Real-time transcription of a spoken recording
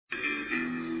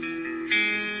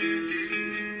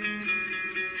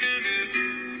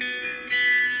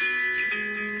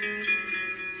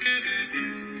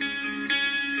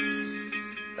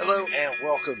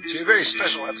welcome to a very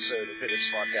special episode of Pitt,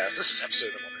 Imps podcast. This is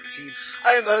episode number 13.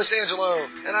 I am the host, Angelo,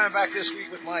 and I'm back this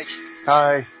week with Mike.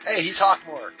 Hi. Hey, he talked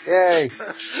more. Yay.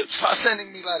 Stop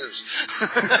sending me letters.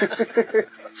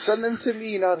 Send them to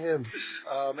me, not him.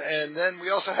 And then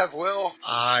we also have Will.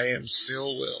 I am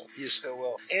still Will. He is still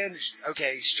Will. And,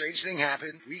 okay, strange thing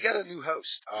happened. We got a new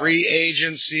host. Free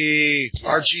agency. Yes.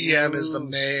 Our GM is the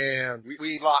man.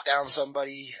 We locked down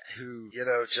somebody who,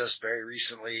 just very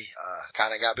recently,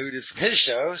 kind of got booted from his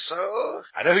show, so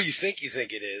I know who you think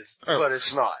it is, but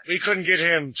it's not. We couldn't get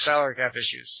him salary cap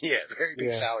issues. Yeah, very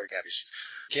big salary cap issues.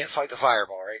 Can't fight the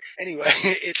fireball, right? Anyway,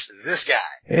 it's this guy.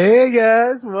 Hey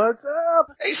guys, what's up?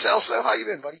 Hey Celso, how you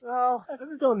been, buddy? Well, I've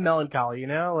been feeling melancholy,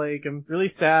 I'm really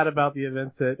sad about the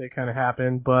events that kind of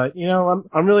happened, but,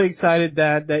 I'm really excited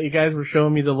that you guys were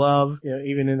showing me the love,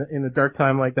 even in a dark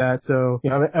time like that, so,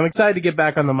 I'm excited to get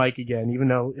back on the mic again, even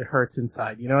though it hurts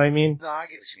inside, you know what I mean? No, I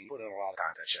get what you mean. Put in a lot of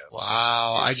time to that show.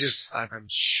 Wow, I'm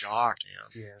shocked,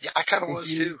 man. Yeah, I kind of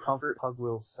was too. Comfort hug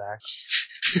Will's sack.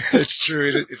 It's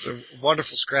true. It's a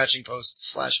wonderful scratching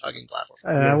post / hugging platform.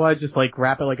 I want to just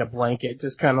wrap it like a blanket,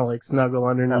 just kind of snuggle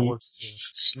underneath. That works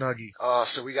too. Snuggy.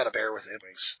 So we got a bear with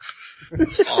wings.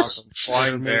 It's awesome.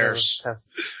 Flying bears.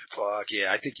 Fuck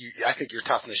yeah! I think your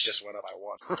toughness just went up by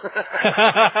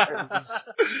 1.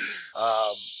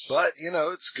 But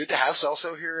it's good to have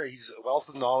Celso here. He's a wealth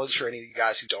of knowledge for any of you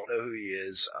guys who don't know who he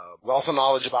is. Wealth of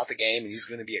knowledge about the game, and he's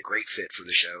going to be a great fit for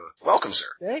the show. Welcome, sir.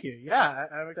 Thank you. Yeah,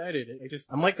 I'm excited.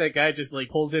 I'm like that guy just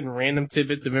pulls in random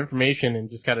tidbits of information and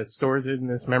just kind of stores it in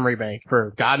this memory bank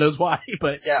for God knows why,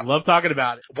 but I love talking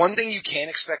about it. One thing you can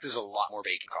expect is a lot more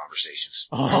bacon conversations.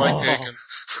 Oh. I like bacon.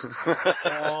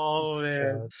 Oh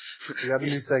man. We got a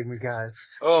new segment,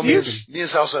 guys. Oh, me and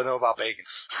Celso know about bacon.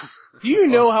 Do you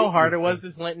know how hard it was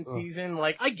this Lenten season?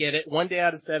 I get it. 1 day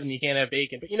out of 7 you can't have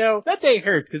bacon, but that day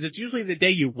hurts because it's usually the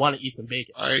day you want to eat some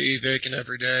bacon. I eat bacon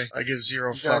every day. I give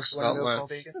zero fucks about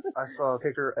Lent. I saw a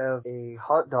picture of a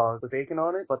hot dog with bacon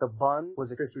on it, but the bun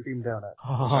was a Krispy Kreme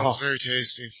donut. Sounds very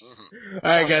tasty. Mm-hmm.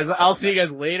 Alright guys, I'll see you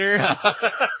guys later.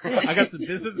 I got some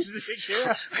business to take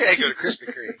care of. Hey, go to Krispy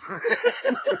Kreme.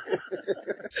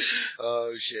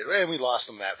 Oh shit, man, we lost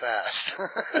them that fast.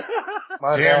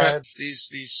 My Damn bad. it.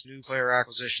 These new player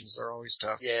acquisitions, they're always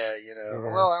tough. Yeah,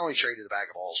 well, I only traded a bag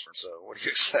of balls for him, so what do you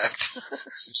expect?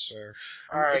 It's fair.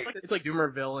 Alright. It's like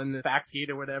Doomerville in the fax gate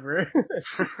or whatever.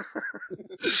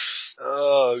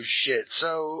 Oh shit.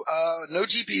 So, no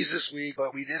GPs this week,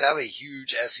 but we did have a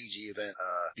huge SCG event,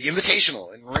 the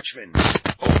Invitational in Richmond.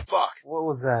 Oh fuck. What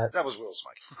was that? That was Will's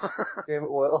mic. Damn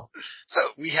it, Will. So,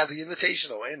 we had the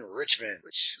Invitational in Richmond,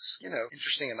 which is,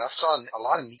 interesting enough. Saw a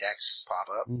lot of neat decks pop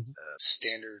up. Mm-hmm.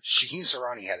 Standard. Shaheen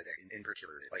Sarani had a deck in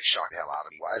particular that, shocked the hell out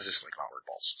of me. Why is this, not work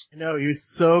balls? No, he was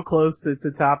so close to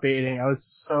top 8ing. I was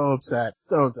so upset.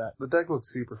 So upset. The deck looks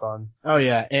super fun. Oh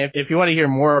yeah. And if you want to hear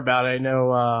more about it, I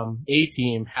know,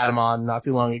 A-Team had him on not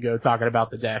too long ago talking about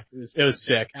the deck. It was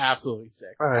sick. Absolutely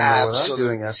sick. I don't know Absolutely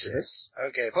what I'm doing after sick. this.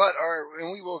 Okay, but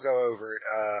and we will go over it,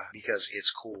 because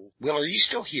it's cool. Will, are you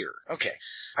still here? Okay.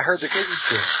 I heard the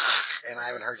and I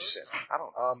haven't heard you say it. I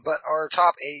don't, but our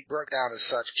top 8 broke down as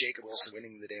such. Jacob Wilson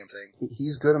winning the damn thing.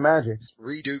 He's good at Magic.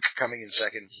 Reduke coming in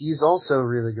second. He's also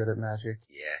really good at Magic.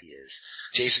 Yeah, he is.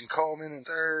 Jason Coleman in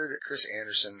third, Chris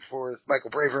Anderson in fourth, Michael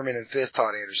Braverman in fifth,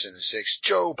 Todd Anderson in sixth,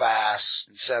 Joe Bass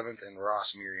in seventh, and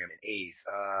Ross Miriam in eighth.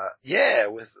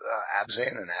 With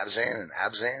Abzan and Abzan and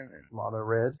Abzan and Mono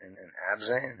Red. And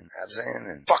Abzan and Abzan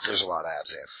and fuck, there's a lot of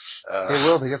Abzan. Hey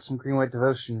Will, they got some Green White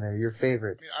Devotion there, your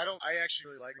favorite. I actually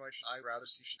really like White. I'd rather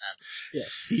see Abzan. Yeah.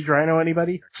 Siege Rhino,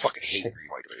 anybody? I fucking hate Green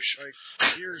White Devotion.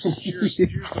 Here's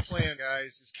the plan,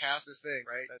 guys. Just cast this thing,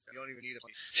 right? You don't even need a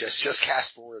plan. Just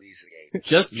cast 4 of these a game.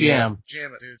 Just jam.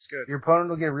 Jam it, dude. It's good. Your opponent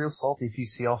will get real salty if you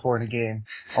see all 4 in a game.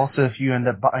 Also, if you end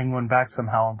up buying one back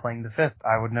somehow and playing the 5th,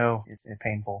 I would know it's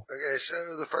painful. Okay, so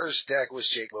the first deck was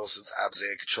Jake Wilson's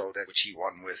Abzan control deck, which he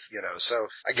won with, so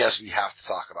I guess we have to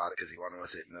talk about it because he won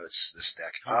with it, it's this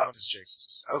deck.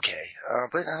 Okay,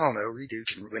 but I don't know, Reduke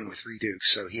can win with Reduke,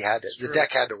 so the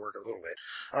deck had to work a little bit.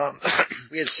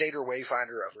 We had Satyr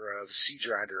Wayfinder for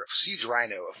Siege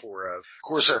Rhino for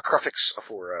Corsair Crufix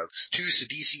for 2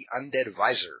 Sidisi Undead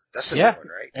Visor. That's the new one,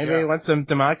 right? Anybody want some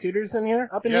Demonic Tutors in here?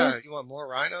 Up in here? Yeah, you want more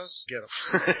rhinos? Get them.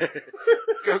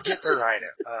 Go get the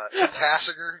Rhino.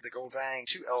 Tassiger, the Gold Fang,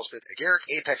 2 Elspeth, a Garrick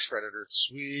Apex Predator.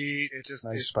 Sweet. It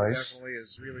spice. definitely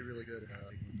is really, really good.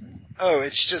 Oh,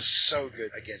 it's just so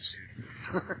good against Dude.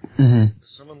 Mm-hmm.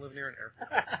 Does someone live near an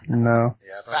airport? No.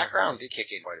 Yeah, background did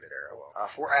kick in quite a bit there. Well,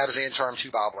 4 Abzan Charm,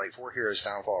 2 Boblight, 4 Heroes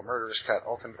Downfall, Murderous Cut,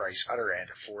 Ultimate Price, Utter End,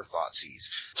 4 Thoughtseize.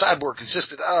 Sideboard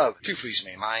consisted of 2 Fleece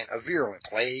Main Mine, a Virulent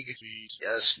Plague.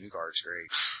 Yes, new card's great.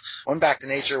 1 Back to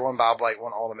Nature, 1 Boblight,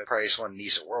 1 Ultimate Price, 1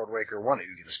 Nisa Worldwaker, 1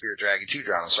 Ugin the Spirit Dragon, 2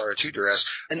 Drowning Sorrow, 2 Duress,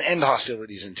 and End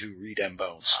Hostilities and 2 Redem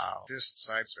Bones. Wow. This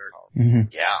side's very powerful.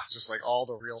 Mm-hmm. Yeah. Just like all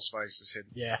the real spice is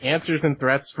hidden. Yeah, answers and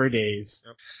threats for days.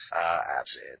 Yep.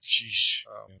 Abzan. Sheesh.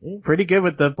 Oh. Pretty good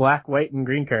with the black, white, and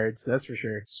green cards, that's for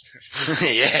sure.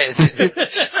 Yeah.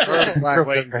 Black,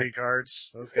 white, and green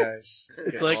cards. Those guys.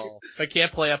 It's like, if I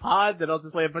can't play a pod, then I'll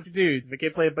just play a bunch of dudes. If I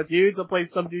can't play a bunch of dudes, I'll play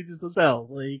some dudes and some spells.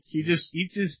 Like, he's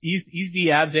the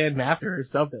Abzan master or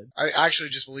something. I actually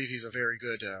just believe he's a very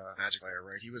good Magic player,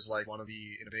 right? He was like one of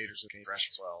the innovators who came fresh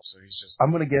as well, so he's just...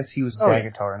 I'm gonna guess he was Oh, yeah.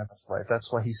 Dagatar in a past life.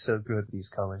 That's why he's so good with these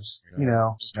colors. You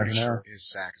know, just never pretty know. sure his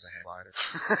sack is a hand glider.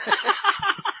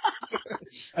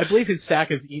 I believe his sack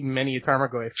has eaten many a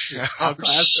Tarmogoyf. Oh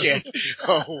shit.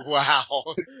 Oh wow.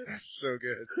 So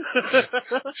good.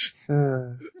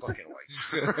 Fucking white.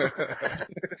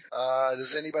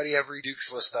 Does anybody have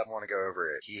Reduke's list up and want to go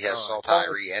over it? He has Sultai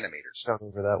Reanimators. Talk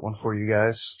over that one for you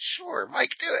guys. Sure,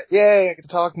 Mike, do it. Yay, I get to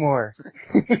talk more.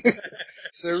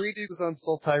 So Reduke was on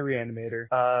Sultai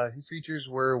Reanimator. His features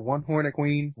were 1 Hornet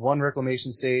Queen, 1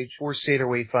 Reclamation Sage, 4 Stater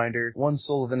Wayfinder, 1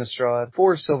 Soul of Innistrad,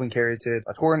 4 Sylvan Caryatid,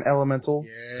 a Tauren Elemental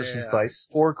for some advice,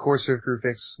 4 Corsair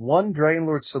Crucifix, 1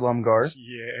 Dragonlord Silumgar,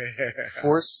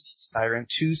 4 Sea Tyrant,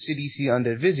 2 CDC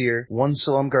Undead Vizier, 1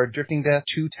 Silumgar Drifting Death,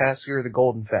 2 Tasker the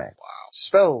Golden Fang. Wow.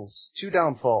 Spells, 2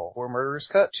 Downfall, 4 Murderous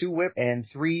Cut, 2 Whip, and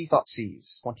 3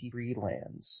 Thoughtseize. 23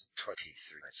 lands.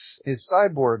 23. His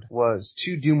sideboard was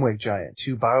 2 Doomwake Giant,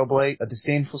 2 Bioblight, a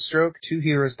Disdainful Stroke, 2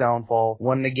 Heroes Downfall,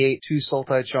 1 Negate, 2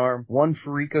 Sultai Charm, 1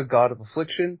 Farika God of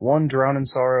Affliction, 1 Drown in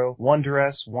Sorrow, 1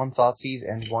 Duress, 1 Thoughtseize,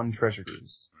 and 1 Treasure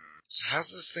Ooze. So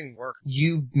how's this thing work?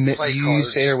 You Play use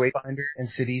cards. Satyr Wayfinder and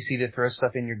Sidisi to throw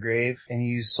stuff in your grave, and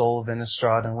you use Soul of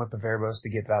Innistrad and Whip of Erebos to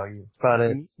get value. About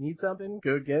it. Need something?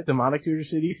 Go get Demonic Tutor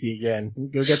CDC again.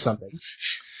 Go get something.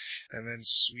 And then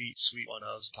sweet one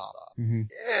of top off. Mm-hmm.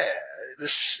 Yeah,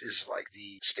 this is like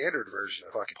the standard version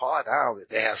of fucking pod now that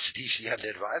they have CDC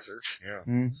Undead Advisor. Yeah.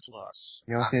 Mm. Plus.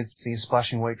 You don't see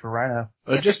splashing white for Rhino.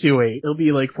 Just you wait. It'll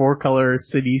be like 4-color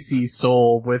CDC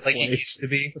Soul with Like it used to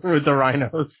be. with the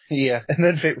rhinos. Yeah. And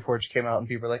then Fate Reforged came out and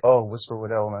people were like, oh,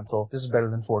 Whisperwood Elemental. This is better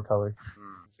than 4-color.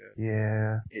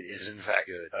 Yeah. It is in fact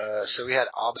good. So we had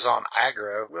Abzan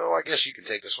Aggro. Well, I guess you can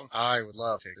take this one. I would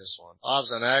love to take this one.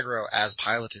 Obs on Aggro as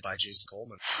piloted by Jason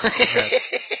Coleman.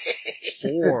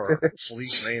 4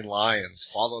 Fleece Mane Lions,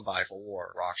 followed by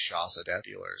 4 Rakshasa Death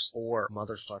Dealers, 4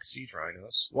 motherfucking Siege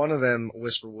Rhinos, 1 of them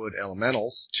Whisperwood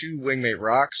Elementals, 2 Wingmate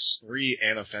Rocks, 3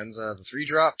 Anafenza the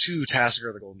 3-drop, 2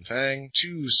 Tasker the Golden Fang,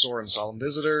 2 Sorin Solemn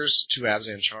Visitors, 2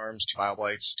 Abzan Charms, 2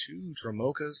 Bioblights, 2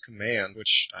 Dromoka's Command,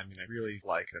 which, I mean, I really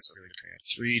like. That's a really good command.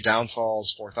 3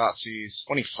 Downfalls, 4 Thoughtseize,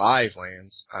 25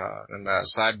 lands, and a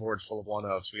sideboard full of 1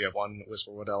 of. We have 1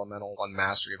 Whisperwood Elemental, 1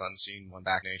 Mastery of Unseen, 1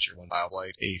 Back Nature, 1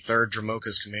 Bioblight, a 3rd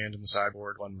Dromoka's Command in the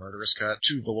sideboard, 1 Murderous Cut,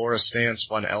 2 Valorous Stance,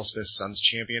 1 Elspeth Sun's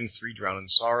Champion, 3 Drown in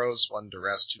Sorrows, 1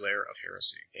 Duress, 2 Layer of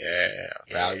Heresy.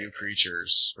 Yeah. Value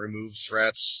creatures. Remove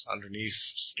threats underneath.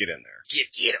 Just get in there.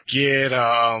 Get 'em. Get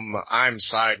 'em. I'm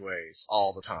sideways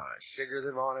all the time. Bigger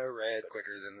than mono red,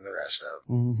 quicker than the rest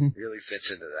of Mm-hmm. them. Really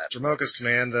fits into that. Dromoka's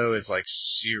Command, though, is like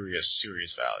serious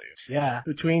value. Yeah.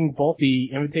 Between both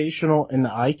the Invitational and the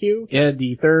IQ, it had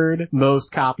the 3rd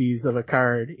most copies of a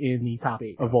card in the top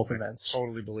 8 of both events.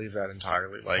 Totally believe that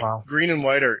entirely. Like, Wow. green and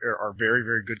white are very,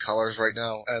 very good colors right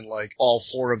now, and like, all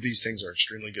 4 of these things are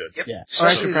extremely good. Yep. Yeah. I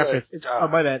Especially should preface. the- Oh,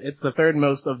 my bad. It's the 3rd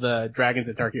most of the Dragons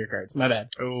and Tarkier cards. My bad.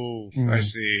 Oh, Mm. I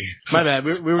see. My bad.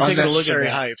 We were taking a look at Unnecessary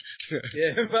that. hype.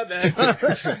 Yeah, my bad.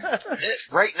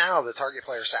 Right now, the target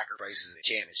player sacrifices the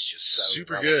chant is just so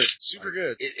Super relevant. good. Super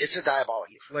good. It's a diabolic.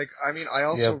 Like, I mean, I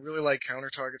also really like counter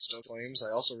target Stone Flames.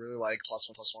 I also really like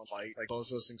 +1/+1 fight. Like, both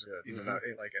of those things are good, even though,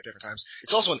 like, at different times.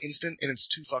 It's also an instant, and it's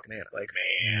 2 fucking mana. Like,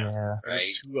 man. Yeah. There's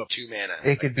Right. 2 of them. 2 mana.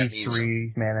 It could be that means-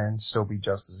 3 mana and still be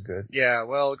just as good. Yeah,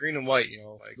 well, green and white, you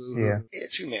know, like, Yeah. Yeah,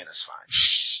 2 mana's fine.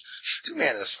 2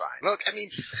 mana's fine. Look, I mean,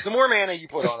 the more mana you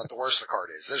put on it, the worse the card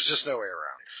is. There's just no way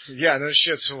around it. Yeah, no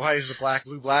shit. So why is the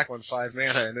blue-black one 5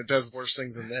 mana and it does worse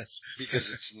things than this?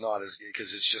 Because it's not as good,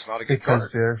 because it's just not a good Because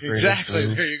card. they're afraid Exactly. of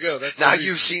blue. There you go. That's Now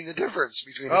you've seen the difference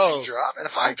between a 2-drop and a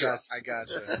 5-drop. I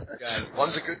gotcha. Got it.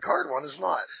 One's a good card, one is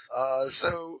not.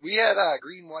 So we had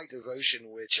Green-White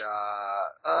Devotion, which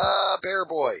Bear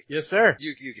Boy. Yes, sir.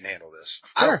 You can handle this.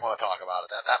 Sure. I don't want to talk about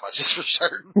it that much is for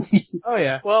certain. Oh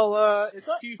yeah. Well, it's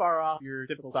not too far off your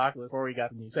typical stock list before we got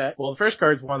the new set. Well, the first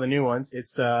card's one of the new ones.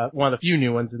 It's one of the few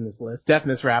new ones in this list.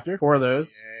 Deafness Raptor. 4 of those.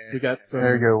 Yeah. We got some.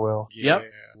 There you go, Will. Yep.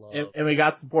 And we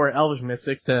got some 4 Elvish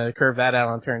Mystics to curve that out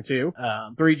on turn 2.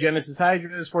 3 Genesis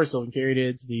Hydras, 4 Sylvan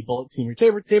Caryatids, the Bullet Senior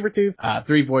Sabertooth,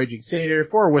 3 Voyaging Satyr,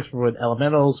 4 Whisperwood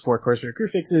Elementals, 4 Corsair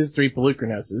Crucifixes, 3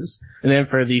 Pelucranoses. And then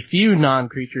for the few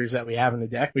non-creatures that we have in the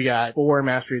deck, we got 4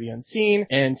 Mastery of the Unseen,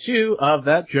 and 2 of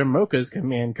that Jamoka's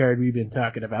command card we've been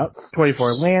talking about.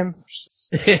 24 lands.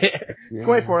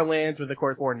 24 lands with, of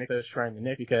course, 4 Nykthos Shrine to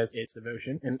Nick because it's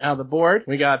devotion. And out of the board,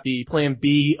 we got the plan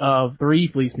B of 3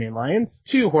 Fleeceman Lions,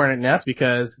 2 Hornet Nests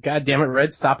because, goddammit,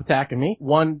 Red, stop attacking me,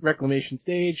 1 Reclamation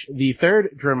Stage, the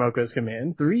 3rd Dromoko's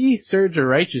Command, 3 Surge of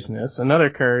Righteousness, another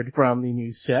card from the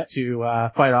new set to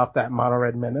fight off that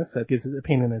mono-red menace that gives it a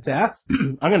pain in its ass.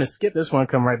 I'm gonna skip this one,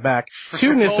 come right back.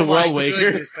 2 Nissa Wellwaker.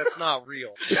 Goodness, that's not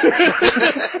real.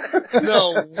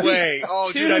 No way.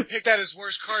 Oh, dude, I picked that as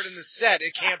worst card in the set.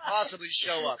 It can't possibly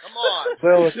show up. Come on.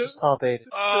 Well, it's just top 8.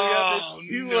 Oh, the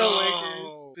 2 no.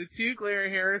 Wellwakers, the 2 Glare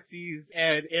Heresies,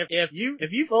 and if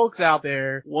you folks out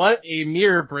there want a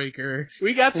mirror breaker,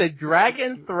 we got the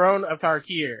Dragon Throne of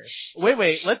Tarkir.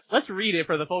 Wait, let's read it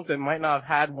for the folks that might not have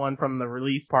had one from the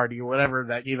release party or whatever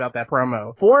that gave out that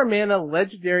promo. 4 mana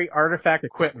legendary artifact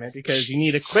equipment, because you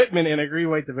need equipment in a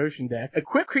green-white devotion deck.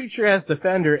 Equip creature as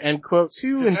defender and quote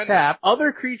 2 and tap.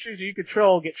 Other creatures you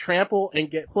control get trample and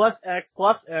get +X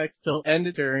till end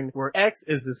of turn, where X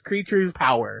is this creature's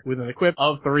power with an equip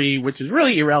of 3, which is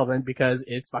really irrelevant because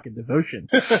it's fucking devotion.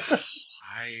 I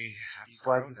have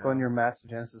Slide this on your Master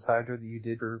Genesis Hydra that you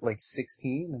did for like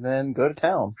 16 and then go to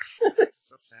town.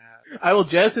 So sad. I will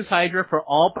Genesis Hydra for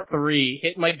all but 3,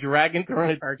 hit my Dragon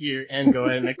Throne of Tarkir, and go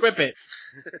ahead and equip it.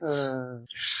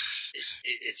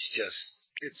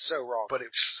 It's so wrong, but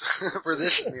it's, for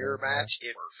this mirror match,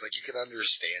 it works. Like, you can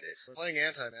understand it. We're playing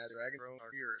anti-Mad Dragon Throne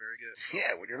are here, very good.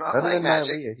 Yeah, when you're not Other playing than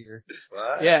Magic. Nylea here.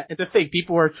 What? Yeah, and to think,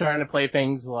 people were trying to play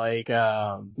things like,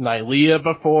 Nylea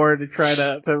before to try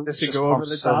to This go just over pumps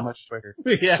the so top. much quicker.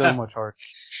 Yeah. So much harder.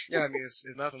 Yeah, I mean, it's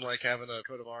nothing like having a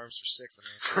coat of arms for 6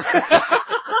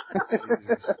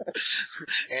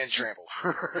 And trample.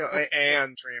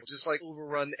 and trample. Just like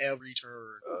overrun every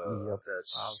turn. Yep.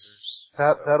 That's...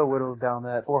 That'll whittle down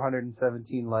that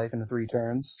 417 life into 3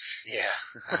 turns. Yeah.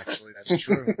 Actually, that's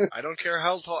true. I don't care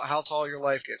how tall your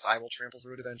life gets. I will trample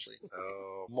through it eventually.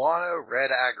 Oh, mono red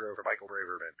aggro for Michael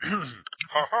Braverman.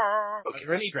 Are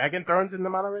there any Dragon Thrones in the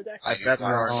mono red deck? I bet there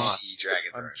I are not. see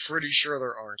Dragon I'm Thrones. pretty sure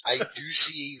there aren't. I do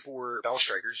see 4 Bell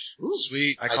Strikers.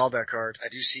 Sweet. I called that card. I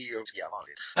do see, yeah, I'm on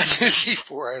it. I do see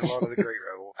 4 Iron of the Great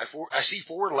Rebel. I see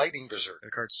 4 Lightning Berserk.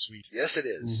 That card's sweet. Yes, it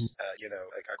is.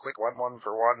 Like a quick 1/1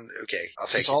 for 1. Okay, I'll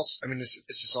take It's it. also, I mean,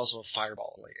 it's just also a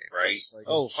fireball in the game. Right. It's like,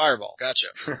 oh, fireball. Gotcha.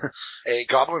 A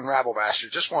Goblin Rabble Master,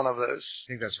 just one of those.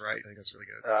 I think that's right. I think that's really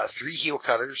good. 3 Heel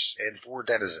Cutters and 4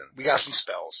 Denizen. We got some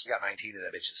spells. We got 19 of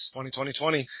them bitches.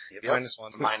 20. Yep.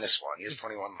 -1. -1. He has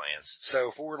 21 lands.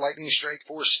 So 4 Lightning Strike,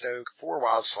 4 Stoke, 4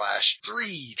 Wild Slash,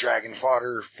 3 Dragon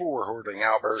Fodder, 4 Hordling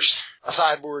Outburst, a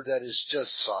sideboard that is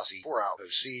just saucy, 4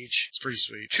 Outpost Siege, It's pretty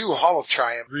sweet. 2 Hall of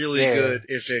Triumph. Really good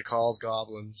if it calls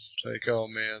goblins. Like, oh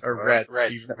man. Or Red.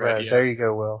 Even Right, yeah. there you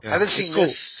go, Will. I haven't It's seen cool.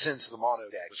 this since the Mono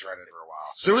deck was running for a while.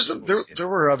 So There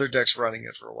were other decks running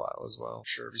it for a while as well.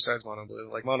 Sure, besides Mono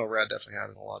Blue. Like, Mono Red definitely had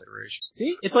it in a lot of iterations.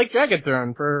 See? It's like Dragon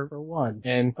Throne for 1,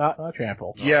 and not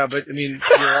trample. Yeah, but I mean,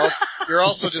 you're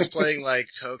also just playing like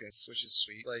tokens, which is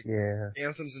sweet. Like, Yeah.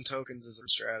 anthems and tokens is a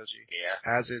strategy. Yeah.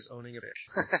 As is owning a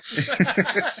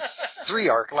bitch. 3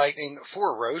 Arc Lightning,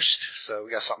 4 Roast, so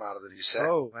we got something out of the new set.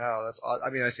 Oh, wow, that's odd.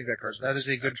 I mean, I think that card's That is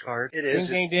a good card. It Ding, is.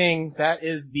 ding, ding. That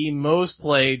is the most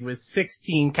played with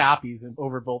 16 copies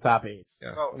over both top 8s.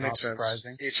 Yeah, Oh, it Not makes sense.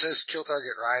 surprising. It says kill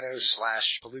target Rhinos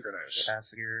 / Pelugranos.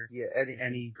 Cassiger. Yeah,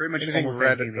 any pretty much Anything almost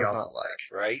red anything it the does alpha. not like.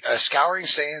 Right? Scouring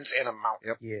Sands and a Mountain.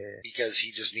 Yep. Yeah. Because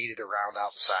he just needed to round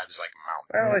out the side as like a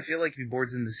mountain. Well, I feel like if he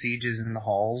boards in the sieges and the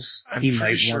halls, I'm he pretty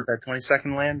might sure- want that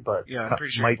 22nd land, but Yeah, I'm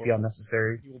pretty sure might he be boards-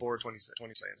 unnecessary. You will board 20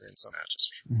 lands in some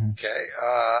matches. Okay,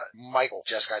 Michael,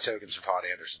 Jeskai Tokens for Todd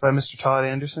Anderson. By Mr. Todd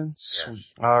Anderson? Yes.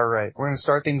 Sweet. Alright, we're gonna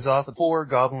start things off with 4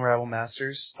 Goblin Rabble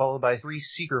Masters, followed by 3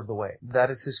 Seeker of the Way. That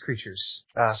is his creatures.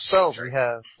 So we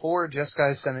have 4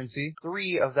 Jeskai Ascendancy,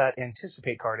 3 of that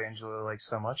Anticipate card Angelo likes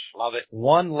so much. Love it.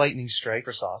 1 Lightning Strike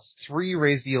for Sauce, 3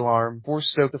 Raise the Alarm, 4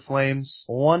 Stoke the Flames,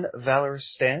 1 Valorous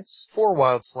Stance, 4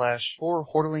 Wild Slash, 4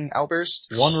 Hordeling Outburst,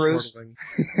 1 Roast,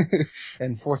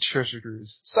 and 4 Treasure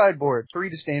Cruise. Sideboard, 3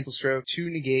 Disdainful Stroke, 2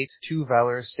 Negate, 2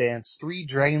 Valorous Stance, 3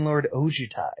 Dragonlord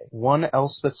Ojutai, 1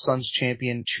 Elspeth Sun's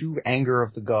Champion, 2 Anger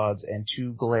of the Gods, and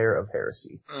 2 Glare of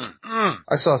Heresy.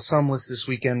 I saw some lists this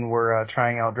weekend were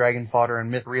trying out Dragon Fodder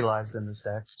and Myth Realized in this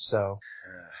deck, so...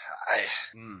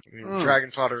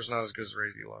 Dragon Fodder is not as good as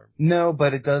Raise the Alarm. No,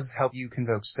 but it does help you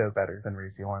convoke Stoke better than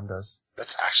Raise the Alarm does.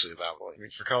 That's actually about point. I mean,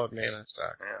 for colored mana, it's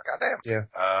back. Yeah, goddamn.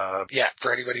 Yeah. Yeah,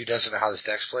 for anybody who doesn't know how this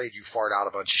deck's played, you fart out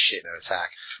a bunch of shit in an attack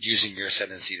using your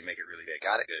ascendancy to make it really big.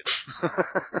 Got it?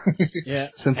 Good. Yeah.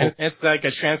 Simple. And it's like a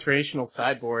transformational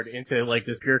sideboard into like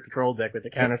this pure control deck with the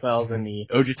counterspells and the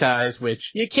Ojutais,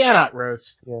 which you cannot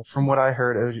roast. Yeah, from what I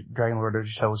heard, Dragonlord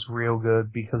Ojutai was real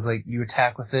good because like you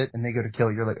attack with it and they go to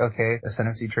kill, you're like, okay,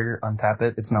 ascendancy trigger, untap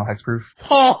it, it's now hexproof.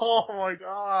 Oh my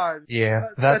god. Yeah,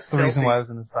 that's the reason filthy. why I was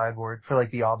in the sideboard for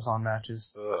like the obs on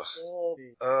matches.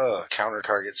 Counter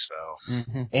target spell.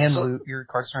 Mm-hmm. And loot, your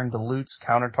card's turn to loot,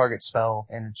 counter target spell,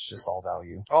 and it's just all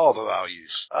value. All the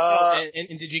values.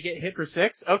 And did you get hit for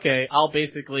 6? Okay, I'll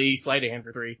basically sleight a hand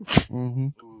for 3. Mm-hmm.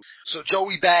 So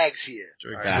Joey Bags here.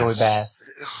 Joey Bass.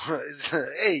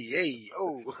 hey,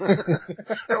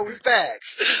 Joey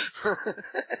Bags.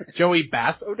 Joey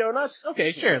Bass O'Donuts?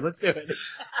 Okay, sure, let's do it.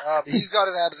 He's got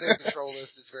an Abzan control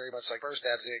list. It's very much like first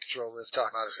Abzan control list. Talking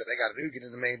about except they got an Ugin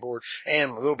in the main board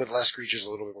and a little bit less creatures,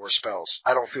 a little bit more spells.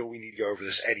 I don't feel we need to go over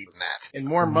this any than that. And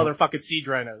more motherfucking Siege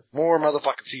Rhinos. More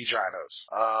motherfucking Siege Rhinos.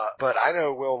 But I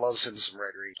know Will loves him some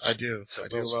red green. I do. So I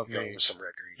do Will's love going me. with some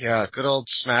red green. Yeah, good old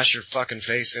smash your fucking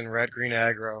face in red green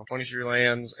aggro. 23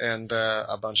 lands and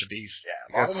a bunch of beef.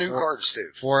 Yeah, a lot of new cards too.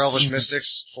 4 Elvish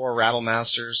Mystics, 4 Rattle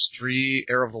Masters, 3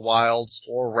 Heir of the Wilds,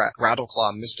 4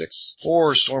 Rattleclaw Mystics,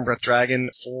 4 Stormbreath Dragon,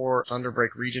 4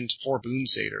 Thunderbreak Regent, 4 Boom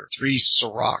Satyr, 3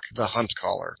 Sirach, the Hunt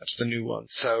Caller. That's the new one.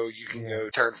 So you can go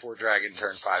turn 4 dragon,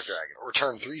 turn 5 dragon, or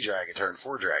turn 3 dragon, turn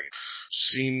 4 dragon.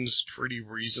 Seems pretty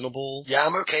reasonable. Yeah,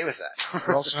 I'm okay with that.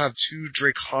 We also have 2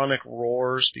 Draconic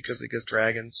Roars because it gets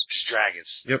dragons. Just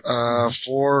dragons. Yep,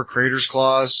 4 Crater's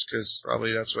Claws, because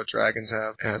probably that's what dragons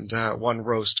have, and 1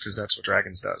 Roast, because that's what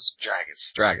dragons does.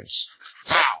 Dragons.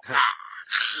 Wow.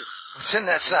 What's in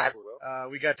that sideboard?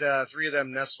 We got 3 of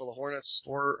them Nests full of Hornets,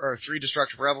 3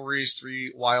 Destructive Revelries,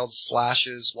 3 Wild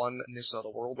Slashes, 1 Nissa the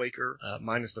Worldwaker,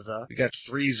 minus the. We got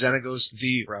 3 Xenagos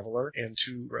the Reveler, and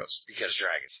 2 Roast. Because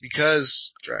dragons.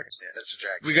 Yeah, that's a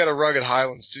dragon. We got a Rugged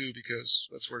Highlands too, because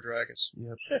that's where dragons.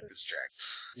 Yep. It's dragons.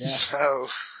 Yeah. So.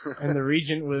 And the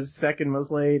Regent was second most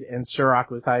played, and Sirach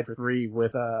was tied for 3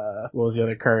 with, what was the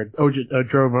other card?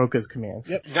 Dromoka's Command.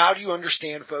 Yep. Now do you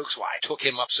understand, folks, why I took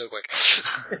him up so quick?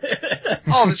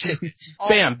 All the tidbits.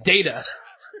 Bam, data.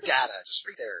 Data, just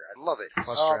right there. I love it.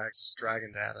 Plus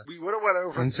dragon data. We would have went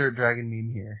over. Insert dragon meme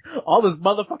here. All this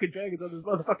motherfucking dragons on this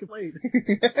motherfucking plane.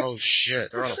 Oh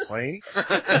shit, they're on a plane?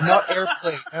 Not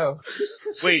airplane, no.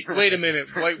 Wait a minute.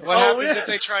 What happens if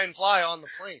they try and fly on the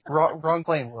plane? Wrong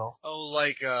plane, Will. Oh,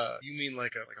 like, you mean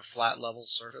like a flat level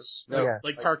surface? No, yeah,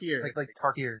 like Tarkir. Like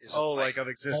Tarkir. Oh, like of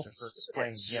existence.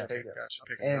 Planes, yeah, there you go.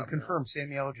 Gotcha. And confirm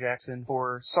Samuel L. Jackson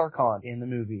for Sarkon in the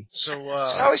movie. So,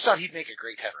 I always thought he'd make a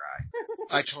great Heterai.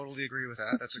 I totally agree with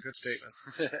that. That's a good statement.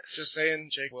 Just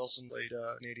saying, Jake Wilson played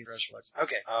Canadian Specialized.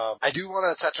 Okay, I do want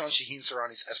to touch on Shaheen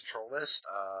Sarani's S-Patrol list.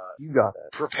 You got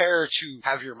it. Prepare to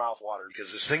have your mouth water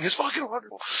because this thing is fucking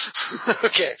wonderful.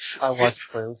 Okay. I watched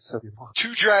the playlist, so you want.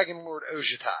 2 Dragon Lord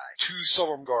Ojutai, 2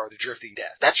 Solemgar, the Drifting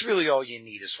Death. That's really all you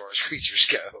need as far as creatures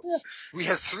go. Yeah. We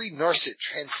have 3 Narset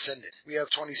Transcendent. We have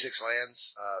 26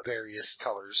 lands, various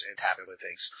colors and tablet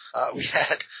things. We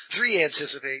had 3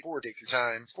 Anticipate, 4 Dig Through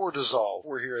Time, 4 Dissolve,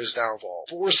 4 Heroes Downfall,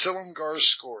 4 Silumgar's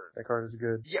Scorn. That card is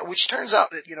good. Yeah, which turns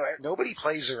out that, nobody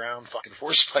plays around fucking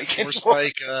Force Spike anymore.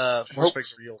 Force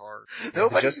Spike's real hard.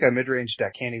 Nobody. Just got mid-range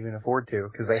deck can't even afford to,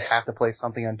 because they have to play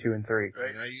something on 2 and 3.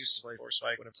 Right. I used to play Force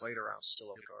Spike when it played around,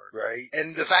 still a good card. Right.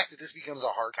 And the fact that this becomes a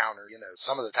hard counter,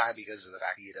 some of the time because of the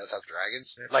fact that he does have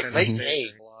dragons. It like late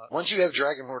game, once you have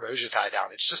Dragon Lord Ojutai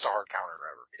down, it's just a hard counter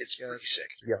forever. It's pretty sick.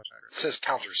 Yeah. It says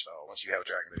counter spell once you have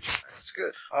Dragon Ojutai. It's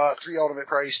good. 3 Ultimate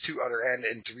Price, 2 Utter End,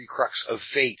 and 3 Crux of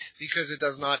Fate. Because it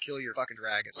does not kill your fucking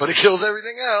dragons. But it kills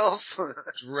everything else.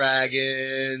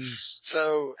 Dragons.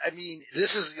 So,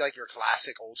 this is like your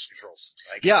classic old controls.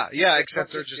 Like, yeah,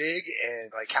 except they're just big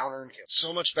and like counter and kill.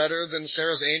 So much better than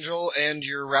Sarah's Angel, and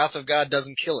your Wrath of God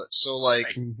doesn't kill it. So like,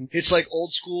 right. It's like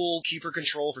old school keeper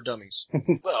control for dummies.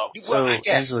 Well, so, I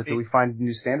guess. Angela, but did we find a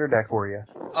new standard deck for you?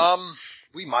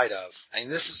 We might have. I mean,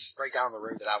 this is right down the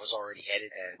road that I was already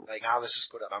headed, and like now this has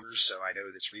put up numbers, so I know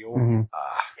that's real. Mm-hmm.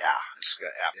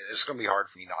 It's gonna be hard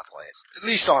for me not to play it. At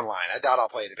least online. I doubt I'll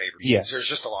play it in pay-per-view. Yeah. There's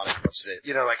just a lot of clubs that,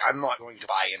 like I'm not going to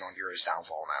buy in on Heroes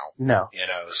Downfall now.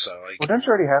 No. So like. Well, don't you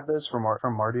already have this from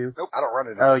Mardu? Nope, I don't run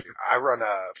it. I run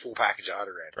a full package of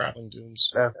Outer End. Grappling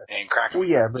Dooms. Okay. And Kraken. Well,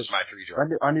 yeah, but is my 3-drop.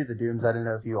 I knew the Dooms. I didn't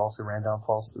know if you also ran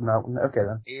Downfalls in that one. Okay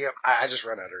then. Yep, I just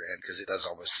run Outer End because it does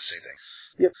almost the same thing.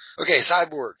 Yep. Okay,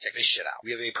 sideboard. Check this shit out.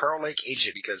 We have a Pearl Lake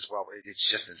Agent because, well,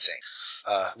 it's just insane.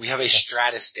 We have a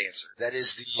Stratus Dancer. That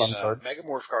is the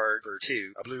Megamorph card for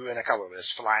 2, a blue and a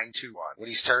colorless, flying 2/1. When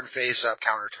he's turned face up,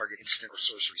 counter target instant or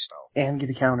sorcery spell. And get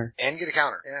a counter.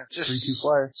 Yeah, just 3/2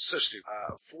 flyer. so stupid.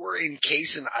 4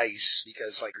 Encase and Ice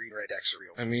because like green red decks are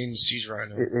real. I mean, Siege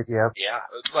Rhino. Yep. Yeah,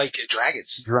 like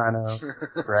dragons.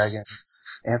 Drano, dragons.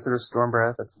 Answer to Storm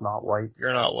Breath. That's not white.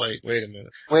 You're not white. Wait a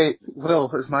minute. Wait, Will,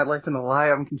 is my life in a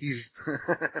lie? I'm confused.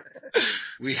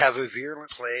 We have a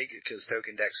Virulent Plague because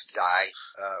token decks die.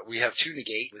 We have 2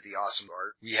 Negate with the awesome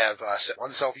card. We have 1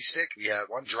 Selfie Stick. We have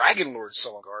 1 Dragon Lord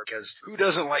Sullen card because who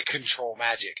doesn't like control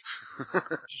magic?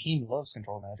 He loves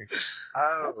control magic.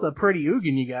 Oh. That's a pretty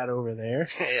Ugin you got over there.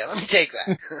 Yeah, let me take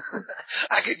that.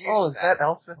 I could use that. Oh, is that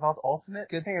Elspeth about the ultimate?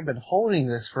 Good thing I've been holding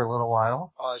this for a little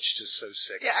while. Oh, it's just so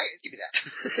sick. Yeah, give me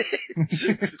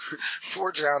that.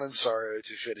 4 Drown in Sorrow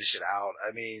to finish it out.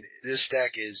 I mean, this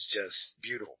deck is just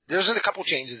beautiful. There's a couple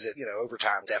changes that, over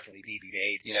time definitely need to be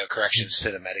made. Corrections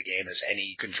to the metagame as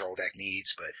any control deck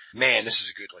needs, but man, this is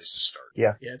a good place to start.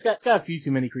 Yeah. Yeah, it's got a few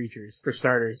too many creatures, for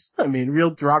starters. I mean,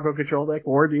 real Drago control deck,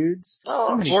 4 dudes. Oh,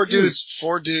 so many 4 dudes.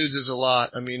 4 dudes is a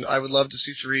lot. I mean, I would love to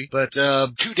see 3, but, 2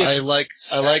 I like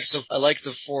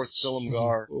the 4th Silumgar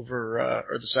Mm-hmm. over,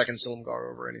 or the 2nd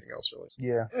Silumgar over anything else really.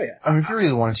 Yeah. Oh yeah. I mean, if you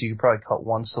really wanted to, you could probably cut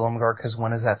 1 Silumgar, because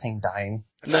when is that thing dying?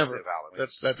 That's Never. actually valid.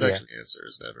 That's actually the answer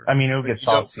is never. I mean, it'll get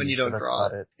thought when you don't but that's draw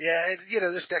about it. Yeah,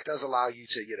 and, this deck does allow you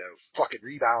to, fucking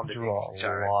rebound and Draw make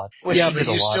a lot. Well, yeah, but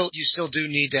a lot. you still do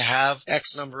need to have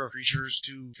X number of creatures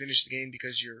to finish the game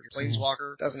because your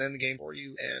Planeswalker doesn't end the game for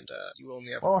you, and you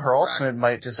only have. Well, her ultimate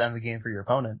might just end the game for your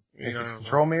opponent. If it's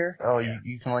Control Mirror, yeah.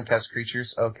 you can only cast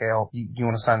creatures. Okay, you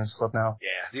want to sign this slip now?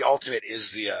 Yeah, the ultimate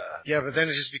is the, Yeah, but then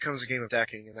it just becomes a game of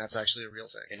decking, and that's actually a real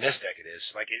thing. in this deck it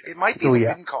is. Like, it might be Oh, the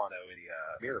yeah. win con though, the,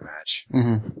 mirror match.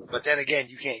 Mm-hmm. But then again,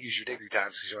 you can't use your dig 3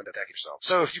 times because you end up decking yourself.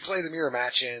 So if you play the mirror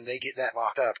match and they get that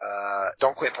locked up,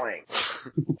 don't quit playing.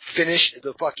 Finish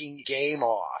the fucking game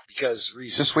off because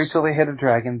reasons. Just wait till they hit a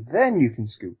dragon, then you can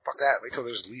scoop. Fuck that. Wait till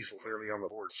there's lethal clearly on the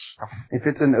board. If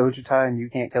it's an Ojutai and you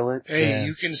can't kill it, Hey, then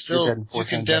you can you're dead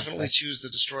in definitely turns. choose the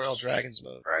Destroy All Dragons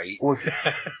mode. Right? Well,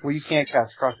 you can't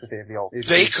cast Crux if they have the ult.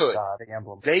 They could. The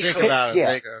emblem. They Think could. about it.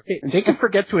 Yeah. They can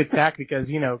forget to attack because,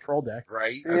 troll deck.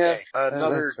 Right? Yeah, Okay.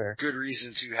 Another that's fair. good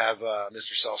reason to have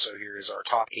Mr. Celso here is our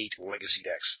top 8 legacy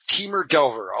decks. Teamer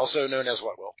Delver, also known as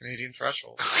what, Will? Canadian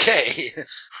Threshold. Okay.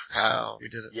 How? You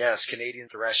did it. Yes, Canadian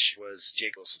Thresh was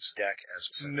Jake Wilson's deck, as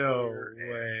we said No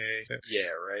earlier. way. Yeah,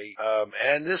 right.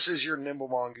 And this is your Nimble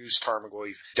Mongoose,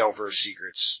 Tarmogoyf, Delver of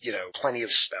Secrets. Plenty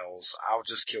of spells. I'll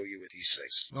just kill you with these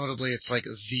things. Notably, it's like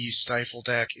the Stifle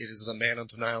deck. It is the Mana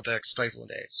Denial deck, Stifle and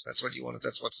Daze. That's what you want.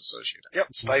 That's what's associated. Yep.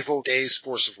 Stifle, Daze,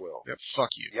 Force of Will. Yep, fuck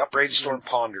you. Yep. Brainstorm,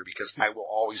 Ponder, because I will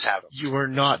always have them. You are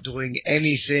not doing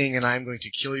anything, and I'm going to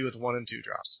kill you with 1 and 2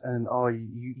 drops. And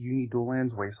you need dual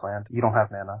lands, Wasteland. You don't have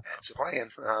mana. That's the plan.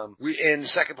 In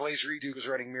second place, Reduke is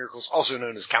running Miracles, also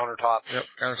known as Countertop. Yep,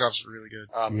 Countertop's really good.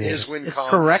 His win It's con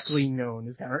correctly known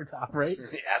as countertop, right?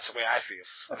 Yeah, that's the way I feel.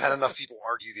 I've had enough people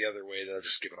argue the other way that I've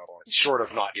just given up on it. Short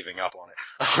of not giving up on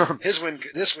it.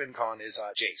 This win con is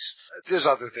Jace. There's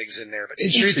other things in there, but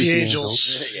Entreat the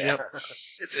Angels. yeah, Yep.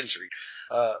 it's Entreat.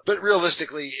 But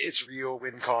realistically, it's real.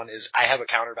 Win con is I have a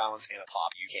counterbalance and a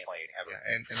pop. You can't play it ever.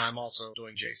 Yeah, and I'm also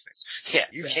doing Jace things. Yeah,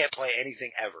 you can't play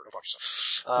anything ever. Go fuck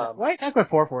yourself. Why attack with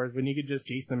 4/4s when you could just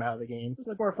chase them out of the game? It's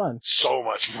much more fun. So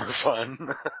much more fun.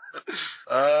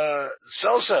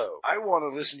 Celso, I want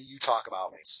to listen to you talk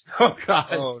about things. Oh god.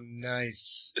 Oh,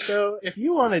 nice. So, if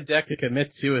you want a deck to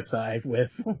commit suicide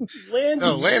with Lands...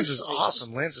 No, Lands is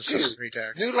awesome. Lands is such a great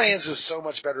deck. New Lands is so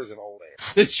much better than Old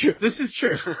Lands. This is true. This is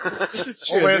true. This is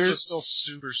true. Old Lands was still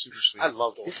super, super sweet. I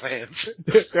loved Old Lands.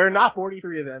 There are not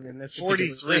 43 of them in this.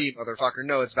 43, motherfucker.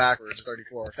 No, it's backwards.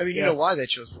 34. I mean, you Yeah. know why they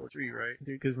chose 43, right?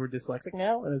 Because we're dyslexic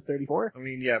now, and it's 34? I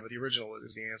mean, yeah, but the original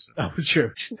was the answer. Oh, it's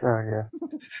true. Oh, yeah.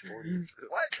 40.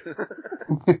 What?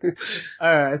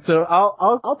 Alright, so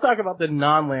I'll talk about the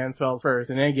non-land spells first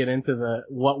and then get into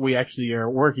what we actually are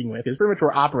working with, because pretty much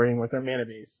we're operating with our mana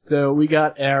base. So we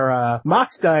got our,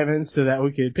 Mox Diamonds so that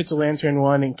we could pitch a land turn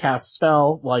 1 and cast a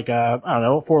spell, like, I don't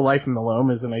know, 4 Life from the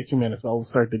Loam is a nice 2-mana spell to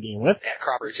start the game with. Yeah,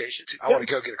 crop rotation too. I want to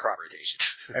go get a crop rotation.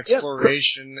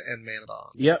 Exploration and Mana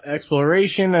Bond. Yep,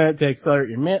 Exploration, to accelerate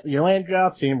your land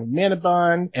drop, same with Mana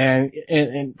Bond, and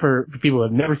for people who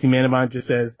have never seen Mana Bond, it just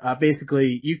says,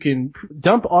 basically, you can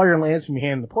dump all your lands from your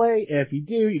hand into play, and if you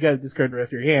do, you gotta discard the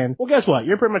rest of your hand. Well, guess what?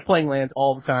 You're pretty much playing lands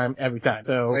all the time, every time.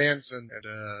 So lands and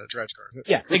dredge card.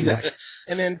 Yeah, exactly.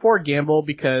 And then 4 Gamble,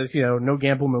 because, no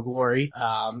gamble, no glory.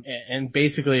 And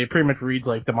basically it pretty much reads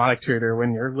like Demonic Tutor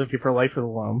when you're looking for Life of the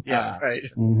Loam. Yeah, right.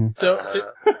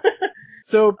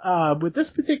 So, with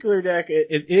this particular deck,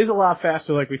 it is a lot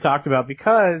faster like we talked about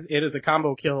because it is a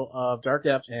combo kill of Dark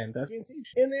Depths and Thespian Siege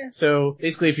in there. So,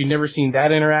 basically if you've never seen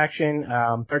that interaction,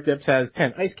 Dark Depths has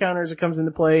 10 ice counters that comes into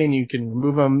play and you can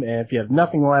remove them, and if you have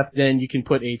nothing left, then you can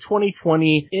put a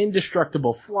 20/20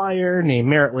 indestructible flyer named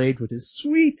Merit Lage, which is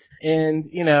sweet, and,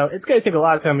 it's gonna take a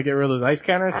lot of time to get rid of those ice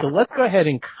counters, so let's go ahead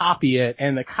and copy it,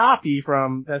 and the copy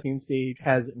from Thespian Stage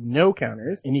has no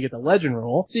counters, and you get the legend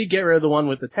roll, so you get rid of the one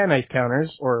with the 10 ice counters,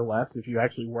 or less if you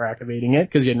actually were activating it,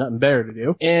 because you had nothing better to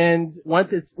do. And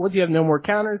once you have no more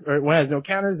counters, or when it has no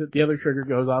counters, the other trigger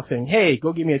goes off saying, hey,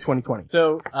 go give me a 20/20.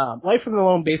 So, Life from the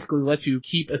Loam basically lets you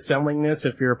keep assembling this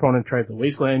if your opponent tries to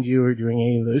wasteland you or doing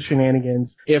any of those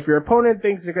shenanigans. If your opponent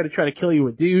thinks they're going to try to kill you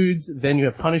with dudes, then you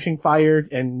have Punishing Fire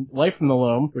and Life from the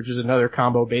Loam, which is another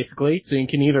combo basically. So you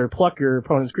can either pluck your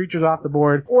opponent's creatures off the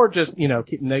board, or just,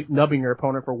 keep nubbing your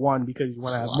opponent for 1 because you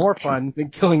want to have more fun than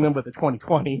killing them with a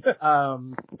 20/20.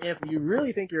 If you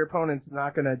really think your opponent's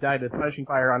not gonna die to Punishing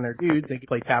Fire on their dudes, they can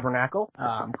play Tabernacle.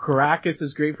 Caracas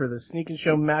is great for the Sneak and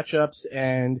Show matchups,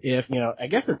 and if, I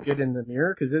guess it's good in the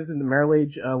mirror, cause isn't the Merit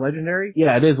Lage, legendary?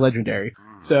 Yeah, it is legendary.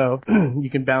 So, you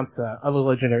can bounce, other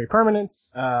legendary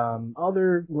permanents,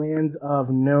 other lands of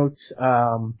note,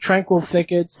 Tranquil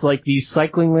Thickets, like these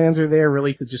cycling lands are there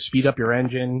really to just speed up your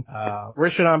engine.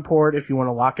 Rishodon Port if you want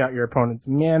to lock out your opponent's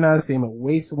mana, same with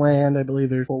Wasteland, I believe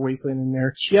there's 4 Wasteland in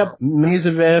there. Yep,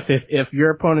 Mazaveth, if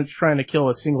your opponent's trying to kill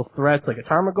a single threat, like a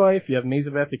Tarmogoyf, you have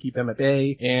Mazaveth to keep them at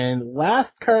bay. And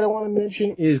last card I want to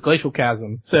mention is Glacial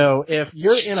Chasm. So if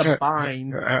you're in a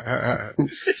bind,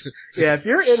 if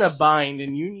you're in a bind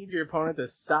and you need your opponent to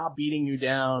stop beating you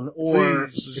down, or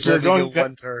if you're going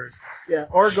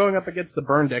or going up against the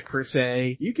burn deck per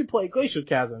se, you can play Glacial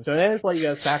Chasm. So in play you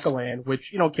gotta sack a land,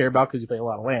 which you don't care about because you play a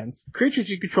lot of lands. Creatures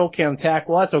you control can attack.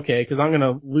 Well, that's okay because I'm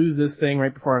gonna lose this thing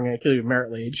right before I'm gonna kill you with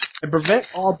Merit Lage. And prevent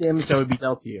all damage that would be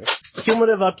dealt to you.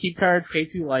 Cumulative upkeep card, pay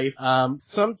 2 life.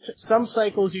 Some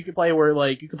cycles you can play where,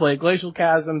 you can play a Glacial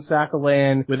Chasm, sack a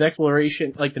land, with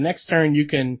Exploration, the next turn you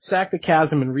can sack the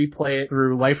Chasm and replay it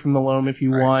through Life from the Loam if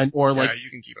you want, or you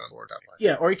can keep it on board that way.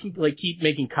 Yeah, or you can, keep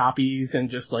making copies and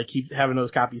just, keep having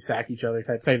those copies sack each other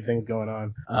type of things going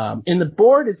on. In the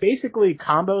board, it's basically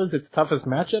combos, its toughest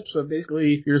matchup, so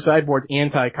basically your sideboard's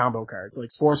anti-combo cards,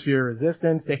 like Spore Sphere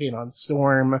Resistance, to hate on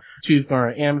Storm,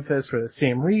 Tooththorn Amethyst for the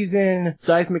same reason,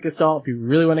 Seismic Assault if you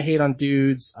really want to hate on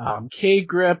dudes,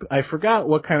 K-Grip, I forgot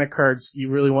what kind of cards you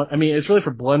really want, it's really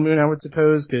for Blood Moon I would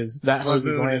suppose, because that Blood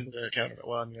Moon lands.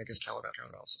 I guess Caliban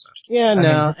counterbalance. Yeah,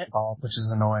 no. Which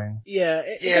is annoying. Yeah.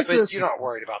 But you're not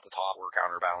worried about the top or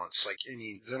counterbalance.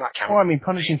 They're not counter. Well,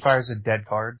 Punishing Fire is a dead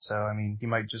card, so, you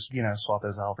might just, swap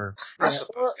those out for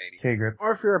K-Grip.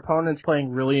 Or if your opponent's playing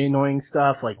really annoying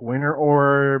stuff, like Winter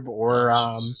Orb, or,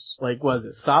 was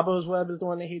it Sabo's Web is the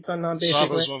one that hates on non-basic?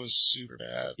 Sabo's Web is super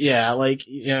bad. Yeah,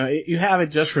 you have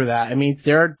it just for that.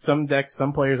 There are some decks,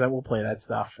 some players that will play that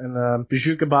stuff. And,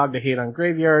 Bajuka Bog to hate on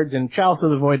graveyards, and Chalice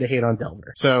of the Void to hate on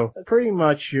Delver. So, pretty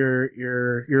much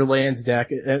your lands deck,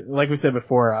 like we said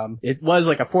before, it was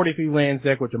like a 43 lands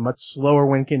deck with a much slower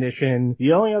win condition.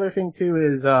 The only other thing too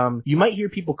is, you might hear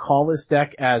people call this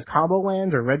deck as combo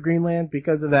lands or red-green lands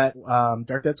because of that,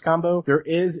 Dark Depths combo. There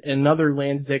is another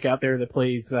lands deck out there that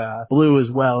plays, blue as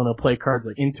well, and it'll play cards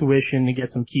like Intuition to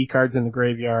get some key cards in the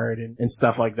graveyard and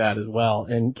stuff like that as well,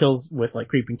 and kills with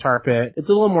Creeping Tar Pit. It's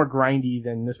a little more grindy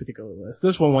than this particular list.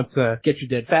 This one wants to get you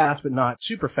dead fast, but not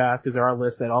super fast, because there are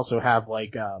lists that also have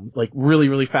really,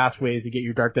 really fast ways to get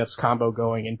your Dark Depths combo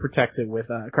going and protect attacks it with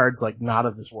cards like Not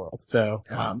of This World. So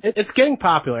it's getting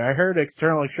popular. I heard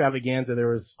External Extravaganza, there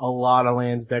was a lot of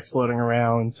lands decks floating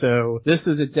around, so this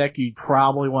is a deck you'd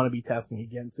probably want to be testing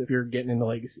against if you're getting into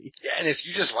Legacy. Yeah, and if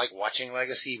you just like watching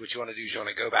Legacy, what you want to do is you want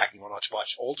to go back and you want to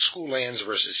watch old school lands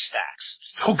versus stacks.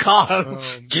 Oh god.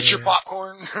 Oh, Get your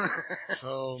popcorn.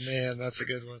 Oh man, that's a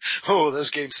good one. Oh,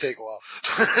 those games take a while.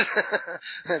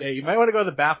 Yeah, you might want to go to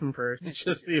the bathroom first,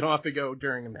 just so you don't have to go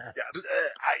during a match. Yeah, but,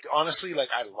 I honestly,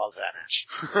 I love that match.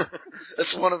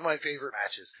 That's one of my favorite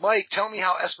matches. Mike, tell me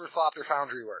how Esper Thopter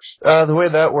Foundry works. The way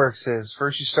that works is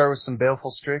first you start with some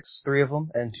Baleful Strix, 3 of them,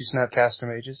 and 2 Snapcaster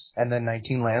Mages, and then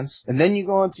 19 lands. And then you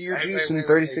go into your juice and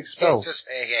 36 spells.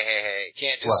 Hey.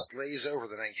 Can't just glaze over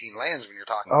the 19 lands when you're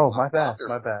talking Oh, about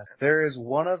my bad. There is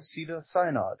 1 of Seed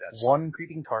Synod, 1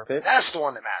 Creeping Tarpit. That's the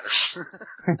one that matters.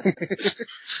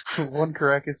 1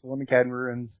 Caracas, 1 Academy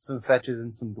Ruins, some fetches,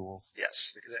 and some duels.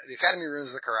 Yes. The Academy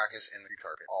Ruins, the Caracas, and the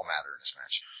Tarpit all matter in this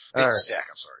match. All right. Stack,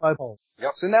 I'm sorry. My balls.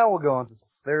 Yep. So now we'll go on to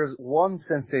this. There's 1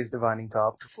 Sensei's Divining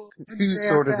Top, 2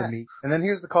 Sword of the Meek, and then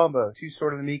here's the combo. 2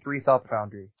 Sword of the Meek, 3 Thopter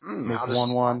Foundry. How Make does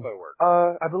 1/1. combo work?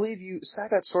 I believe you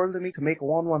sack that Sword of the Meek to make a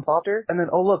 1/1 Thopter, and then,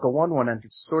 oh look, a 1/1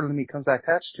 enters. Sword of the Meek comes back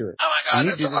attached to it. Oh my god, And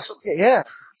you that's do this- awesome. Yeah.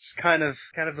 It's kind of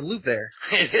a loop there.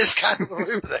 It is kind of a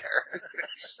loop there.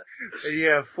 You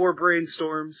have 4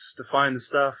 Brainstorms to find the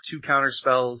stuff, 2 Counter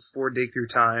Spells, 4 Dig Through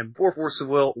Time, 4 Force of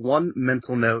Will, 1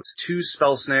 Mental Note, 2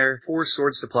 Spell Snare, 4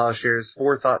 Swords to Plowshares,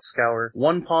 4 Thought Scour,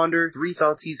 1 Ponder, 3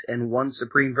 Thoughtseize, and 1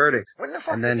 Supreme Verdict. When the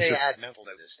fuck And did then they just- add mental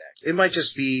note to this deck? It might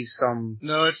just be some...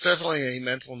 No, it's definitely a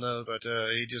mental note, but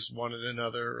he just wanted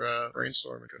another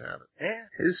brainstorm and couldn't have it. Yeah.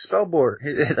 His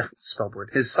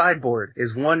his sideboard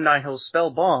is 1 Nihil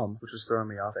Spell Bomb, which was throwing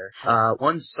me off there.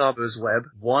 1 Sabo's Web,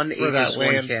 1 For that Aether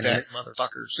Sworn land stack, Canonist,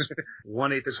 motherfuckers.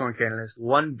 1 Aether Sworn Canonist,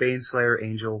 1 Baneslayer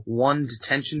Angel, 1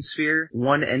 Detention Sphere,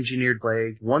 1 Engineered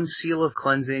Plague, 1 Seal of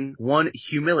Cleansing, 1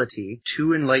 Humility,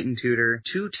 2 Enlightened Tutor,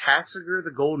 2 Tassiger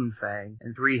the Golden Fang,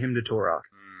 and 3 Hymn to Torok.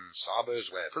 Sabo's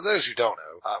Web. For those who don't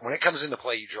know, when it comes into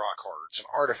play, you draw a card. It's an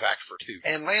artifact for 2.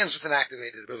 And lands with an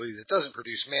activated ability that doesn't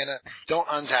produce mana don't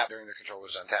untap during their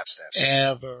controller's untap steps.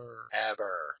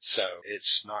 Ever. So,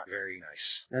 it's not very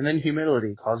nice. And then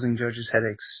Humility, causing judges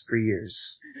headaches for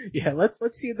years. Yeah, let's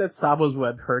see if that Sabo's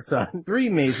Web hurts on 3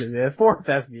 Maze 4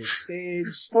 Thespian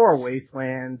Stage, 4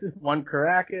 Wasteland, 1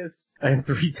 Caracas, and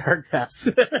 3 Dark Taps.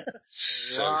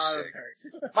 So sick.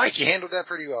 Mike, you handled that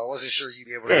pretty well. I wasn't sure you'd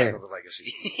be able to handle the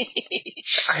Legacy.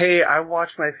 Hey, I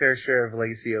watched my fair share of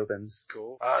Legacy Opens.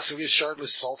 Cool. So we have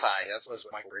Shardless Sultai. That was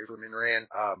what Michael Braverman ran.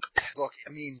 Look,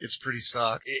 I mean, It's pretty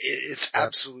stock. it's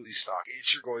absolutely stock.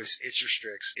 It's your Goyfs, it's your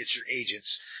Strix, it's your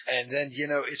Agents, and then, it's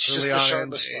Early just the on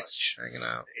Shardless in, Fudge. it's hanging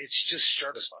out. It's just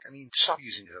Shardless Fudge. I mean, stop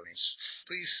using those names.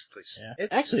 Please. Yeah.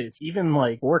 Actually, it's even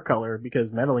like 4 color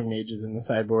because Meddling Mage is in the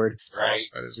sideboard. Right.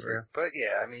 That is true. But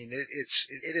yeah, I mean, it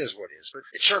is what it is. But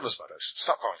it's Shardless Fudge.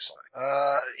 Stop calling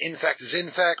Sultai. Infect is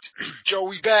Infect.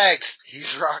 Joey Bags.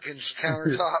 He's rocking some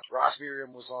countertop. Ross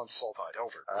Miriam was on Sultai.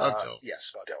 Delver.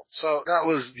 Yes, about Delver. So that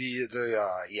was the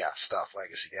stuff,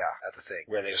 Legacy. Yeah, at the thing.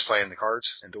 Where they was playing the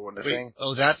cards and doing the thing.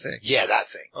 Oh, that thing. Yeah, that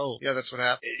thing. Oh, yeah, that's what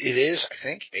happened. It is, I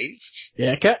think, maybe.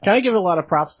 Yeah, can I give a lot of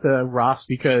props to Ross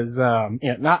because, I'm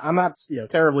not,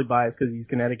 terribly biased because he's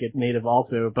Connecticut native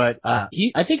also, but, I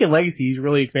think in Legacy he's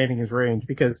really expanding his range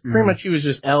because pretty much he was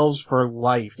just elves for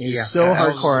life. He was so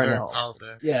hardcore on elves.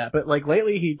 Yeah, but like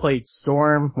lately he played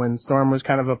Storm when Storm was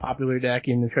kind of a popular deck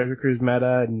in the Treasure Cruise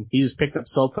meta, and he just picked up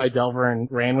Sultai Delver and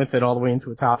ran with it all the way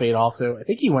into a top 8 also. I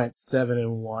think he went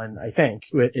 7-1, I think.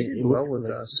 He did well with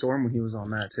Storm when he was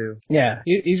on that too. Yeah,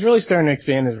 he's really starting to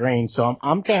expand his range, so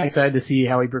I'm kind of excited to see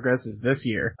how he progresses this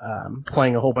year,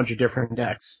 playing a whole bunch of different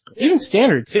decks. Even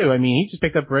Standard too, I mean, he just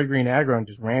picked up Red-Green Aggro and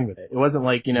just ran with it. It wasn't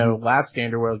like, last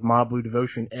Standard where it was Mono Blue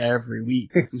Devotion every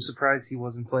week. I'm surprised he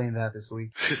wasn't playing that this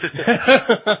week.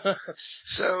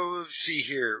 So, see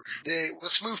here.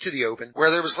 Let's move to the Open,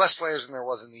 where there was less players than there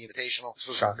was in the Invitational. This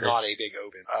was not a big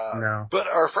Open. No. But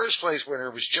our first place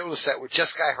winner was Joe Lisette with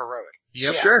Just Guy Heroic.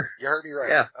 Yep. Yeah, Sure. You heard me right.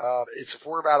 Yeah. It's a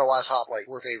 4 Battle-Wise Hoplite,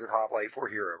 4 Favorite Hoplite, 4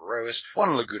 Hero Herois,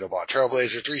 1 Laguna Bot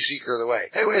Trailblazer, 3 Seeker of the Way.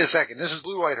 Hey, wait a second. This is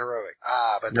Blue-White Heroic.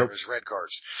 But there was red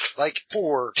cards. Like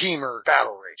 4 Teamer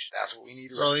Battle Rage. That's what we need.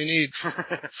 That's all you need.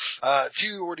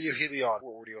 2 Ordeal Hibion,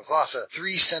 4 Ordeal Thassa,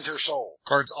 3 Center Soul.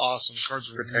 Card's awesome.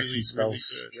 Card's Protection really,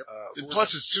 spells. really good. Yep.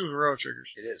 Plus it's 2 hero triggers.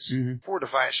 It is. Mm-hmm. 4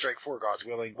 Defiant Strike, 4 God's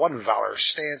Willing, 1 Valorous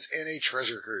Stance, and a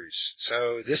Treasure Cruise.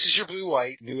 So this is your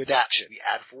blue-white new adaptation. We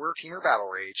add 4 Teamer Battle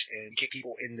Rage and kick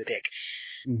people in the dick.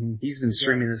 Mm-hmm. He's been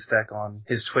streaming this deck on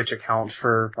his Twitch account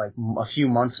for like a few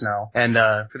months now. And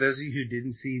for those of you who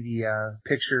didn't see the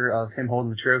picture of him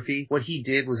holding the trophy, what he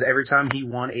did was every time he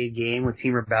won a game with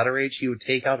Team or Battle Rage, he would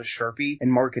take out a Sharpie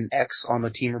and mark an X on the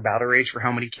Team or Battle Rage for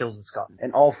how many kills it's gotten.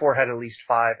 And all 4 had at least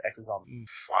 5 X's on them.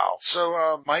 Wow.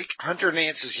 So, Mike, Hunter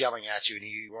Nance is yelling at you and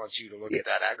he wants you to look at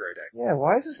that aggro deck. Yeah,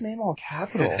 why is his name all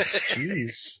capital?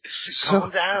 Jeez. Calm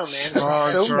down, man.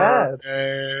 So mad.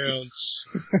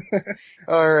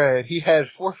 Alright, he had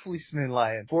 4 Fleeceman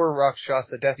Lion, 4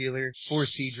 Rakshasa Death Dealer, 4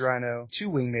 Siege Rhino, 2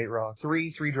 Wingmate Rock,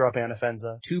 3 3-drop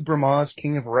Anafenza, 2 Brahmas,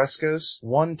 King of Oreskos,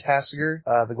 1 Tasigur,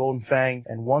 the Golden Fang,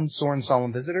 and 1 Sorin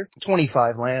Solemn Visitor,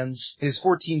 25 lands. His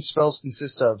 14 spells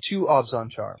consist of 2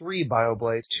 Obzon Charm, 3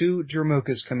 Bioblade, 2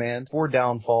 Jermoka's Command, 4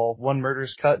 Downfall, 1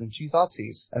 Murderous Cut, and 2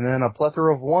 Thoughtseize. And then a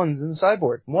plethora of 1s in the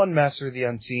sideboard. 1 Master of the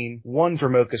Unseen, 1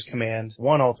 Jermoka's Command,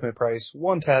 1 Ultimate Price,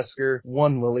 1 Tasigur,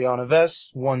 1 Liliana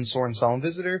Vess, 1 Sorin Solemn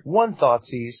Visitor, 1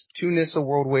 Thoughtseize, 2 Nissa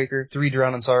World Waker, 3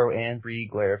 Drown in Sorrow, and 3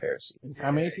 Glare of Heresy.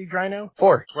 How many Siege Rhino?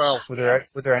 4. 12.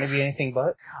 Would there any be anything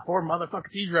but? 4 motherfucking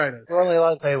Siege Rhinos. We're only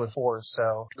allowed to play with 4,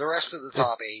 so. The rest of the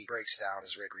top 8 breaks down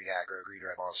as red green aggro, green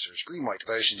red monsters, green white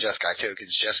devotion, Jeskai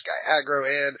tokens, Jeskai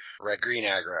aggro, and red green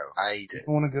aggro. You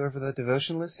want to go over that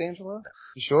devotion list, Angelo?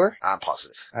 You sure? I'm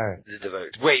positive. Alright. The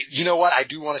devote. Wait, you know what? I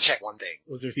do want to check one thing.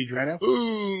 Was there Siege Rhino?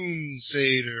 Boom,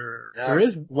 Satyr. No, There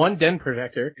is 1 Den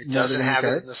Protector. it doesn't have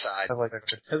it in the side. I like that.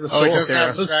 Has a Oh, Soul he of doesn't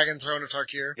have the Theros. Dragon Throne of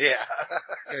Tarkir? Yeah.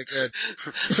 Okay, good.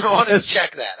 I wanted to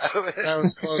check that. That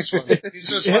was a close one. He's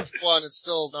just 1/1, it's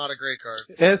still not a great card.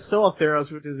 It has Soul of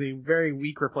Theros, which is a very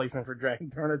weak replacement for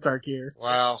Dragon Throne of Tarkir.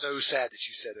 Wow. It's so sad that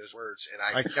you said those words, and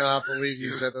I cannot believe you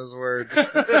said those words.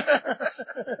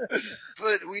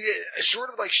 But we did, short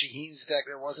of like Shaheen's deck,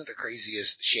 there wasn't the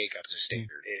craziest shake-up to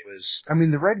standard. It was... I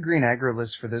mean, the red-green aggro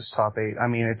list for this top 8, I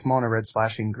mean, it's mono red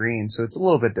splashing green, so it's a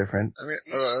little bit different. I mean,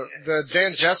 the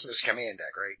Dan Jessup command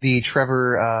deck, right? The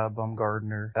Trevor,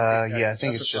 Bumgardner, yeah, I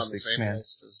think it's Jessup's just on the same command.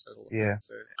 list as Yeah.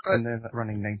 so. And then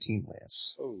running 19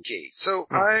 lands. Okay, so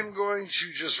I'm going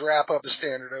to just wrap up the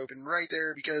standard open right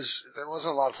there because there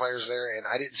wasn't a lot of players there and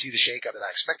I didn't see the shake-up that I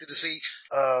expected to see.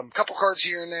 Couple cards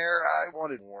here and there. I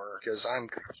wanted more because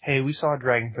Hey, we saw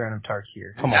Dragon Throne of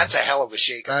Tarkir. Come on. That's a hell of a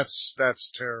shake-up.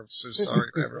 That's terrible. So sorry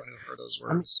to everyone who heard those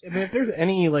words. I mean, if there's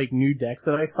any, like, new decks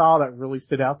that I saw that really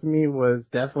stood out to me was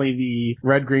definitely the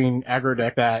red-green aggro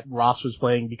deck that Ross was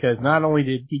playing because not only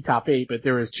did he top 8, but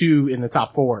there was 2 in the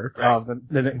top 4 of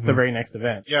the very next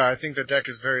event. Yeah, I think the deck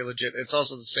is very legit. It's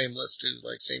also the same list too,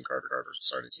 like same card for card for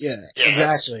starting season. Yeah, exactly.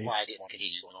 That's why I didn't want to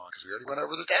continue going on because we already went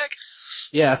over the deck.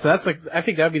 Yeah, so that's like, I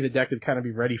think that'd be the deck to kind of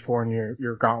be ready for in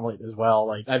your gauntlet as well.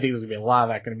 Like, I think there's gonna be a lot of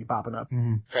that gonna be popping up.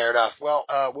 Mm-hmm. Fair enough. Well,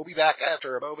 we'll be back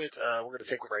after a moment. We're gonna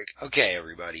take a break. Okay,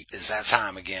 everybody. It's that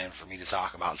time again for me to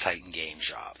talk about Titan Game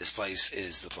Shop. This place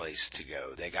is the place to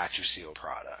go. They got your sealed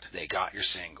product. They got your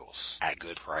singles at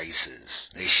good prices.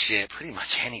 They ship pretty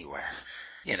much anywhere,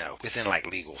 you know, within like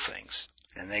legal things.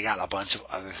 And they got a bunch of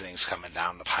other things coming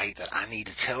down the pipe that I need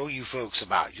to tell you folks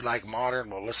about. You like modern?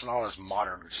 Well, listen to all this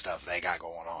modern stuff they got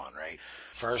going on, right?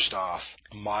 First off,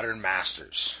 Modern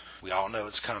Masters. We all know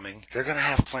it's coming. They're going to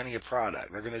have plenty of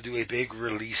product. They're going to do a big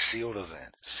release sealed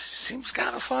event. Seems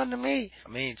kind of fun to me. I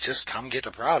mean, just come get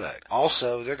the product.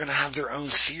 Also, they're going to have their own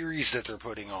series that they're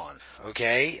putting on.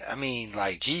 Okay? I mean,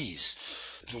 like, geez.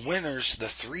 The winners, the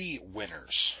 3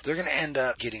 winners, they're going to end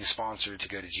up getting sponsored to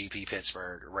go to GP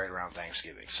Pittsburgh right around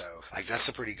Thanksgiving. So, like, that's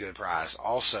a pretty good prize.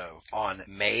 Also, on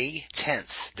May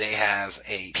 10th, they have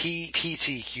a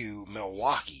PPTQ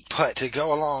Milwaukee. But to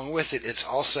go along with it, it's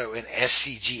also an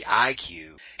SCG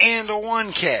IQ and a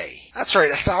 1K. That's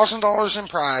right, $1,000 in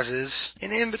prizes, an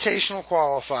invitational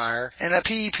qualifier, and a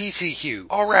PPTQ,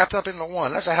 all wrapped up into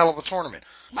one. That's a hell of a tournament.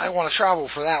 Might want to travel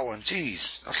for that one.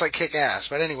 Jeez, that's like kick ass.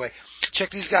 But anyway,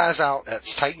 check these guys out.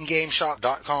 That's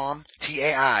TitanGameShop.com,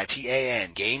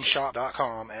 TAITAN,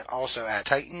 GameShop.com, and also at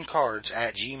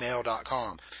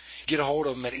TitanCards@gmail.com. Get a hold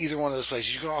of them at either one of those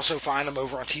places. You can also find them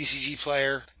over on TCG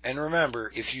Player. And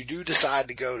remember, if you do decide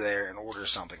to go there and order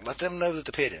something, let them know that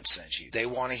the Pitt Imps sent you. They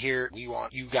want to hear it. We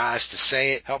want you guys to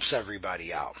say it. Helps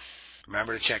everybody out.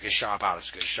 Remember to check his shop out. It's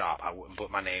a good shop. I wouldn't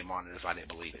put my name on it if I didn't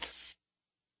believe it.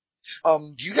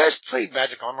 Do you guys play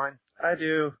Magic Online? I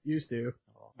do. Used to.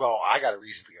 Well, I got a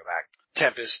reason to go back.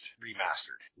 Tempest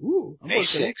Remastered. Ooh. May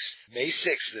 6th. May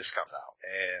 6th this comes out.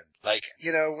 And like,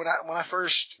 you know, when I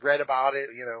first read about it,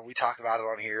 you know, we talked about it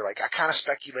on here, like I kind of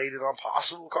speculated on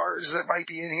possible cards that might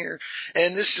be in here.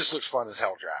 And this just looks fun as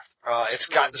hell draft. It's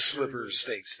got the slippers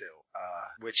thing still.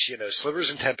 which, Slivers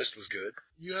and Tempest was good.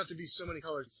 You have to be so many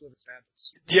colors in Slivers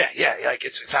Madness. Yeah, like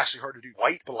it's actually hard to do.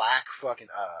 White, black, fucking,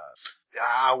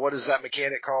 what is that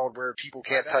mechanic called where people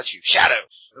can't touch you? Shadow.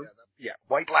 Yeah,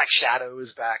 white, black, shadow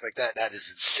is back. Like that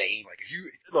is insane.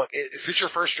 Like if it's your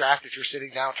first draft, if you're sitting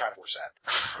down, try to force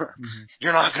that.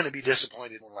 You're not going to be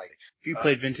disappointed when like. If you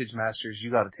played Vintage Masters,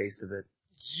 you got a taste of it.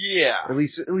 Yeah. At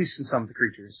least in some of the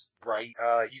creatures. Right.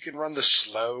 You can run the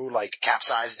slow, like,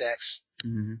 capsize decks,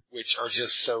 which are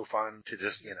just so fun to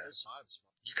just, You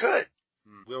could.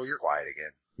 Will, you're quiet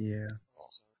again. Yeah.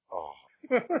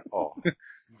 Oh.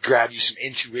 Grab you some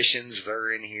intuitions.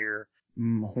 They're in here.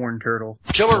 Horn turtle.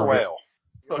 Killer whale.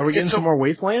 Look, Are we getting some more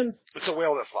wastelands? It's a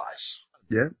whale that flies.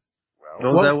 Yeah. Well,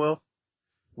 What was that, Will?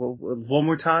 One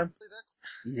more time?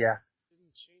 Yeah.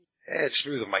 Just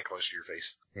move the mic closer to your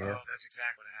face. Yeah. Oh, that's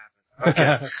exactly what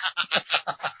happened.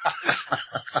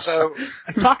 Okay. So.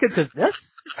 I'm talking to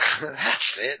this?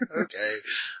 That's it. Okay.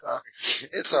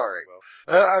 It's alright, Will.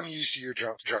 I'm used to your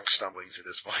drunk stumblings at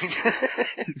this point.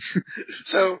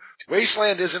 So,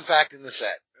 Wasteland is in fact in the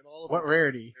set. What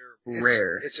rarity?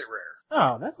 Rare. It's at rare.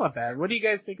 Oh, that's not bad. What do you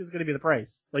guys think is going to be the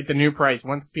price? Like the new price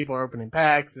once people are opening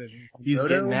packs and these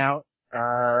getting out?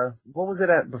 What was it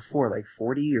at before? Like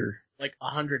 40 or? Like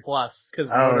 100 plus. Cause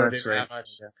that's right.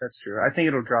 Yeah, that's true. I think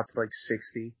it'll drop to like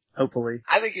 60. Hopefully.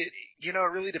 I think it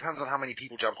really depends on how many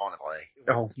people jump on and play.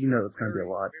 Oh, it's gonna be a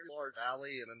lot. Very large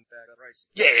valley and then that price.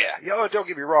 Yeah. Oh, don't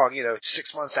get me wrong.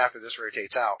 6 months after this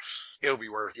rotates out, it'll be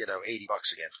worth, $80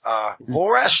 again.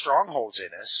 Vorash Stronghold's in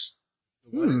this.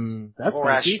 That's Vorash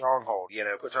fancy. Stronghold,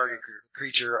 put target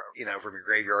creature, from your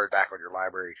graveyard back on your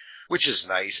library, which is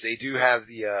nice. They do have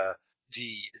the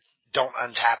don't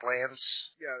untap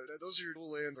lands. Yeah, those are your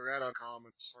dual lands. They're at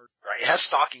uncommon. Right. It has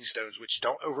Stalking Stones, which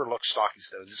don't overlook Stalking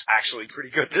Stones. It's actually pretty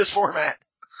good in this format.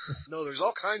 No, there's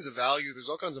all kinds of value. There's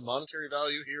all kinds of monetary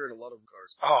value here and a lot of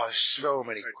cards. Oh, there's so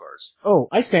many cards. Oh,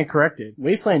 I stand corrected.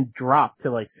 Wasteland dropped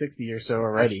to like 60 or so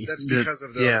already. That's because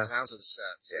of the amounts of the set.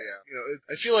 So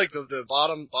I feel like the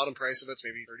bottom price of it's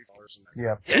maybe $30.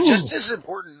 Yeah. Yeah, just as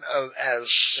important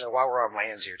as while we're on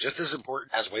lands here, just as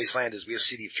important as Wasteland is we have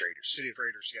City of Traders. City of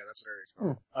Traders, yeah, that's very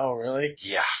expensive. Oh, really?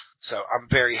 Yeah. So I'm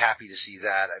very happy to see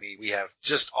that. I mean, we have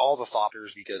just all the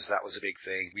Thoughters because that was a big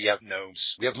thing. We have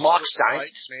Gnomes. We have Mox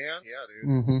Diamonds. Man. Yeah,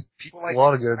 dude. People like a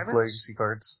lot of good Diamonds. legacy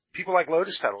cards. People like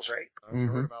Lotus Petals, right? I've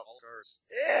heard about all cards.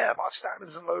 Yeah, Mox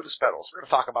Diamonds and Lotus Petals. We're going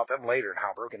to talk about them later and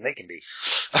how broken they can be.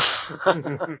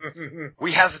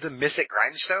 We have the Mythic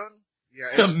Grindstone.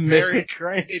 Yeah, the Mythic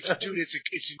Grindstone.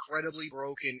 It's incredibly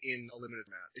broken in a limited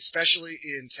map. Especially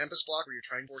in Tempest block where you're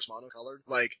trying to force monocolored.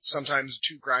 Like, sometimes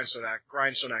 2 grindstone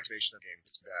activation of the game.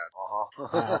 It's bad.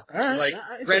 Right.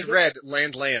 Like, red,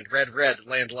 land,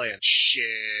 land. Shit.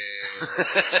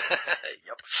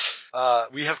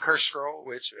 Yep. We have Curse Scroll,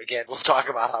 which, again, we'll talk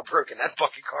about how broken that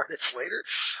fucking card is later.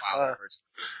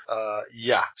 Wow,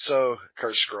 yeah, so,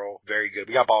 Curse Scroll, very good.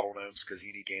 We got Bottle Gnomes, because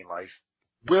you need gain life.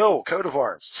 Will, Coat of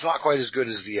Arms. It's not quite as good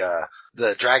as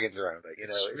the Dragon Throne, but,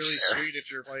 it's really sweet if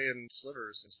you're playing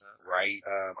Slivers and stuff. Right.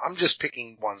 I'm just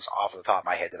picking ones off the top of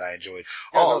my head that I enjoyed.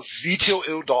 Yeah, Vitil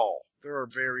Ildal. There are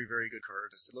very, very good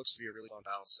cards. It looks to be a really fun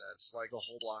battle set. It's like the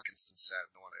whole block instant set.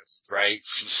 No one is. Right.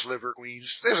 Some Sliver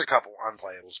Queens. There's a couple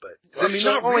unplayables, but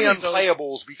not only really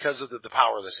unplayables because of the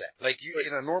power of the set. Like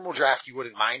in a normal draft, you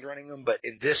wouldn't mind running them, but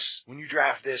in this, when you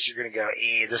draft this, you're gonna go,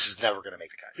 this is never gonna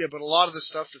make the cut. Yeah, but a lot of the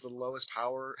stuff at the lowest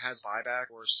power has buyback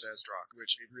or says drop,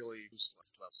 which it really boosts the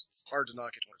plus. It's hard to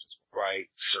not get torches. Right.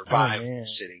 Survival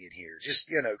sitting in here. Just,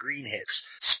 green hits.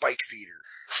 Spike Feeder.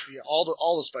 Yeah, all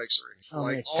the spikes are in here.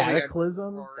 Like all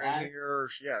Cataclysm are in here.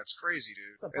 Yeah, it's crazy,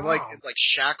 dude. And like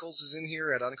Shackles is in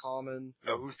here at uncommon.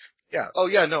 Oath. Yeah. Oh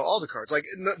yeah, no, all the cards. Like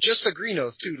just the green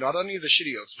oath too, not any of the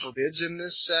shitty oaths. Forbids in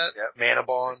this set. Yeah, Mana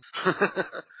Bond.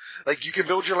 Like you can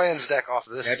build your lands deck off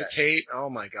of this Meditate. set. Oh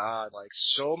my god, like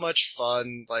so much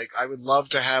fun. Like I would love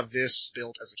to have this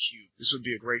built as a cube. This would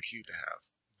be a great cube to have.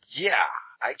 Yeah.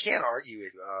 I can't argue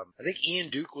it. I think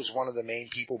Ian Duke was one of the main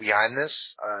people behind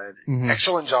this.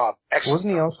 Excellent job. Excellent.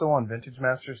 Wasn't he also on Vintage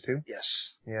Masters too?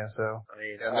 Yes. Yeah, so. I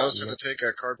mean, knows how to take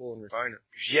a card pool and refine it.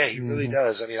 Yeah, he really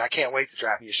does. I mean, I can't wait to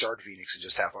draft me a Shard Phoenix and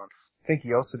just have fun. I think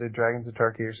he also did Dragons of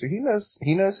Tarkir, so he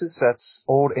knows his sets,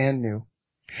 old and new.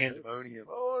 Pandemonium.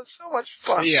 Oh, it's so much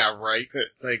fun. Yeah, right.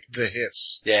 Like the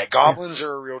hits. Yeah, Goblins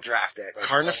are a real draft deck. Like,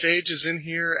 Carnophage is in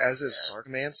here, as is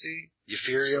Sarcomancy.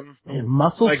 Euphorium.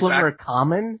 Muscle Sliver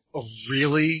common? Oh,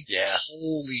 really? Yeah.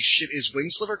 Holy shit. Is Wing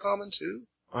Sliver common too?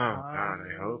 Oh god,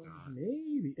 I hope not.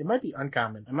 Maybe. it might be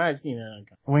uncommon. I might have seen it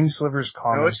uncommon. Wing Sliver's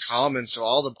common. No, it's common, so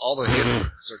all the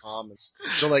hits are commons.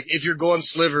 So like, if you're going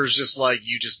Slivers, just like,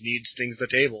 you just need things to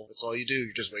table. That's all you do.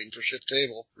 You're just waiting for shit to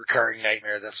table. Recurring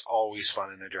Nightmare, that's always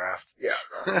fun in a draft.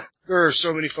 Yeah. There are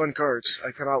so many fun cards.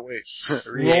 I cannot wait.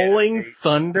 Rolling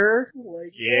Thunder?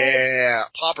 Like, Yeah.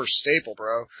 Popper staple,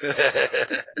 bro.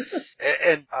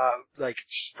 and like,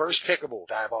 first pickable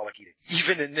Diabolic Edict,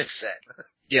 even in this set.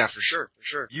 Yeah, for sure.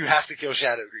 You have to kill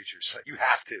shadow creatures. Like, you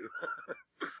have to.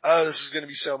 Oh, this is going to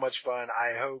be so much fun.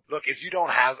 I hope. Look, if you don't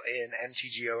have an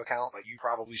MTGO account, like, you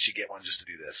probably should get one just to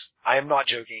do this. I am not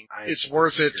joking. It's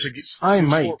worth it to get I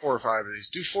might. four or five of these.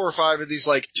 Do 4 or 5 of these.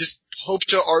 Like, just hope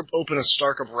to open a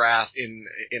Stark of Wrath in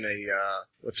a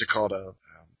what's it called,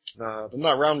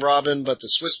 not round robin, but the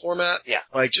Swiss format. Yeah.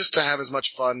 Like, just to have as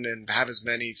much fun and have as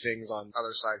many things on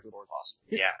other sides of the board possible.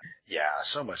 Yeah,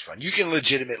 so much fun. You can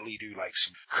legitimately do like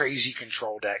some crazy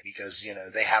control deck because, you know,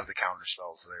 they have the counter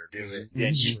spells there. Do it.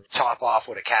 Then you top off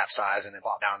with a capsize and then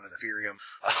pop down an Ethereum.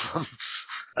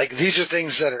 Like, these are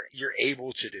things that you're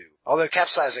able to do. Although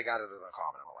capsize, they got it at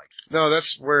uncommon. I like. No,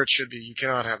 that's where it should be. You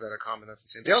cannot have that uncommon. That's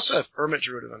insane. They also have Hermit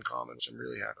Druid at uncommon, which I'm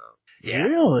really happy about. Yeah.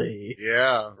 Really?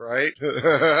 Yeah, right?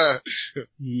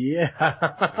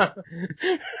 Yeah.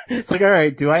 It's like,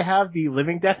 alright, do I have the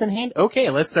Living Death in hand?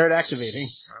 Okay, let's start activating.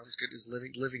 Sounds good as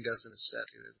Living Death in a set,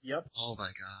 dude. Yep. Oh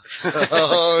my god.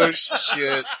 Oh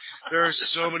shit. There are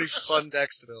so many fun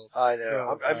decks to build. I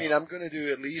know. Oh, I mean, I'm gonna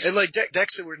do at least. And like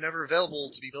decks that were never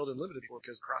available to be built in limited before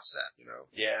because cross set, you know?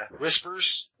 Yeah.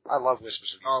 Whispers. I love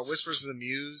Whispers. Oh, Whispers of the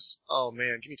Muse. Oh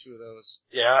man, give me 2 of those.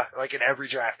 Yeah, like in every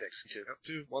draft deck, too. Yep,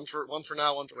 2. One for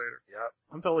now, one for later. Yep.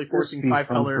 I'm totally This forcing would be 5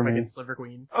 fun color for if I me. get Sliver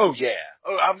Queen. Oh yeah.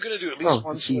 Oh, I'm gonna do at least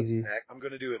one it's Sliver easy. deck. I'm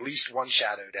gonna do at least one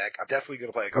Shadow deck. I'm definitely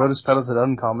gonna play a Lotus Gauntlet. Petals at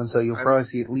uncommon, so you'll probably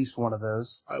see at least one of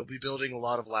those. I'll be building a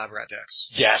lot of Lab Rat decks.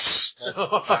 Yes.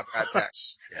 Lab Rat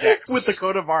decks. Yes. With the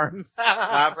coat of arms.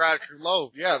 Lab Rat,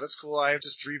 low. Yeah, that's cool. I have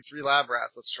just three Lab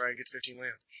Rats. Let's try and get 15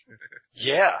 land.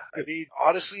 Yeah. I mean,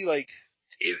 honestly, like,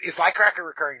 if I crack a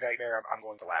Recurring Nightmare, I'm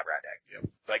going to Lab Rat deck.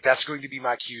 Yep. Like, that's going to be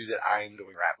my cue that I'm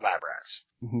doing Lab Rats.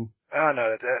 Mm-hmm. Oh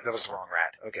no, that was the wrong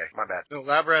rat. Okay, my bad. No,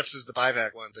 Lab Rats is the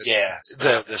buyback one. Yeah,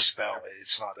 the spell.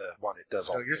 It's not the one that does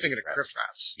all. No, you're thinking of Crypt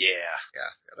Rats. Yeah. Yeah,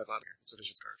 that's not here. It's a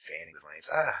Visions card. Fanning the Flames.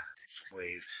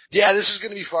 Wave. Yeah, this is going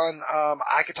to be fun.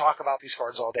 I could talk about these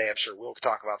cards all day. I'm sure Will could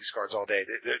talk about these cards all day.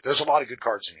 There's a lot of good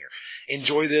cards in here.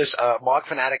 Enjoy this. Mog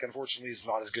Fanatic, unfortunately, is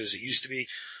not as good as it used to be.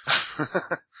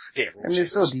 Damn, I mean,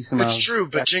 there's still a decent amount. It's true,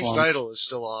 but Dex Jinxed ones. Idol is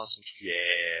still awesome. Yeah,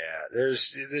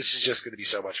 this is just going to be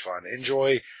so much fun.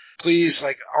 Enjoy. Please,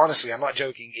 like, honestly, I'm not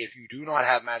joking. If you do not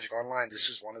have Magic Online, this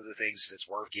is one of the things that's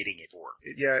worth getting it for.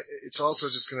 Yeah, it's also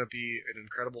just going to be an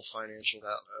incredible financial,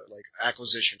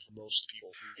 acquisition for most people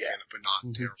who can, but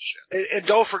not terrible shit. And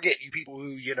don't forget, you people who,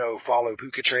 you know, follow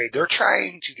Puka Trade, they're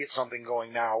trying to get something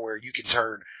going now where you can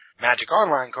turn Magic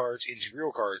Online cards into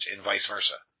real cards and vice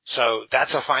versa. So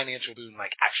that's a financial boon,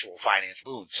 like actual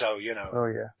financial boon. So, you know, Oh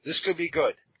yeah. this could be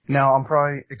good. Now, I'm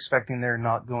probably expecting they're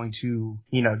not going to,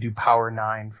 you know, do Power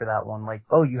 9 for that one. Like,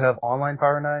 oh, you have online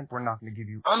Power 9? We're not going to give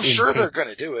you... I'm sure they're going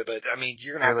to do it, but I mean,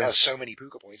 you're going to have so many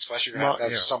Puka points, plus you're going to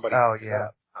have somebody... Oh, yeah.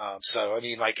 So, I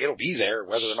mean, like, it'll be there,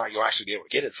 whether or not you'll actually be able to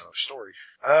get it's another story.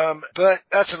 But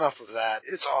that's enough of that.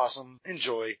 It's awesome.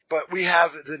 Enjoy. But we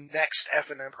have the next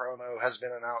F&M promo has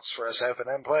been announced for us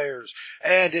F&M players,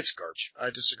 and it's garbage. I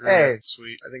disagree. Hey. It's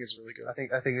sweet. I think it's really good.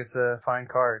 I think it's a fine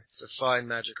card. It's a fine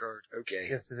Magic card. Okay.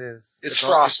 Yes, it is. It's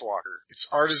Frostwalker. Its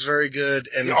art is very good,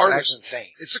 and The art is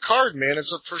insane. It's a card, man.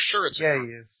 For sure it's a Yeah, card.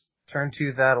 he is. Turn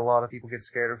 2 that, a lot of people get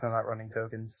scared if they're not running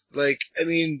tokens. Like, I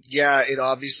mean, yeah, it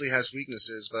obviously has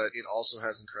weaknesses, but it also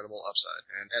has incredible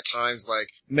upside. And at times, like,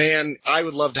 man, I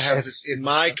would love to have this in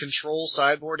my control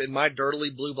sideboard, in my dirtily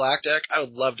blue-black deck. I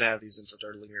would love to have these info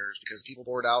dirtily mirrors, because people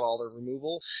board out all their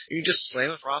removal, and you just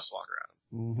slam a Frostwalker at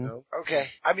them. Mm-hmm. You know? Okay.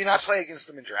 I mean, I play against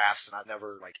them in drafts, and I've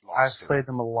never, like, lost I've played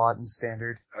them a lot in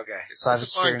Standard, Okay. so I've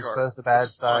It's a fine experienced card. both the bad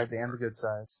It's a fine sides and the good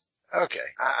sides. Okay.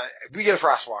 We get a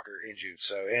Frostwalker in June,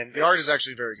 so, and The art is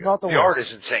actually very It's good. not the the art worst.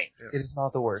 is insane. It is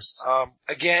not the worst.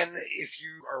 Again, if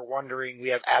you are wondering, we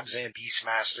have Abzan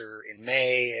Beastmaster in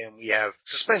May, and we have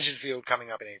Suspension Field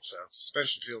coming up in April, so.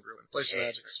 Suspension Field ruin. Play some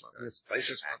Magic this month.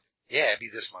 Places, yeah, it'd be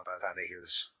this month by the time they hear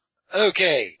this.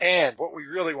 Okay, and what we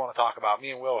really want to talk about,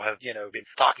 me and Will have, you know, been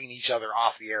talking to each other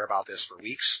off the air about this for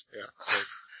weeks. Yeah.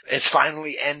 It's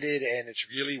finally ended, and it's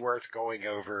really worth going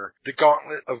over. The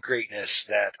Gauntlet of Greatness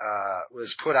that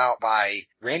was put out by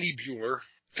Randy Bueller,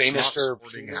 famous for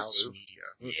Sporting House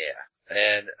Media.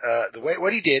 Yeah. And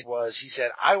what he did was he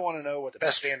said, I want to know what the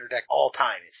best standard deck all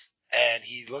time is. And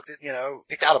he looked at, you know,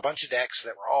 picked out a bunch of decks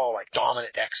that were all like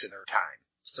dominant decks in their time.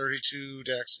 32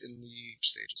 decks in the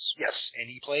stages. Yes, and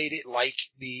he played it like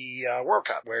the World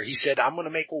Cup, where he said, I'm going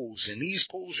to make pools, and these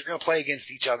pools are going to play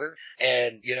against each other,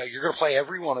 and, you're going to play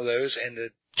every one of those, and the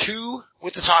 2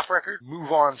 with the top record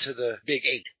move on to the Big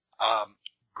 8.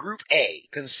 Group A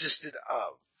consisted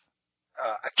of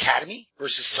Academy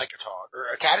versus Psychotog,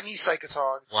 or Academy,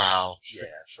 Psychotog. Wow. Yeah,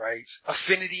 right.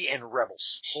 Affinity and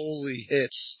Rebels. Holy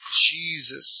hits.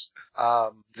 Jesus.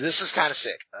 This is kind of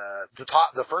sick.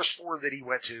 The first 4 that he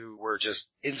went to were just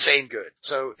insane good.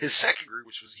 So his second group,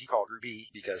 which he called Group B,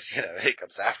 because, it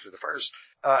comes after the first,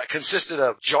 consisted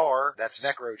of Jar, that's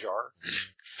Necro Jar,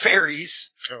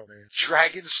 Fairies, Oh man.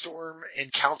 Dragonstorm,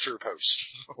 and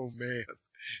Counterpost. Oh man.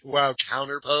 Wow,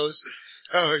 Counterpost.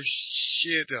 Oh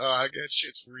shit, dog. That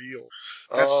shit's real.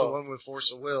 That's the one with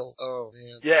Force of Will. Oh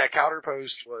man. Yeah,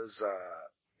 Counterpost was,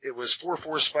 it was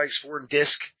 4 spikes, 4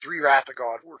 disc, 3 Wrath of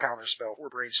God, 4 counterspell, 4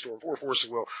 brainstorm, 4 force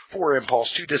of will, 4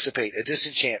 impulse, 2 dissipate, a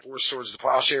disenchant, 4 swords of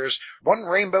plowshares, 1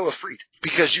 rainbow of freet,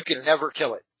 because you can never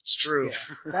kill it. It's true.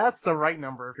 Yeah, that's the right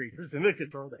number of creatures in the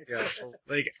control deck. Yeah.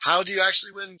 Like, how do you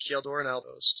actually win Keldor and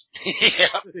Outpost?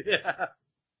 Yeah. Yeah.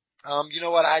 You know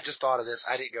what? I just thought of this.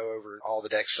 I didn't go over all the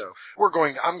decks, so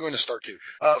I'm going to start too.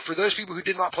 For those people who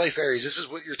did not play fairies, this is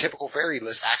what your typical fairy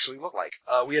list actually looked like.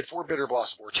 We had 4 Bitter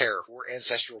Blossom, 4 Terror, 4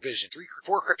 Ancestral Vision,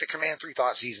 4 Cryptic Command, 3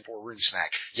 Thought Season, 4 Rune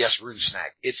Snack. Yes, Rune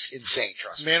Snack. It's insane,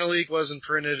 trust me. Mana Leak wasn't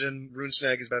printed and Rune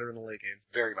Snag is better in the late game.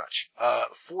 Very much.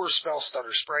 4 Spell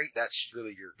Stutter Sprite. That's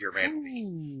really your Mana Leak.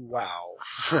 Wow.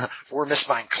 4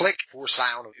 Mistbind Click, 4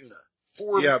 Scion of Una,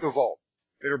 4 Revolt.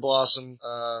 Bitter Blossom,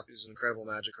 is an incredible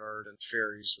magic card, and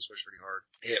Fairies was pushed pretty hard.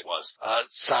 It was.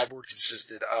 Sideboard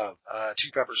consisted of, 2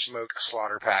 Pepper Smoke, a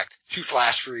Slaughter Pact, 2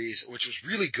 Flash Freeze, which was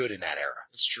really good in that era.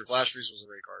 That's true. Flash Freeze was a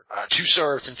great card. 2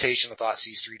 Star of Temptation, a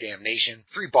Thoughtseize, 3 Damnation,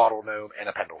 3 Bottle Gnome, and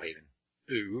a Pendlehaven.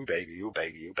 Ooh, baby, ooh,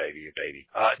 baby, ooh, baby, ooh, baby.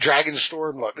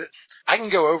 Dragonstorm, look, I can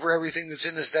go over everything that's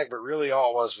in this deck, but really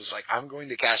all it was like, I'm going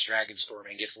to cast Dragonstorm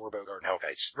and get 4 Bogart and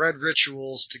Hellkites. Red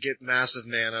Rituals to get massive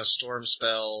mana, Storm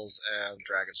Spells, and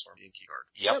Dragonstorm key card.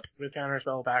 Yep. With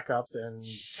counterspell backups and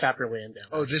chapter land down.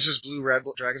 Oh, this is Blue Red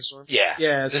Dragonstorm? Yeah.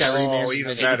 Yeah, it's This got is renamed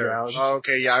even Baby better. Drowns. Oh,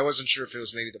 okay, yeah, I wasn't sure if it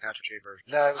was maybe the Patrick J version.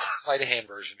 No, it was the sleight of hand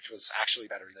version, which was actually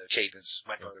better. The Chapins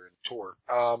went further and toured.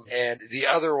 And the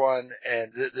other one,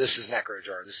 and this is Necrojar.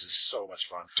 This is so much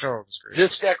fun. Oh, that's great.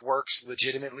 This deck works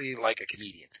legitimately like a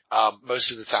comedian,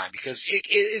 most of the time, because it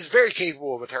is very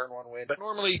capable of a turn 1 win, but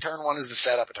normally turn 1 is the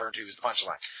setup, and turn 2 is the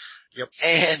punchline. Yep.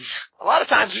 And a lot of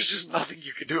times there's just nothing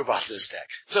you can do about this deck.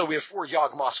 So we have 4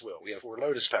 Yawgmoth's Will, we have 4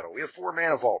 Lotus Petal, we have 4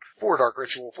 Mana Vault, 4 Dark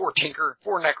Ritual, 4 Tinker,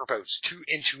 4 Necropose, 2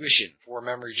 Intuition, 4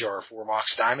 Memory Jar, 4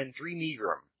 Mox Diamond, 3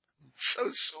 Megrim. So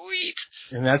sweet.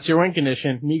 And that's your win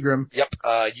condition, Megrim. Yep,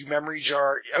 you Memory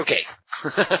Jar, okay.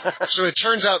 So it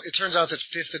turns out that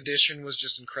 5th edition was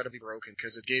just incredibly broken,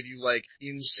 because it gave you, like,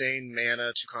 insane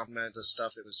mana to complement the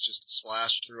stuff that was just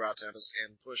splashed throughout Tempest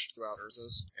and pushed throughout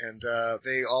Urza's. And,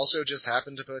 they also just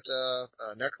happened to put,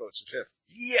 Neckboats in 5th.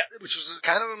 Yeah, which was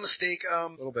kind of a mistake. A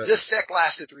little bit. This deck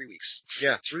lasted 3 weeks.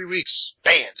 Yeah, 3 weeks.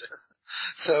 Banned.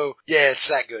 So, yeah, it's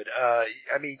that good.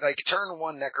 I mean, like, turn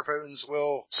 1 Necropotence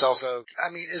will, Celso,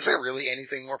 I mean, is there really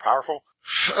anything more powerful?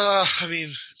 I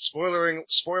mean, spoiler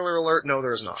alert, no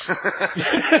there's not.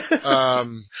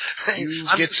 I'm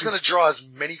just gonna draw as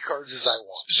many cards as I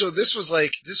want. So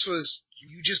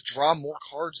you just draw more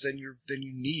cards than you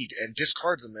need and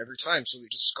discard them every time. So you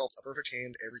just sculpt a perfect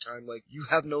hand every time. Like, you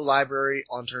have no library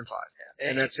on turn 5. Yeah.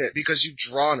 And that's it, because you've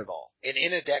drawn it all. And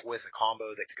in a deck with a combo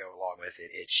that could go along with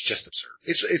it, it's just absurd.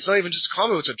 It's not even just a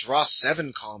combo, it's a draw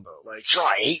 7 combo. Like,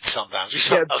 draw 8 sometimes.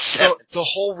 Yeah, so the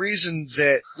whole reason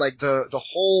that, like, the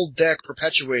whole deck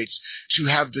perpetuates to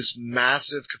have this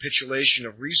massive capitulation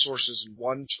of resources in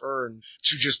one turn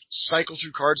to just cycle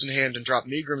through cards in hand and drop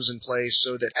Megrims in play,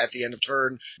 so that at the end of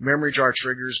turn, Memory Jar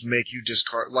triggers make you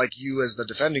discard, like, you as the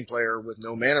defending player with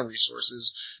no mana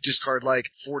resources, discard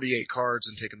like 48 cards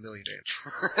and take 1 million damage.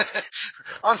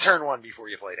 On turn 1 before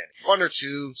you played any. 1 or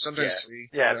 2, sometimes 3.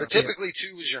 Yeah, but typically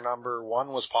 2 was your number, 1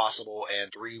 was possible,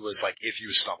 and 3 was like if you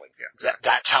were stumbling. Yeah,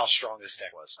 that's how strong this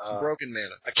deck was. Broken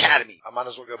mana. Academy. I might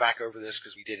as well go back over this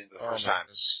because we did it the first time.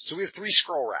 So we have 3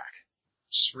 Scroll Rack.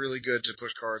 It's just really good to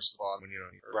push cards to the bottom when you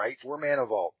don't need it. Right, 4 Mana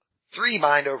Vault. 3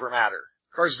 Mind Over Matter.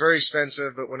 Card's very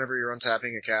expensive, but whenever you're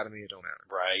untapping Academy, it don't matter.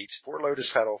 Right. 4 Lotus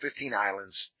Petal, 15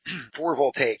 Islands, 4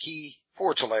 Voltaic Key,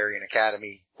 4 Tolarian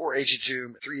Academy, 4 Ancient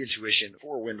Tomb, 3 Intuition,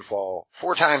 4 Windfall,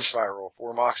 4 Time Spiral,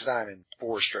 4 Mox Diamond,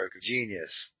 4 Stroke of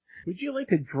Genius. Would you like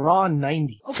to draw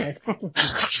 90? Okay.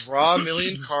 Draw 1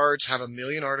 million cards, have 1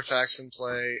 million artifacts in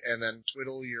play, and then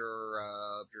twiddle your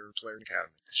Tolarian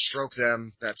Academy. Stroke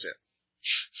them, that's it.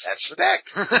 That's the deck.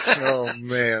 Oh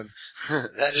man.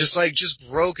 That is, Just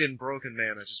broken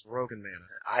mana. Just broken mana.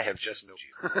 I have just milled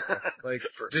you. Like,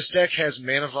 this deck has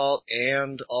Mana Vault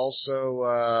and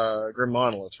also, Grim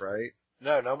Monolith, right?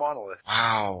 No Monolith.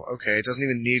 Wow, okay, it doesn't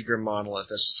even need Grim Monolith,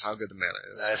 that's just how good the mana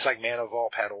is. It's like Mana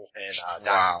Vault, Pedal, and, Wow.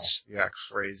 Diamonds. Yeah,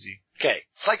 crazy. Okay,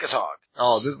 Psychotog.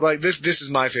 Oh, this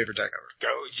is my favorite deck ever. Go,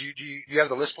 you have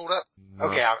the list pulled up?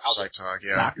 Okay, I'll Psychotog,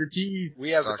 yeah. Dr. T.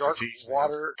 We have Dr. the Dark Teeth,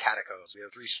 Water Catacombs. We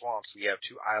have 3 Swamps. We have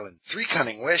 2 Islands. 3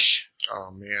 Cunning Wish.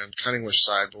 Oh man, Cunning Wish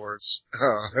sideboards.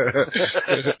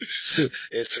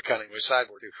 It's a Cunning Wish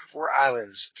sideboard too. 4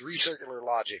 Islands. 3 Circular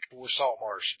Logic. 4 Salt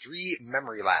Marsh. 3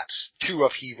 Memory Lapse. 2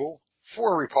 Upheaval.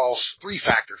 4 Repulse, 3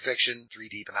 Factor Fiction, 3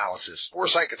 Deep Analysis, 4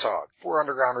 Psychotog, 4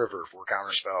 Underground River, 4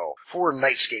 Counterspell, 4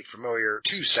 Nightscape Familiar,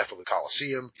 2 Cephalu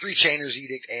Coliseum, 3 Chainer's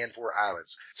Edict, and 4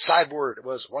 Islands. Sideboard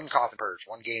was 1 Coffin Purge,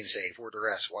 1 Gainsay, 4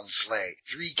 Duress, 1 Slay,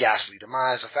 3 Ghastly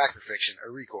Demise, a Factor Fiction,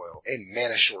 a Recoil, a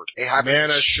Mana Short, a Hybrid.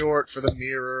 Mana Short for the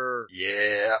mirror.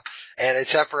 Yeah. And a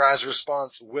temporized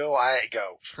response, will I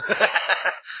go?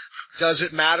 Does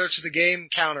it matter to the game?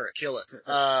 Counter it. Kill it.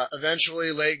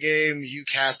 Eventually, late game, you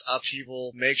cast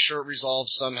Upheaval. Make sure it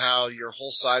resolves somehow. Your whole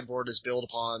sideboard is built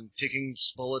upon picking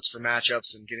bullets for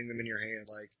matchups and getting them in your hand.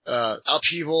 Like,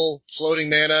 Upheaval, floating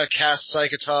mana, cast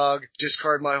Psychotog,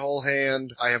 discard my whole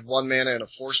hand. I have 1 mana and a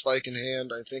 4 spike in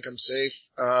hand. I think I'm safe.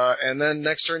 And then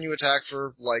next turn you attack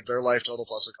for, like, their life total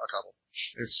plus a couple.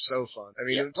 It's so fun. I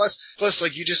mean, yeah. plus,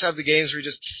 like, you just have the games where you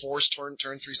just force turn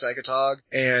 3 Psychotog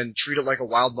and treat it like a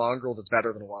wild mongrel that's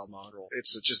better than a wild mongrel.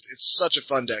 It's such a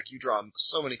fun deck. You draw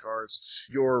so many cards.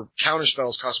 Your counter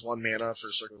spells cost 1 mana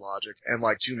for Circular Logic and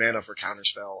like 2 mana for counter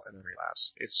spell and then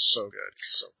relapse. It's so good.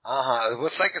 It's so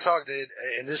What Psychotog did,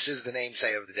 and this is the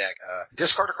namesake of the deck,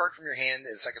 discard a card from your hand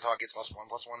and Psychotog gets +1/+1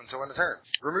 until end of turn.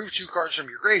 Remove 2 cards from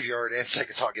your graveyard and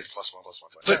Psychotog gets +1/+1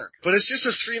 until turn. But it's just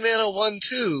a 3 mana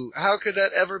 1/2. How could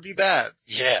that ever be bad?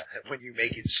 Yeah, when you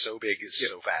make it so big, it's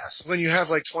so fast. When you have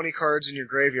like 20 cards in your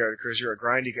graveyard because you're a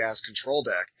grindy ass control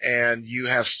deck, and you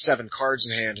have 7 cards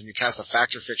in hand, and you cast a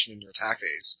Factor Fiction in your attack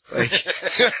phase, like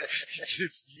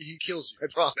he kills you.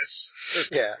 I promise.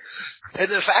 Yeah, and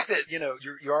the fact that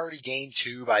you already gained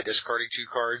 2 by discarding 2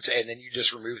 cards, and then you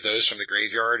just remove those from the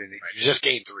graveyard, and you just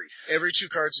gain 3. Every 2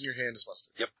 cards in your hand is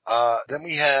busted. Yep. Then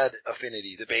we had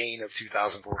Affinity, the Bane of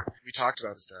 2004. We talked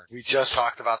about this deck. We just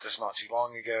talked about this not too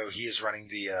long ago. He is running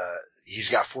he's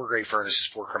got 4 Great Furnaces,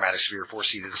 4 Chromatic Sphere, 4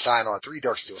 Seed of the Synod, 3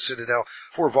 Darksteel Citadel,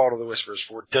 4 Vault of the Whispers,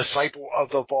 4 Disciple of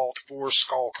the Vault, 4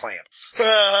 Skull Clamp. The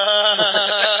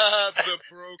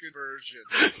broken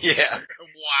version. Yeah.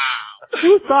 Wow.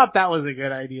 Who thought that was a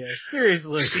good idea?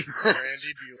 Seriously.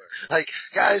 Randy Bueller. Like,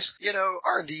 guys,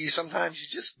 R&D, sometimes you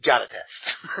just gotta test.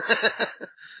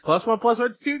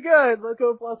 +1/+1's too good. Let's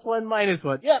go +1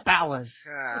 -1. Yeah, balance.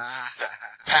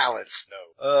 Balance,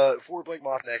 no. 4 Blink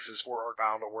Moth Nexus, 4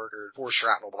 Arcbound Worker, 4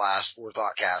 Shrapnel Blast, 4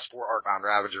 Thoughtcast, 4 Arcbound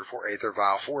Ravager, 4 Aether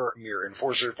Vial, 4 Mirror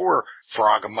Enforcer, 4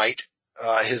 Frogmite.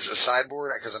 His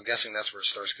sideboard, because I'm guessing that's where it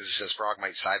starts because it says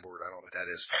Frogmite sideboard. I don't know what that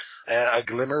is. A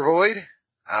Glimmer Void.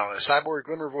 I don't know. Sideboard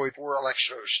Glimmer Void, 4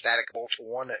 Electrostatic Bolt,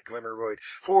 1 Glimmer Void,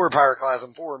 4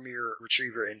 Pyroclasm, 4 Mirror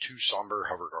Retriever, and 2 Somber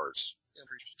Hover Guards.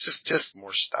 Just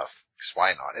more stuff. Because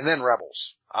why not? And then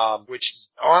Rebels. Which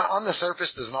on the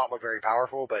surface does not look very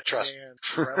powerful, but trust me.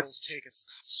 Rebels take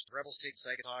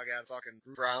Psychotog out of fucking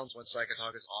group rounds when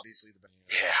Psychotog is obviously the best.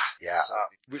 Yeah.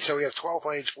 So we have 12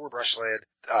 Planes, 4 Brushland,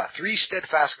 3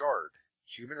 Steadfast Guard,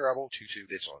 Human Rebel, 2/2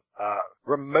 this one.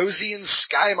 Ramosian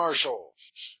Sky Marshal.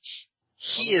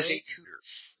 He is a tutor.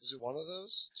 Is it one of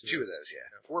those? 2 of those,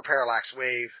 yeah. 4 Parallax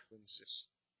Wave.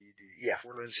 Yeah,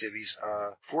 4 Lin Civies,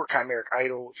 4 Chimeric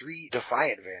Idol, 3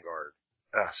 Defiant Vanguard.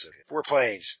 4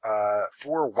 Planes,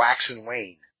 4 Wax and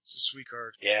Wane. It's a sweet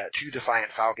card. Yeah, 2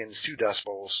 Defiant Falcons, 2 Dust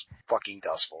Bowls, fucking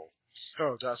Dust Bowl.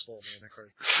 Oh, Dust Bowl, man, that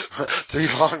card. 3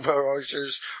 Longbow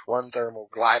Archers, 1 Thermal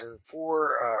Glider,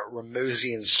 4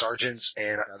 Ramosian Sergeants,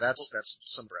 and that's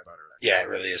some bread butter. Yeah, it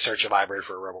really is. Search your library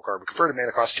for a rebel card, but convert a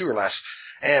mana cost 2 or less,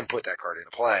 and put that card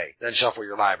into play. Then shuffle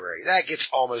your library. That gets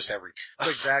almost every.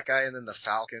 Like that guy and then the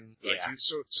Falcon. Like yeah.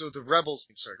 So the Rebels.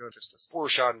 Sorry, go ahead fix this. 4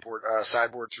 Schadenport,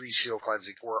 sideboard, 3 Seal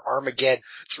Cleansing, 4 Armageddon,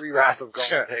 3 Wrath of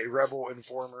Gauntlet, a Rebel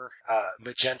Informer,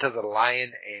 Magenta the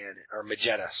Lion, and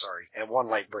 1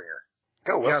 Lightbringer.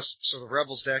 Go, Will. Yes, so the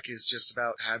Rebels deck is just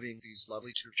about having these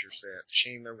lovely creatures that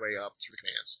chain their way up through the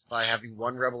commands. By having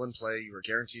one Rebel in play, you are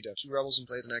guaranteed to have 2 Rebels in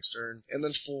play the next turn, and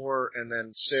then 4, and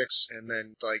then 6, and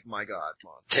then, like, my god,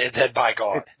 come on. Dead by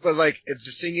God. But, like,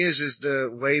 the thing is the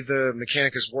way the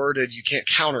mechanic is worded, you can't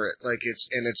counter it. Like, it's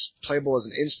playable as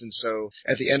an instant, so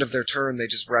at the end of their turn, they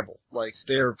just rebel. Like,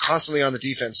 they're constantly on the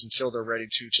defense until they're ready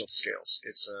to tilt the scales.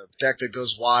 It's a deck that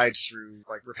goes wide through,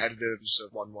 like, repetitives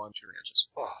of 1/1, 2 ranches.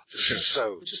 Oh, this is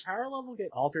so... Did the power level get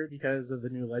altered because of the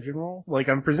new legend rule? Like,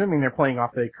 I'm presuming they're playing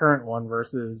off the current one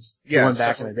versus the one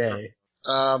back in the day.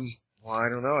 Well, I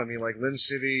don't know. I mean, like, Lynn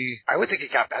City... I would think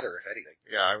it got better, if anything.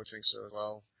 Yeah, I would think so as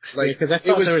well. Like, because I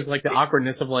thought there was, like, the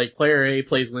awkwardness of, like, player A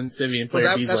plays Lynn City and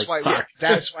player B's like, fuck. Yeah,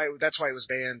 that's why it was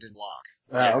banned in block.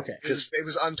 Okay. It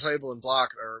was unplayable in block,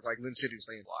 or like Lynn City was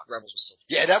playing block. Rebels was still.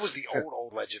 Yeah, that was the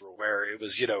old legend rule where it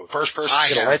was, first person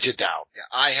to get a legend down. Yeah,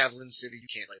 I have Lynn City, you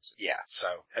can't Lynn City. Yeah, so,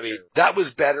 I mean, that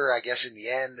was better, I guess, in the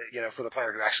end, for the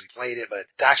player who actually played it, but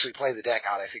to actually play the deck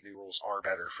out, I think the rules are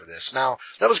better for this. Now,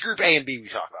 that was Group A and B we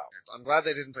talked about. I'm glad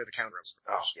they didn't play the counter Rebels.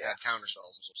 Oh, yeah. Counter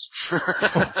spells.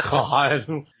 Oh,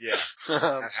 God. Yeah.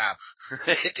 That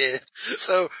happened. It did.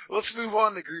 So, let's move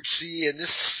on to Group C, and this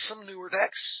is some newer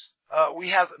decks. We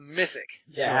have Mythic.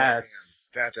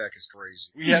 Yes. Oh, that deck is crazy.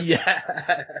 We have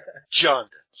Jund.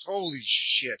 Holy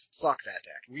shit. Fuck that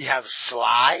deck. We have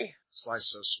Sly. Sly's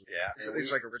so sweet. Yeah.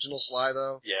 It's like original Sly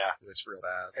though. Yeah. It's real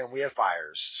bad. And we have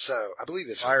Fires. So, I believe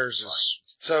it's Fires is...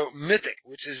 So, Mythic,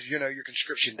 which is, your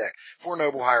conscription deck. 4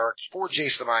 Noble Hierarch, 4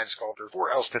 Jace the Mind Sculptor, 4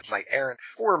 Elspeth Knight Errant,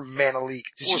 4 Mana Leak.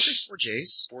 Did you say 4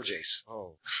 Jace? 4 Jace.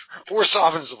 Oh. 4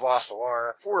 Sovereigns of Lost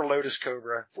Alara, 4 Lotus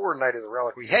Cobra, 4 Knight of the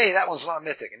Reliquary. Hey, that one's not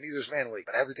Mythic, and neither is Mana Leak,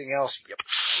 but everything else, yep.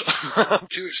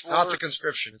 2 Explorer. Not the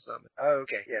conscription, it's not Mythic. Oh,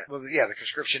 okay, yeah. Well, yeah, the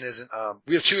conscription isn't.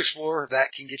 We have 2 Explorer,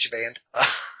 that can get you banned.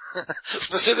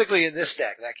 Specifically in this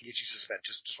deck, that can get you suspended.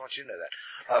 Just want you to know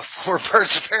that. 4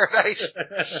 Birds of Paradise.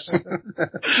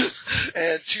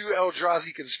 And 2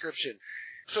 Eldrazi Conscription.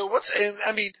 So let's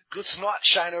not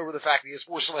shine over the fact that he has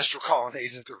 4 Celestial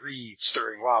Colonnades and 3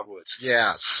 Stirring Wildwoods.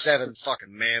 Yeah, 7 fucking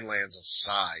manlands of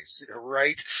size.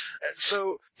 Right?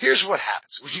 So, here's what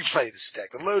happens when you play this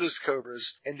deck. The Lotus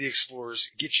Cobras and the Explorers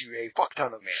get you a fuck ton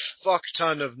of mana. Fuck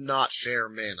ton of not fair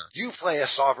mana. You play a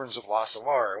Sovereigns of Lost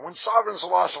Alara. When Sovereigns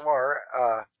of Lost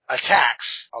Alara,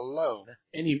 attacks alone.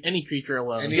 Any creature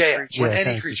alone.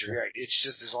 Any creature, right. It's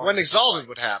just as long when as Exalted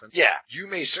would happen. Yeah. You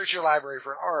may search your library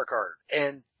for an aura card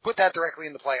and put that directly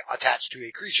into play attached to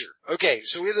a creature. Okay,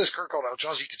 so we have this card called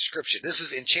Eldrazi Conscription. This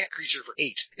is enchant creature for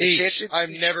 8.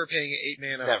 I'm never paying 8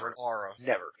 mana for an aura.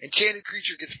 Never. Enchanted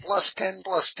creature gets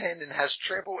 +10/+10 and has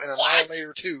trample and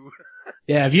Annihilator 2.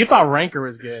 Yeah, if you thought Rancor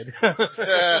was good.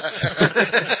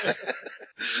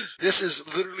 This is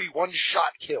literally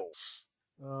one-shot kill.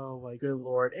 Oh my good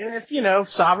lord. And if,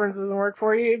 Sovereigns doesn't work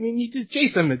for you, you just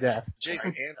chase them to death.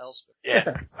 Jason and Elspeth. Yeah.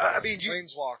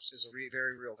 Planeswalks is a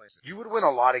very real thing. You would win a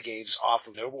lot of games off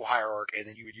of Noble Hierarch, and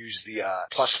then you would use the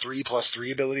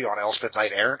 +3/+3 ability on Elspeth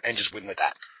Knight Errant and just win with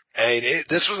that. And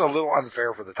this was a little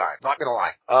unfair for the time. Not gonna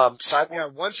lie. Sideboard. Yeah,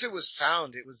 once it was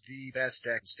found, it was the best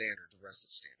deck in Standard. The rest of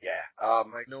Standard. Yeah.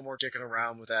 Like no more dicking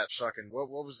around with that fucking what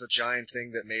was the giant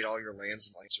thing that made all your lands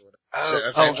and lights or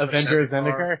Avenger whatever? of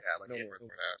Zendikar? Yeah, like no more of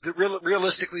that.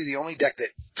 Realistically, the only deck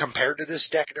that compared to this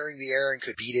deck during the era and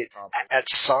could beat it at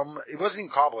some, it wasn't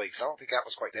even Cobble Leagues. I don't think that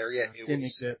was quite there yet.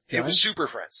 It was Super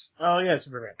Friends. Oh yeah,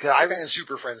 Super Friends. Cause I ran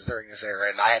Super Friends during this era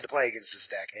and I had to play against this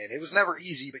deck and it was never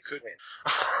easy but could win.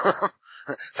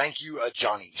 Thank you,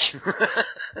 Johnny.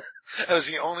 That was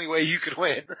the only way you could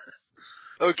win.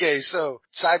 Okay, so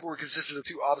sideboard consisted of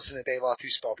 2 Obstinate Baloth, 2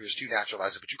 Spellpierce, 2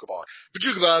 Naturalizer,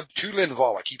 Bojuka Bob, 2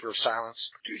 Linvala, Keeper of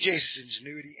Silence, 2 Jace's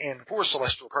Ingenuity, and 4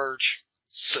 Celestial Purge.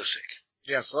 So sick.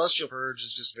 Yeah, Celestial Purge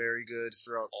is just very good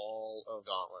throughout all of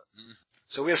Gauntlet. Mm-hmm.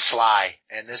 So we have Sly,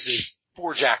 and this is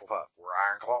 4 Jackalpup, 4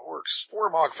 Ironclaw Orcs, 4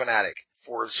 Mog Fanatic,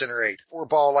 4 Incinerate, 4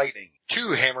 Ball Lightning,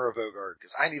 2 Hammer of Bogard,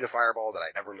 because I need a fireball that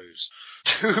I never lose,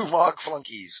 2 Mog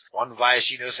Flunkies, 1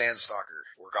 Viashino Sandstalker,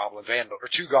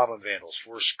 2 Goblin Vandals,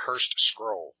 4 Cursed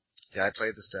Scroll. Yeah, I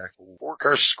played this deck. 4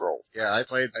 Cursed Scroll. Yeah, I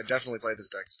definitely played this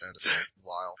deck Standard for a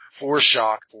while. 4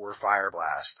 Shock, 4 Fire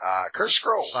Blast. Cursed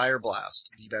Scroll. Fire Blast,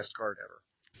 the best card ever.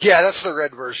 Yeah, that's the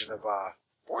red version of,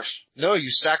 Force? No, you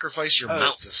sacrifice your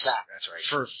mountains. It's a sack, that's right.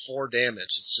 For 4 damage.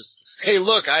 It's just, hey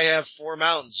look, I have 4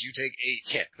 mountains, you take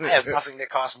 8. Yeah, I have nothing that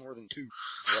costs more than 2.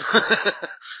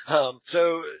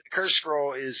 So, Cursed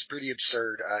Scroll is pretty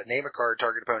absurd. Name a card,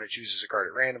 target opponent chooses a card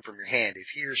at random from your hand. If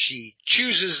he or she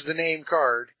chooses the named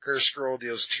card, Cursed Scroll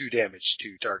deals 2 damage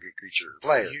to target creature or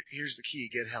player. Here's the key,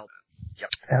 get help. Yep.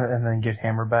 And then get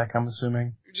hammer back, I'm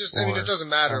assuming. I mean, it doesn't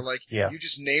matter. Yeah. You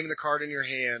just name the card in your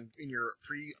hand in your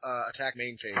pre-attack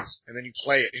main phase, and then you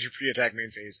play it in your pre-attack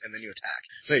main phase, and then you attack.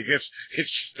 Like, it's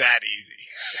just that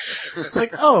easy. It's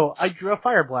like, oh, I drew a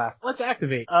Fire Blast. Let's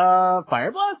activate.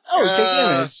 Fire Blast? Oh, take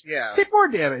damage. Yeah. Take more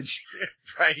damage.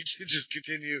 Right? Just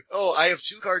continue. Oh, I have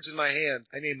 2 cards in my hand.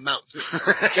 I named Mount.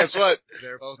 Guess what?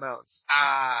 They're both mounts.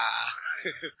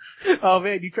 Oh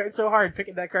man, you tried so hard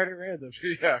picking that card at random.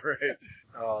 Yeah, right.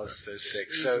 Oh, it's so sick. It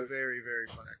was So a very, very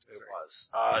fun activity. it was.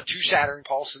 2 Shattering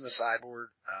Pulse in the sideboard.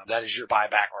 That is your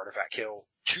buyback artifact kill.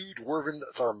 2 Dwarven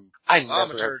I've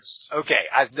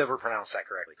never pronounced that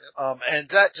correctly. And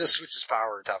that just switches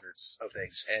power and toughness of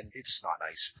things, and it's not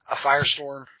nice. A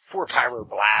Firestorm, 4 Pyro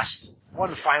Blast,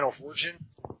 1 Final Fortune.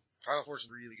 Final Force is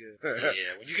really good.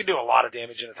 Yeah, when you can do a lot of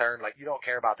damage in a turn, like, you don't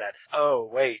care about that. Oh,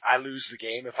 wait, I lose the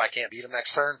game if I can't beat him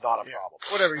next turn? Not a problem.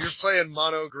 Whatever, you're playing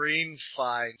mono green,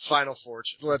 fine. Final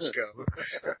Fortune. Let's go.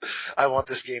 I want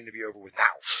this game to be over with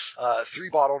now. 3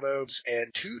 Bottle Gnomes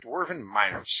and 2 Dwarven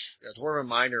Miners. Yeah, Dwarven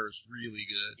Miner is really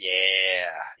good.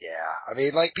 Yeah. I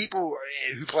mean, like, people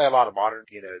who play a lot of Modern,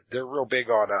 they're real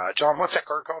big on, John, what's that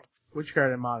card called? Which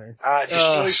card in Modern?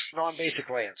 Destroys non-basic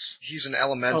lands. He's an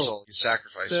elemental. You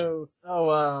sacrifice him.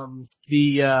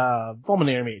 The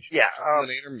Fulminator Mage. Yeah.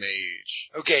 Fulminator Mage.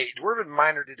 Okay, Dwarven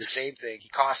Miner did the same thing. He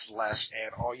costs less,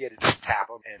 and all you had to do is tap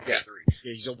him and pay 3.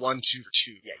 Yeah, he's a 1/2 for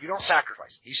 2. Yeah, you don't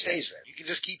sacrifice him. He stays there. You can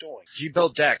just keep going. He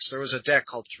built decks. There was a deck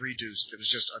called 3 Deuce that was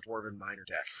just a Dwarven Miner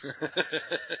deck.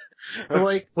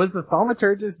 So was the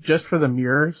Thaumaturgist just for the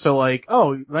mirror? So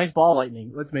oh, nice ball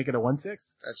lightning. Let's make it a 1/6?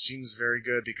 That seems very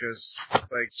good because,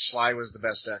 Sly was the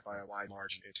best deck by a wide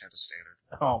margin in Tempest Standard.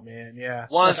 Oh man, yeah.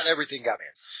 Once everything got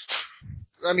banned.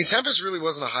 I mean, Tempest really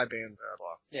wasn't a high ban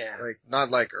block. Yeah.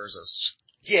 Not like Urza's.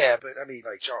 Yeah, but I mean,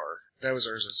 Jar. That was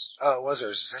Urza's. Oh, it was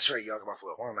Urza's. That's right, Yawgmoth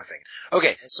Will. What am I thinking?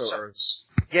 Okay. So Urza's.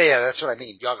 Yeah, that's what I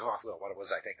mean. Yawgmoth Will. What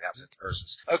was I thinking? That was it.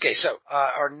 Urza's. Okay, so,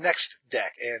 our next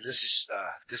deck, and this is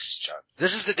John.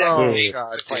 This is the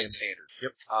deck playing standard.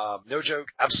 Yep. No joke.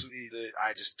 Absolutely,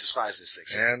 I just despise this thing.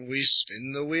 And we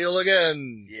spin the wheel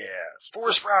again. Yeah.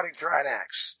 4 Sprouting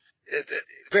Thrinax.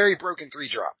 Very broken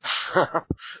 3-drop.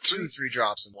 2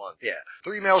 3-drops in 1. Yeah.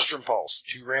 3 Maelstrom Pulse,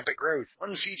 2 Rampant Growth,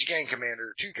 1 Siege Gang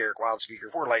Commander, 2 Garruk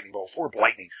Wildspeaker, 4 Lightning Bolt, 4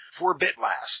 Lightning, 4 Bit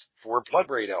Blast, 4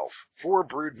 Bloodbraid Elf, 3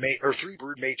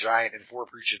 Broodmate Giant, and 4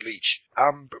 Putrid Leech.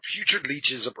 Putrid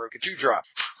Leech is a broken 2-drop.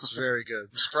 It's very good.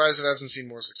 I'm surprised it hasn't seen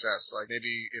more success.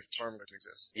 Maybe if Tormund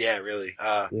exists. Yeah, really.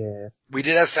 Yeah. We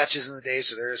did have fetches in the day,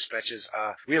 so there is fetches.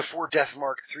 We have 4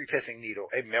 Deathmark, 3 Pithing Needle,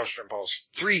 a Maelstrom Pulse,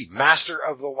 3 Master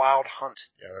of the Wild Hunt.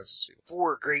 Yeah, that's a sweet one.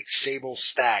 4 Great Sable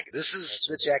Stag. This is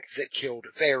the deck that killed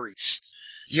fairies.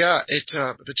 Yeah,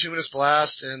 Bituminous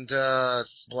Blast and,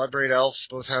 Bloodbraid Elf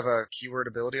both have a keyword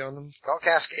ability on them. Called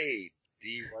Cascade.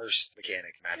 The worst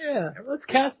mechanic Magic has Yeah, ever. let's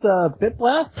cast Bit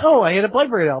Blast. Oh, I hit a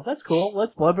Bloodbraid Elf. That's cool.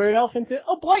 Let's Bloodbraid Elf into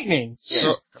Lightning.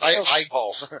 So, I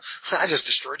Pulse. I just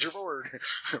destroyed your board.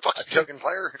 Fucking token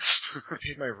player. I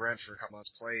paid my rent for a couple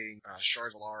months playing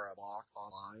Shard Valara block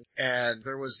online, and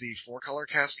there was the 4-color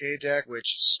Cascade deck,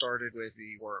 which started with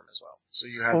the Worm as well. So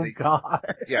you had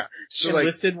God. Yeah. So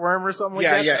Enlisted Worm or something like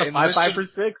that? Yeah, a 5/5 for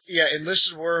 6? Yeah,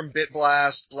 Enlisted Worm, Bit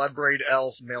Blast, Bloodbraid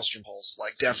Elf, Maelstrom Pulse.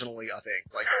 Definitely a thing.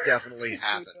 Definitely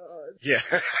happen. Yeah.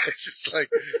 It's just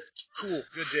cool,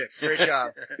 good dick, great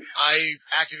job. I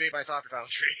activate my Thought Foundry.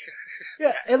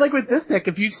 Yeah, and with this deck,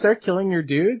 if you start killing your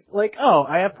dudes,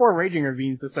 I have 4 Raging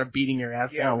Ravines to start beating your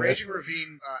ass down with. Raging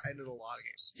Ravine ended a lot of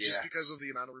games. Yeah. Just because of the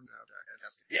amount of room now.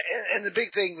 Yeah, and the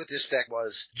big thing with this deck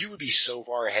was you would be so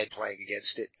far ahead playing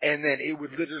against it, and then it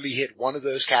would literally hit one of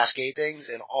those Cascade things,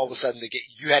 and all of a sudden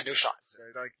you had no shot. So,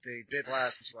 they Bit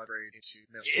Blast into Bloodbraid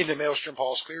into Maelstrom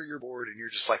Pulse, clear your board, and you're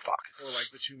just fuck. Or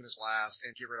Bituminous Blast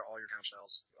and get rid of all your count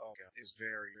spells. Oh god, it's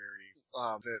very, very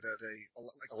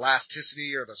the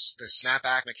elasticity or the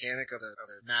snapback mechanic of the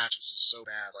match was just so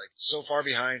bad. So far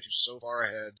behind to so far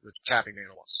ahead with tapping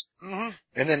mana once. Mm-hmm.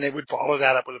 And then they would follow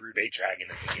that up with a Broodmate Dragon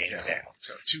and the game down.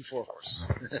 So 2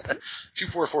 4/4s. 2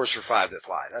 4/4s for 5 that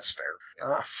fly. That's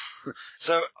fair.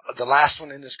 So the last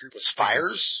one in this group was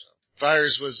Fires.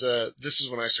 Fires was, this is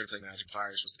when I started playing Magic.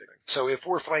 Fires was the big thing. So we have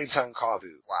 4 Flame Tongue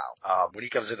Kavu. Wow. When he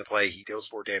comes into play, he deals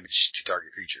 4 damage to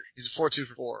target creature. He's a 4/2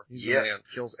 for 4. He's the man.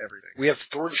 Kills everything. We have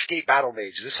Thornscape Battle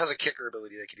Mage. This has a kicker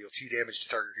ability that can deal 2 damage to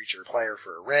target creature or player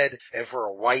for a red, and for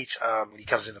a white, when he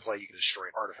comes into play, you can destroy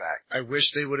an artifact. I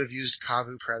wish they would have used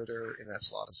Kavu Predator in that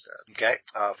slot instead. Okay.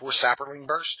 4 Sapperling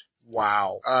Burst.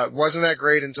 Wow. Wasn't that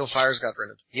great until Fires got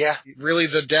printed. Yeah. Really,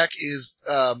 the deck is,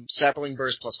 Sapperling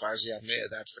Burst plus Fires you have mid.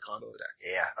 That's the combo of the deck.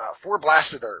 Yeah. 4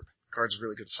 Blasted Herb. Card's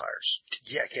really good with fires.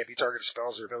 Yeah, can't be targeted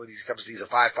spells or abilities. It comes to these a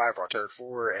 5/5 on turn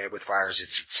 4, and with fires,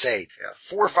 it's insane. Yeah.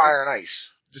 4 fire and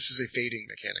ice. This is a fading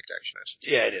mechanic, actually.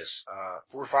 Yeah, it is.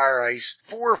 4 fire ice.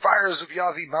 4 fires of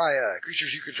Yavi Maya.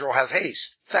 Creatures you control have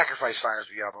haste. Sacrifice fires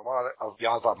of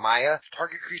Yava Maya.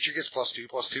 Target creature gets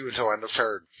 +2/+2 until end of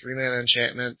turn. 3-mana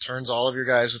enchantment turns all of your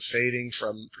guys with fading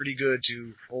from pretty good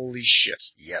to holy shit.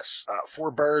 Yes.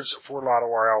 4 birds, 4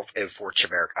 Lotawar Elf, and 4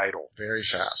 Chimeric Idol. Very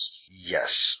fast.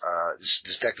 Yes.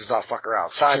 This deck does not fuck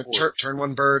around. Sideboard. Turn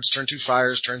 1 birds, turn 2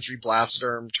 fires, turn 3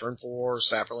 Blastoderm, turn 4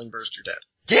 Sapperling Burst, you're dead.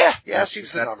 Yeah, that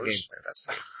seems the that's numbers. The game plan. That's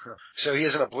the game. So he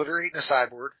has an Obliterate and a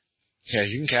sideboard. Yeah,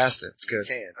 you can cast it. It's good.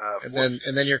 You can.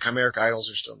 And then your Chimeric Idols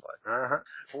are still in play.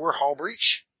 4 Hull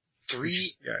Breach.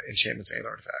 3. Yeah, enchantments and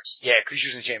artifacts. Yeah,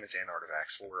 creatures, enchantments, and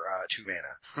artifacts for 2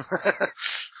 mana.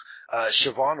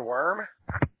 Siobhan Worm,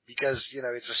 because,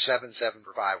 it's a 7/7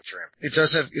 for 5 with trim. It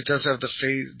does have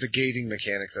the gating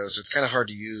mechanic though, so it's kind of hard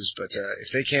to use, but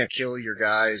if they can't kill your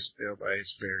guys,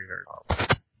 it's very, very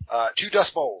powerful. 2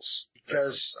 Dust Bowls,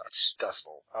 because it's Dust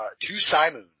Bowl. 2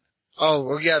 Simoon. Oh,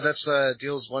 well, yeah, that's,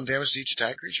 deals 1 damage to each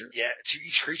attack creature? Yeah, to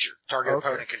each creature. Target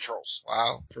opponent controls.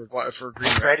 Wow. For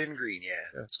green. Red and green, yeah.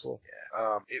 That's cool.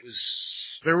 Yeah. It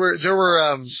was... There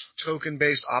were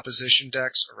token-based opposition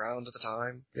decks around at the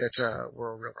time that,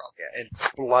 were a real problem. Yeah, and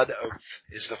Blood Oath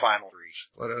is the final 3.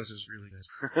 Blood Oath is really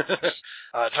good.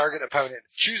 Target opponent,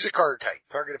 choose a card type.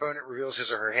 Target opponent reveals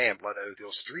his or her hand. Blood Oath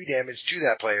deals 3 damage to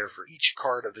that player for each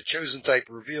card of the chosen type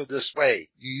revealed this way.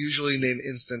 You usually name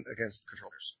instant against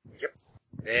controllers. Yep.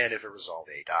 And if it resolved,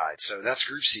 they died. So that's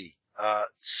Group C.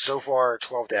 So far,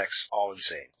 12 decks, all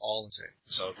insane. All insane.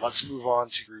 So let's move on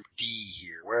to Group D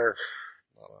here, where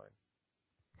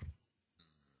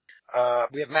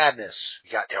we have Madness. We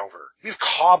got Delver. We have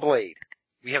Cawblade.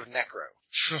 We have Necro.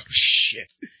 Oh,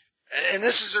 shit. And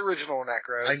this is original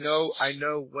Necro. I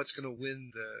know what's gonna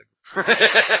win the...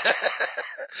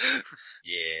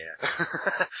 Yeah.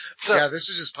 So, this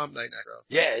is just Pump Night Necro.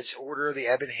 Yeah, it's Order of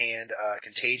the Ebon Hand,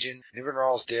 Contagion,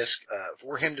 Nivenral's Disc,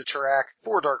 4 Hymn to Turak,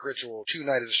 4 Dark Ritual, 2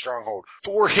 Knight of the Stronghold,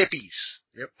 4 Hippies.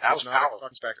 Yep. That was powerful.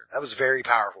 Spectre. That was very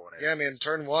powerful in it. Yeah, man,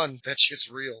 turn 1, that shit's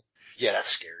real. Yeah, that's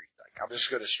scary. I'm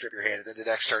just gonna strip your hand, and then the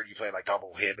next turn you play like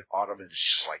double Hib on them, and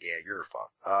it's just like, yeah, you're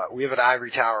fucked. We have an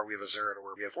Ivory Tower, we have a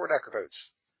Zerador, we have 4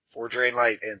 Necropotes, 4 Drain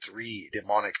Light, and 3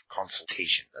 Demonic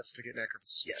Consultation. That's to get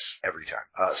Necropotes. Yes, every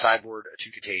time. Sideboard,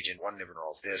 2 Contagion, 1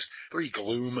 Nivenral's Disc, 3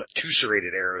 Gloom, 2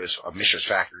 Serrated Arrows, a Mishra's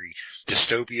Factory,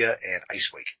 Dystopia, and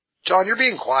Icewake. John, you're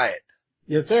being quiet.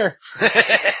 Yes, sir.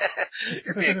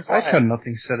 You're being quiet. I've had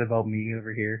nothing said about me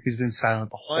over here. He's been silent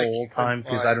the whole time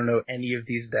because I don't know any of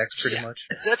these decks pretty much.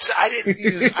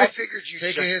 I figured you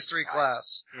take a history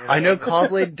class. You know? I know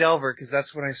Cawblade Delver because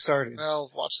that's when I started.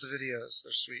 Well, watch the videos.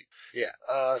 They're sweet. Yeah.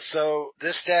 So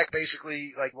this deck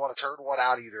basically, like, want to turn 1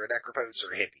 out either a Necropotes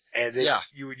or a Hippie. And then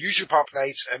you would use your Pump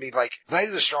Knights. I mean, like, Knight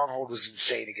of the Stronghold was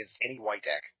insane against any white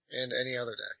deck. And any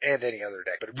other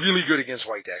deck. But really good against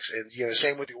white decks. And,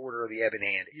 same with the Order of the Ebon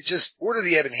Hand. Order of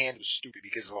the Ebon Hand was stupid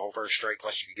because of the whole first strike,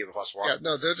 plus you could give a +1. Yeah,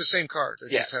 no, they're the same card. They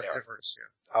just have different,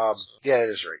 yeah, it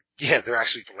is right. Yeah, they're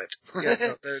actually flipped. Yeah,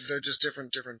 no, they're just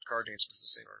different card names, but it's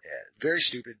the same card. Yeah, very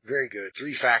stupid, very good.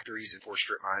 3 factories and 4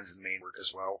 strip mines in the main work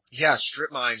as well. Yeah,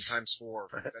 strip mine times 4.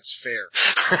 That's fair.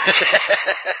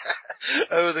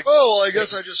 I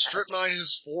guess I just strip mine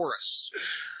his forest.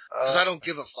 Because I don't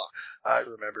give a fuck. I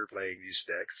remember playing these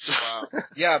decks. Wow.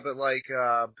 Yeah, but it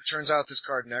turns out this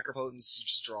card, Necropotence, you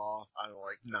just draw,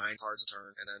 9 cards a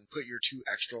turn, and then put your 2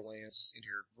 extra lands into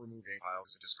your remove game pile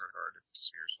as a discard card. It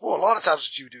disappears. Well, a lot of times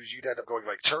what you would do is you'd end up going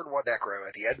turn 1 Necro.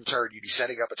 At the end of the turn, you'd be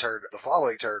setting up a turn the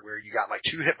following turn where you got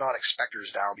 2 Hypnotic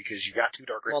Specters down because you got 2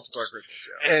 Dark Rituals. Dark Rituals,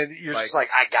 yeah. And you're just like,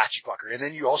 I got you, fucker. And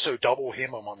then you also double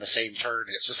him on the same turn.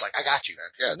 And it's just like, I got you, man.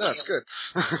 Yeah, no, it's good.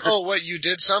 Oh, what, you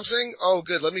did something? Oh,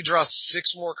 good. Let me draw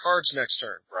 6 more cards next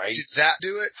turn. Right. Did that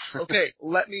do it? Okay,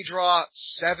 let me draw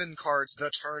 7 cards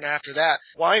the turn after that.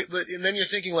 Why? And then you're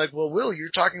thinking Will, you're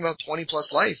talking about 20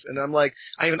 plus life. And I'm like,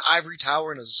 I have an Ivory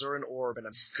Tower and a Zurin Orb, and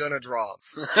I'm gonna draw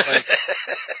them.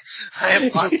 I am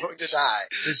not going to die.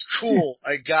 It's cool.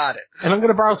 I got it. And I'm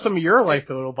gonna borrow some of your life,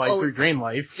 though, by 3 drain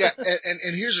life. Yeah,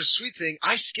 and here's a sweet thing.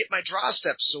 I skip my draw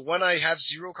steps, so when I have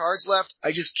 0 cards left,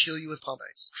 I just kill you with Pump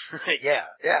Knights. Yeah.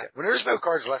 When there's no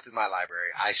cards left in my library,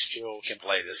 I still can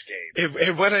play this game.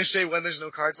 And when I say when there's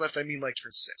no cards left, I mean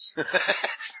turn 6.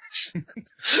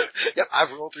 Yep,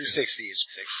 I've rolled through 60s.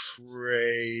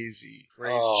 Crazy.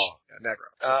 Oh. Yeah,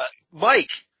 Negro.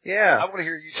 Mike, Yeah. I want to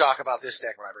hear you talk about this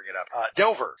deck when I bring it up.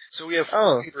 Delver. So we have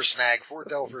 4 Paper Snag, 4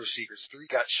 Delver of Secrets, 3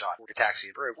 Gut Shot, 4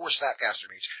 Gataxian Probe, 4 Snapcaster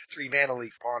Mage, 3 Mana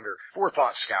Leaf Ponder, 4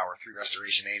 Thought Scour, 3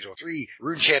 Restoration Angel, 3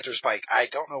 Rune Chanter's Pike. I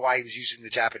don't know why he was using the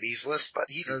Japanese list, but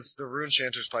he does. The Rune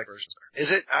Chanter's Pike version is better.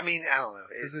 Is it? I mean, I don't know.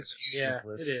 It's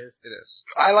useless. It is. It is.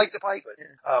 I like the Pike,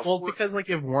 but well, because like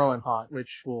you have Whirling Haunt,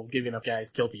 which will give you enough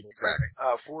guys to kill people. Exactly.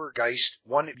 4 Geist,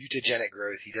 1 Mutagenic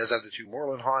Growth. He does have the 2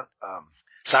 Moreland Haunt.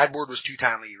 Sideboard was 2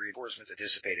 Timely Reinforcements, a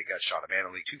Dissipated Gut Shot, a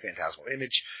Mana Leak, 2 Phantasmal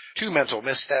Image, 2 Mental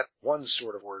Misstep, 1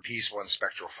 Sword of Word Peace, 1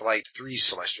 Spectral Flight, 3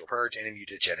 Celestial Purge, and a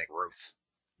Mutagenic Growth.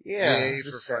 Yeah. Yay for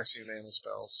Phyrexian Mana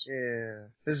spells. Yeah.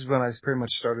 This is when I pretty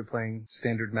much started playing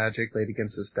Standard Magic, played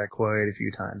against this deck quite a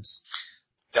few times.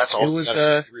 That's all. It was,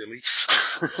 really.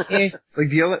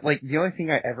 the only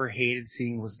thing I ever hated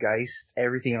seeing was Geist.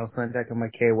 Everything else on the deck, I'm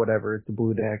like, okay, whatever, it's a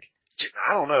blue deck.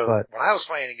 I don't know. But when I was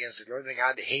playing against it, the only thing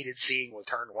I hated seeing was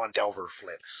turn 1 Delver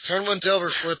flip. Turn 1 Delver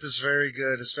flip is very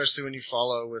good, especially when you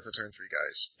follow with a turn 3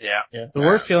 Geist. Yeah. The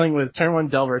worst feeling was turn 1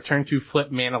 Delver, turn 2 flip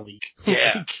Mana Leak.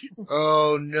 Yeah.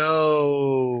 Oh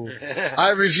no.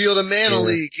 I revealed a Mana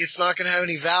Leak. It's not gonna have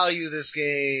any value this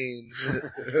game.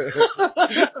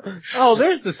 Oh,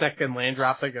 there's the second land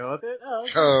drop to go with it. Oh,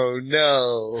 okay. Oh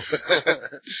no.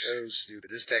 So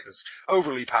stupid. This deck was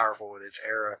overly powerful in its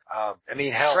era. I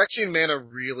mean, hell. Phyrexian Mana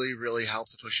really, really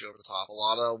helped to push you over the top. A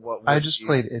lot of what I just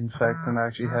played Infect and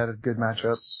actually had a good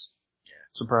matchup. Yeah.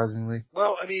 Surprisingly.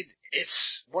 Well, I mean,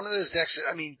 it's one of those decks,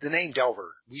 I mean, the name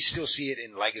Delver, we still see it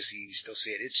in Legacy, we still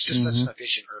see it. It's just such an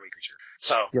efficient early creature.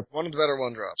 So. Yep. One of the better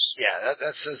 1-drops. Yeah,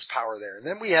 that says power there. And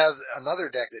then we have another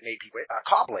deck that made people,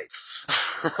 Cobblade.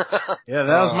 Yeah,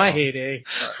 that was my heyday.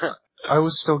 I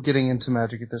was still getting into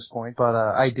Magic at this point, but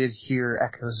I did hear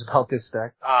echoes about this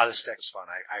deck. This deck was fun.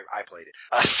 I played it.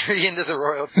 3 into the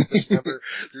Royalty Dismember,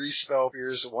 3 Spell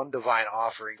Pierce, 1 Divine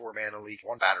Offering, 4 Mana Leak,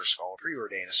 1 Batter Skull,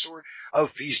 Preordain, a Sword of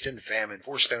Feast and Famine,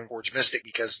 4 Stoneforge Mystic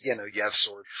because, you have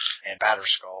Sword and Batter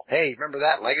Skull. Hey, remember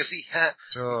that Legacy?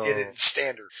 We did it in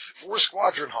Standard. 4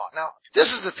 Squadron Hawk. Now,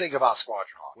 this is the thing about Squadron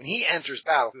Hawk. When he enters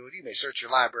Battlefield, you may search your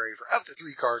library for up to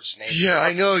 3 cards named. Yeah,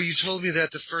 I know. You told me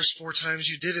that the first 4 times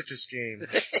you did it this game.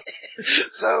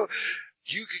 So,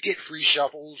 you could get free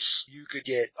shuffles. You could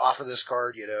get off of this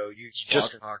card, you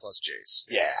just. Hawk plus Jace.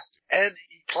 Yeah. And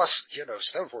plus,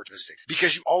 Stoneforge Mystic.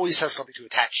 Because you always have something to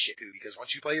attach shit to, because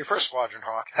once you play your first Squadron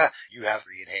Hawk, you have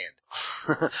 3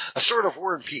 in hand. A Sword of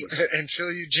War and Peace.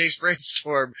 Until you Jace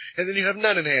Brainstorm, and then you have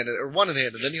none in hand, or 1 in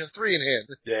hand, and then you have 3 in hand.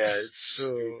 Yeah, it's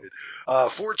stupid.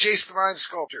 4 Jace the Mind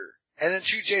Sculptor. And then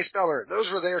 2 Jace Beller.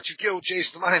 Those were there to kill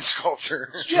Jace the Mind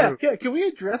Sculptor. Yeah, can we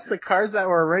address the cards that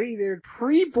were already there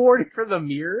pre-boarded for the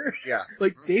mirror? Yeah.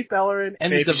 Like Jace Bellerin and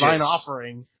Baby the Divine Jace.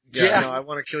 Offering. Yeah, no, I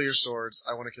want to kill your swords.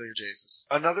 I want to kill your Jaces.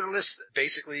 Another list,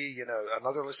 basically,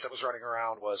 another list that was running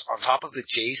around was on top of the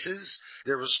Jaces,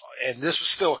 there was, and this was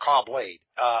still a Cobblade,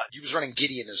 he was running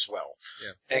Gideon as well.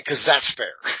 Yeah. And cause that's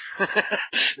fair.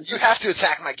 You have to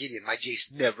attack my Gideon. My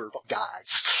Jace never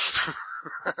dies.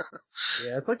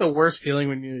 Yeah, it's like the worst feeling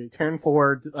when you turn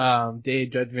 4, Day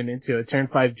of Judgment into a turn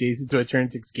 5 Jace into a turn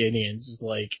 6 Gideon. It's just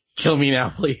like, kill me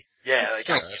now, please. Yeah,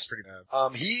 That's pretty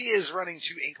bad. he is running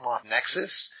 2 Inkmoth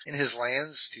Nexus in his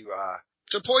lands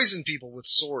To poison people with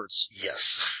swords.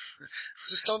 yes.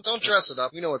 Just don't dress it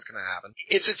up. We know what's gonna happen.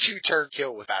 It's a 2-turn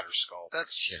kill with Batter Skull.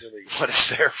 That's really what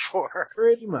it's there for.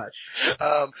 Pretty much.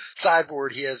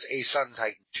 Sideboard, he has a Sun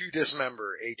Titan, 2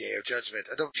 Dismember, a Day of Judgment,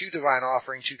 2 Divine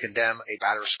Offering, 2 Condemn, a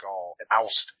Batter Skull, an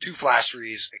Oust, 2 Flash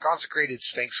Freeze, a Consecrated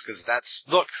Sphinx, cause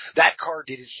that card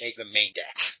didn't make the main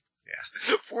deck.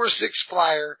 Yeah. 4/6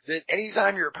 flyer, that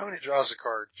anytime your opponent draws a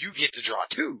card, you get to draw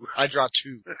 2. I draw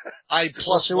 2. I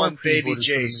plus Well, 1 baby pre-boarded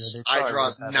for me, Jace. they I probably draw would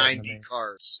have that in the 90 main.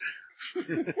 cards.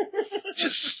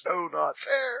 Just so not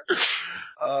fair.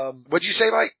 What'd you say,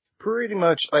 Mike? Pretty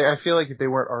much, I feel like if they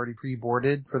weren't already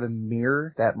pre-boarded for the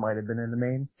mirror, that might have been in the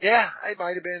main. Yeah, it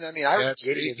might have been. I mean, I was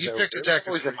Gideon, he so picked a it deck was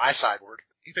always that's in my sideboard.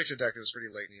 He picked a deck that was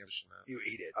pretty late in the episode.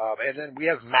 He did. And then we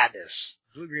have Madness.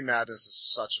 Blue-Green Madness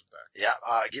is such a deck. Yeah,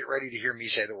 get ready to hear me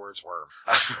say the words worm.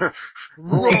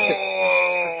 Roar!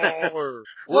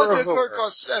 Look, that Roar. card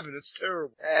costs 7. It's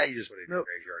terrible. You just put it in the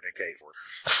graveyard and pay for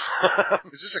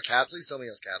it. Is this a cat? Please tell me it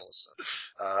has Catalyst Stone.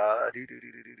 I do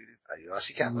not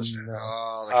see Catalyst. No.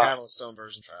 Oh, the Catalyst Stone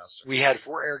version faster. We had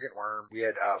 4 Arrogant Worm. We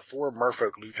had 4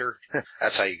 Merfolk Looter.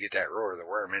 That's how you get that roar of the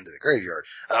worm into the graveyard.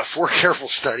 4 Careful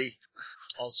Study.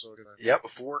 Also a good idea. Yep,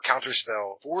 4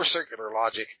 Counterspell. 4 Circular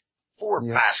Logic. 4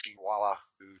 Yep. Basking Walla.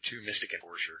 Ooh, 2 Mystic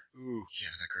Enforcer. Ooh.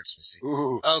 Yeah, that card's missing.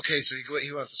 Ooh. Okay, so he went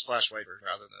with the Splash White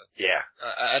rather than... Yeah.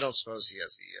 I don't suppose he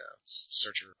has the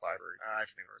Searcher library. I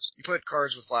think yours. You put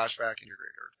cards with flashback in your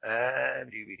graveyard. I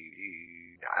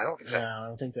don't think so. No, I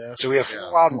don't think so. So we have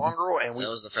 4 Wild Mongrel and that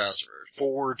was the faster version.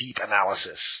 4 Deep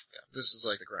Analysis. Yeah, this is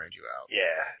like the grind you out.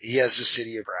 Yeah, he has the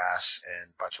City of Brass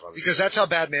and a bunch of other Because that's how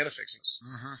bad mana fixing is.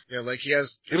 Mm-hmm. Yeah, like he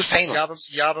has... It was painless.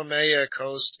 Yavimaya,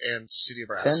 Coast, and City of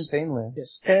Brass. 10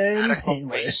 painlands. 10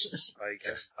 painless. Like,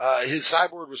 his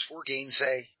sideboard was 4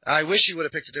 Gainsay. I wish he would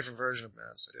have picked a different version of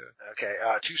Mass. I do. Okay,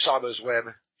 2 Sabo's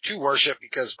Web. 2 Worship,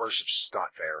 because Worship's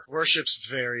not fair. Worship's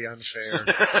very unfair.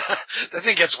 I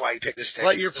think that's why he picked this thing.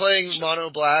 But you're playing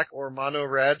mono black or mono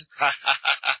red?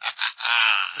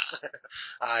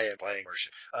 I am playing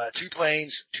Worship. 2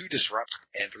 Plains, 2 Disrupt,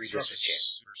 and 3 Disenchant.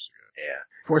 Yeah.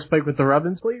 Force Spike with the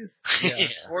Rubbins, please. Yeah.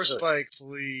 Force Spike,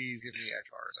 please give me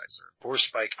cards I deserve. Force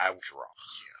Spike, I will draw.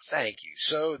 Yeah. Thank you.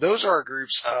 So those are our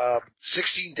groups.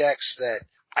 16 decks that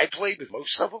I played with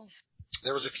most of them.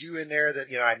 There was a few in there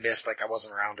that, I missed, like I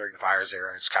wasn't around during the Fires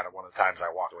era. It's kind of one of the times I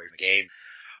walked away from the game.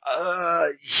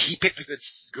 He picked a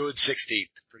good 16.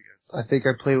 Pretty good. I think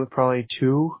I played with probably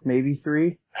 2, maybe 3.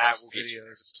 We'll get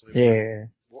you. Yeah.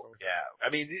 Yeah. I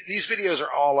mean, these videos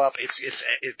are all up. It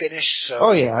finished, so.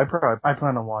 Oh yeah, I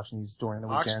plan on watching these during the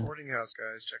weekend. Boarding House,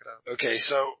 guys, check it out. Okay,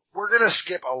 so we're gonna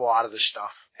skip a lot of the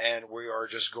stuff, and we are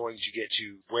just going to get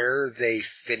to where they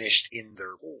finished in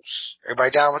their pools. Everybody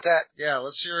down with that? Yeah,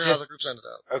 let's hear how the groups ended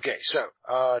up. Okay, so,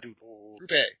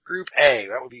 Group A. Group A,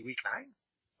 that would be week 9.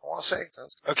 I want to say.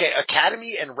 Okay,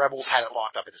 Academy and Rebels had it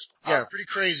locked up at this point. Yeah, pretty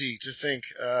crazy to think.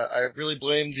 I really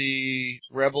blame the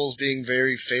Rebels being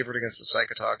very favored against the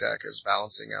Psychotog deck as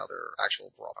balancing out their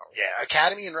actual brawl power. Yeah,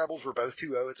 Academy and Rebels were both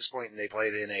 2-0 at this point, and they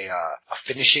played in a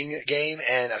finishing game,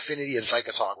 and Affinity and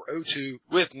Psychotog were 0-2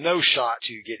 with no shot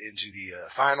to get into the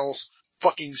finals.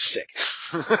 Fucking sick.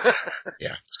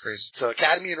 Yeah, it's crazy. So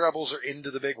Academy and Rebels are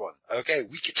into the big one. Okay,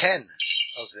 week 10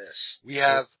 of this. We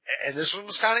have, and this one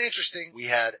was kind of interesting. We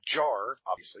had Jar,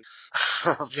 obviously.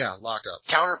 Yeah, locked up.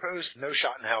 Counterpost, no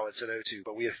shot in hell, it's at 0-2,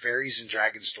 but we have Fairies and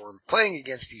Dragonstorm playing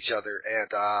against each other,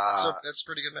 and so that's a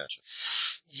pretty good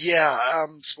matchup. Yeah,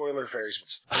 spoiler, Fairies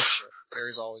wins.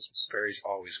 Fairies always wins. Fairies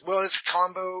always. Well, it's a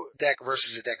combo deck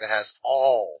versus a deck that has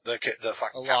all the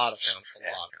fucking a lot of counters.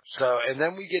 counters. So, and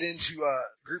then we get into,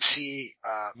 Group C,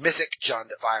 Mythic,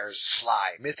 Jund, Fires,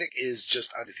 Sly. Mythic is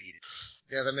just undefeated.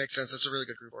 Yeah, that makes sense. That's a really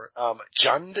good group for it.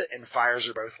 Jund and Fires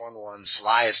are both 1-1.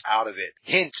 Sly is out of it.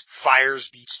 Hint, Fires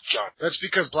beats Jund. That's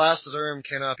because Blastoderm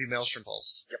cannot be Maelstrom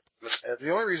Pulsed. Yep. That's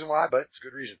the only reason why, but it's a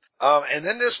good reason. And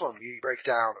then this one, we break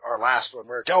down our last one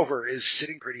where Delver is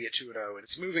sitting pretty at 2-0 and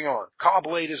it's moving on.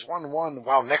 Cobblade is 1-1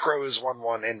 while Necro is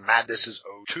 1-1 and Madness is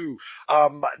 0-2.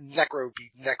 Necro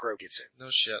gets in. No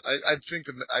shit. I think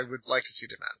that I would like to see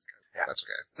the Madness. Yeah. That's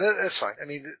okay. That's fine. I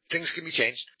mean, things can be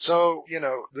changed. So,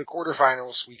 the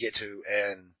quarterfinals we get to,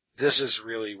 and this is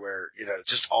really where,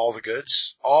 just all the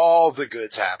goods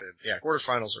happen. Yeah,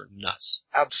 quarterfinals are nuts.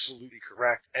 Absolutely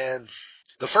correct. And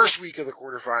the first week of the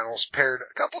quarterfinals paired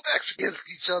a couple decks against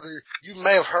each other you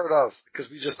may have heard of, because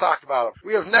we just talked about them.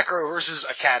 We have Necro versus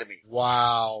Academy.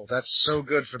 Wow, that's so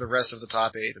good for the rest of the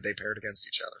top 8 that they paired against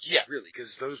each other. Yeah, really,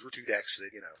 because those were 2 decks that,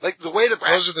 like the way the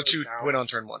bracket those are the 2 down, win on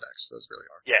turn 1 decks. Those really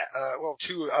are. Yeah,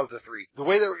 2 of the 3. The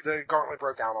way the gauntlet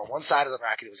broke down, on one side of the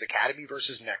bracket, it was Academy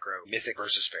versus Necro, Mythic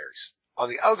versus Fairies. On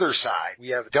the other side, we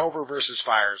have Delver versus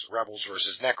Fires, Rebels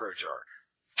versus Necro Jar.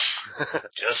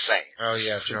 Just saying. Oh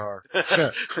yeah, Jar.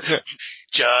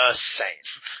 Just saying.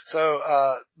 So,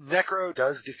 Necro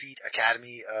does defeat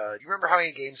Academy. You remember how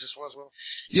many games this was, Will?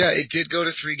 Yeah, it did go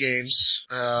to 3 games.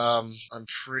 I'm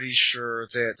pretty sure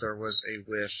that there was a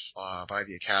whiff, by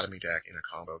the Academy deck in a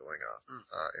combo going on,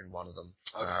 in one of them.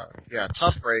 Okay. Yeah,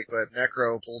 tough break, but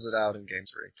Necro pulled it out in game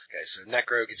 3. Okay, so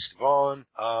Necro gets to Vaughn.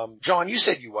 John, you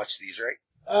said you watched these, right?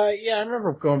 Yeah, I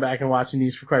remember going back and watching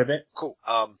these for quite a bit. Cool.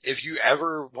 If you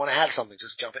ever want to add something,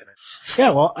 just jump in.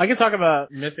 Yeah, well, I can talk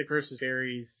about Mythic versus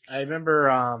Fairies. I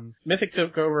remember, Mythic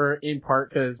took over in part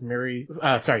because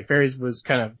Fairies was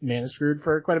kind of mana screwed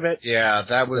for quite a bit. Yeah,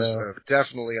 that was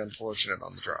definitely unfortunate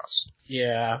on the draws.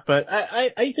 Yeah, but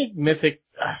I think Mythic,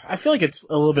 I feel like it's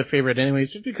a little bit favored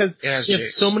anyways, just because you have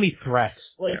so many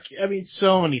threats. I mean,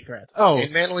 so many threats. Oh.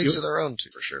 And mana leagues of their own too,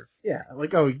 for sure. Yeah,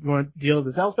 you want to deal with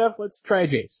this Elspeth? Let's try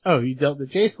Jace. Oh, you dealt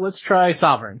with Jace? Let's try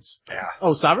Sovereigns. Yeah.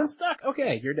 Oh, Sovereign's stuck?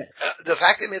 Okay, you're dead. The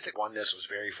fact that Mythic won this was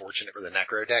very fortunate for the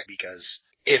Necro deck because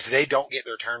if they don't get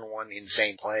their turn 1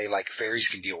 insane play, like, fairies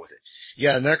can deal with it.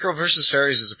 Yeah, Necro versus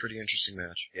Fairies is a pretty interesting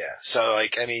match. Yeah, so,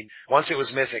 like, I mean, once it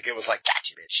was Mythic, it was like,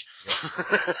 gotcha,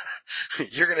 bitch. Yeah.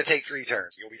 You're gonna take 3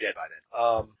 turns. You'll be dead by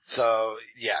then. So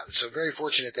very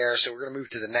fortunate there. So we're gonna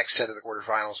move to the next set of the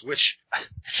quarterfinals, which,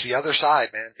 it's the other side,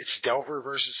 man. It's Delver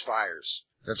versus Fires.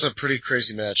 That's a pretty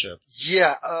crazy matchup.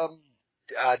 Yeah,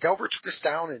 Delver took this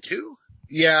down in 2?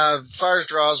 Yeah, Fire's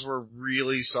draws were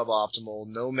really suboptimal.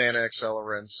 No mana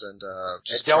accelerants and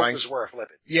just Delvers were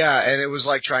flipping. Yeah, and it was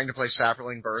like trying to play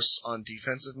Saproling Bursts on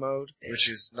defensive mode, which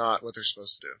is not what they're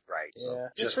supposed to do. Right. Yeah,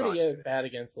 So it's pretty bad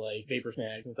against like Vapor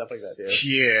Snags and stuff like that too.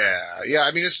 Yeah.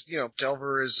 I mean, it's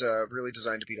Delver is really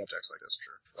designed to beat up decks like this for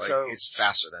sure. Like, it's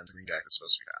faster than the green deck. It's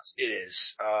supposed to be fast. It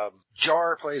is.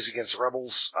 Jar plays against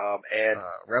Rebels, and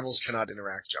Rebels cannot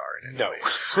interact Jar in any way.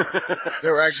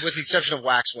 No. With the exception of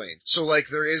Wax Wayne. So, like,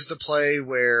 there is the play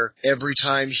where every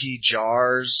time he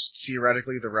jars,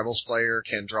 theoretically, the Rebels player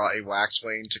can draw a Wax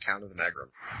Wayne to counter the Megrim.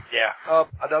 Yeah.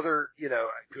 Another,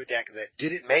 good deck that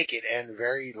didn't make it, and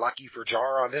very lucky for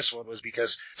Jar on this one, was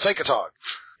because Psychotog.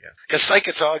 Yeah. Because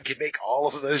Psychotog can make all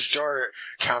of those Jar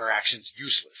counteractions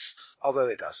useless. Although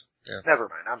it doesn't. Yeah. Never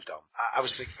mind, I'm dumb. I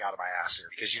was thinking out of my ass here,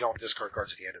 because you don't discard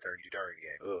cards at the end of turn, you do during the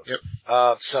game.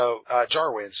 Ugh. Yep.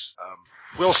 Jar wins.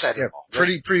 Will set him off.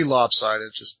 Pretty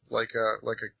lopsided, just like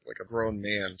a grown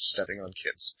man stepping on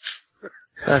kids.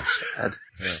 That's sad.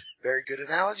 Yeah. Very good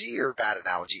analogy or bad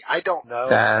analogy? I don't know.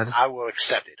 Bad. I will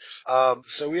accept it.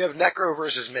 So we have Necro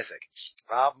versus Mythic.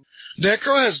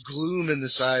 Necro has Gloom in the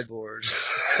sideboard.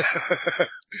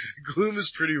 Gloom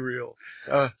is pretty real.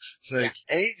 And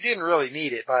he didn't really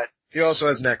need it, but he also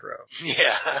has Necro.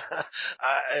 Yeah.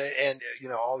 And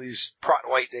all these prot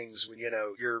white things when,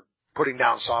 you're putting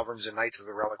down Sovereigns and Knights of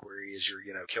the Reliquary as your,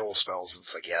 kill spells, and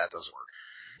it's like, yeah, that doesn't work.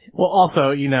 Well,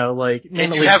 also, like,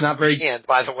 Mana Leak's not very hand,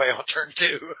 by the way, on turn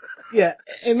 2. Yeah,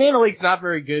 and Mana Leak's not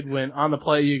very good when on the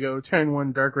play you go turn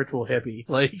 1 Dark Ritual Hippie.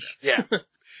 Like, yeah.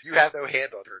 You have no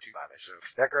hand on turn 2 by me, so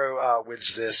Necro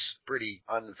wins this pretty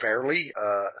unfairly.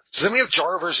 So then we have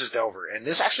Jar versus Delver, and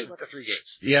this actually went to 3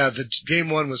 games. Yeah, the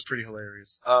game 1 was pretty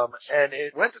hilarious. And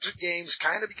it went to 3 games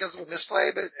kind of because of a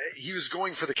misplay, but he was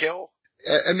going for the kill.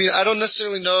 I mean, I don't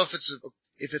necessarily know if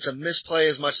it's a misplay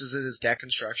as much as it is deck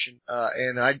construction.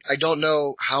 And I don't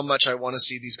know how much I want to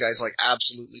see these guys, like,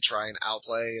 absolutely try and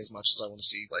outplay as much as I want to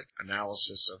see, like,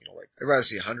 analysis of, I'd rather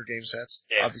see 100 game sets.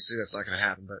 Yeah. Obviously that's not going to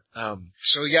happen, but,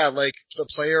 so yeah, like, the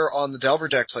player on the Delver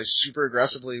deck plays super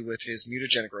aggressively with his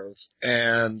mutagenic growth,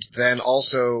 and then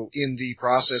also in the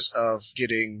process of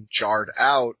getting jarred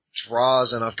out,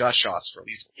 draws enough gut shots for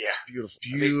lethal. Yeah.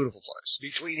 Beautiful plays.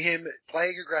 Between him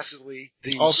playing aggressively,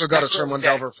 also got a turn 1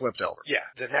 Delver, flip Delver. Yeah,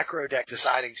 the Necro deck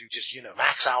deciding to just,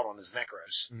 max out on his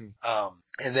Necros.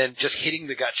 Mm-hmm. And then just hitting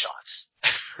the gut shots.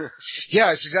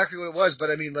 Yeah, it's exactly what it was,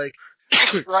 but I mean, like,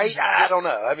 right? I don't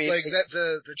know. I mean, like that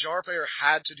the Jar player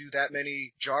had to do that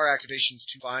many Jar activations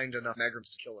to find enough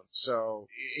Megrims to kill him. So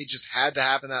it just had to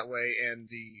happen that way, and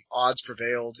the odds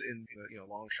prevailed in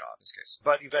long shot in this case.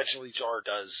 But eventually Jar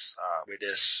does with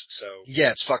this. So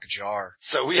yeah, it's fucking Jar.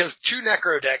 So we have 2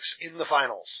 Necro decks in the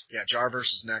finals. Yeah, Jar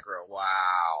versus Necro.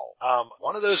 Wow.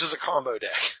 One of those is a combo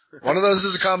deck. One of those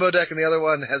is a combo deck, and the other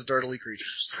one has dirtily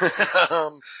creatures.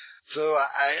 So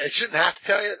I shouldn't have to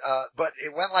tell you, but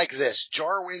it went like this.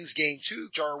 Jar wins game 2,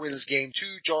 Jar wins game 2,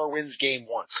 Jar wins game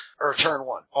 1. Or turn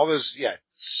 1. All those, yeah.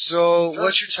 So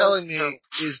what you're telling me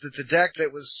is that the deck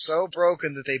that was so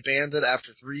broken that they banned it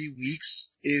after 3 weeks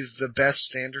is the best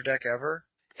standard deck ever?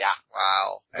 Yeah.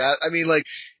 Wow. That, I mean, like,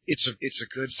 it's a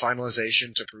good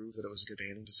finalization to prove that it was a good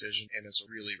banning decision, and it's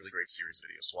a really, really great series of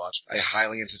videos to watch. I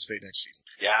highly anticipate next season.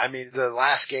 Yeah, I mean, the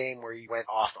last game where he went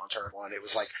off on turn 1, it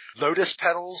was like Lotus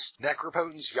Petals,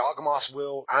 Necropotence, Yawgmoth's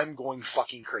Will, I'm going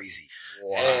fucking crazy.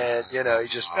 Wow. And, he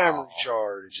just memory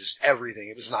jarred, just everything.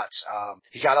 It was nuts.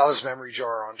 He got out his memory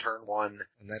jar on turn 1.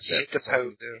 And that's it.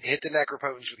 Hit the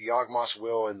Necropotence with the Yawgmoth's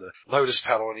Will and the Lotus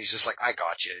Petal, and he's just like, I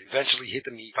got you. Eventually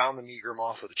found the Meager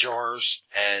Moth with the jars,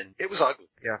 and it was ugly.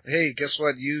 Yeah. Hey, guess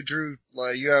what? You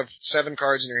have 7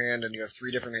 cards in your hand, and you have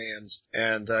 3 different hands,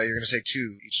 and you're gonna take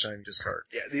 2 each time you discard.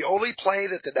 Yeah, the only play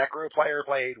that the Necro player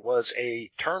played was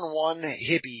a turn 1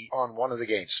 hippie on one of the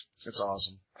games. That's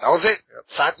awesome. That was it. Yep.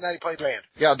 Aside from that, he played land.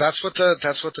 Yeah, that's what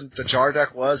the Jar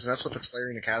deck was, and that's what the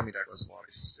Clarion Academy deck was in a lot of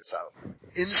cases too. So,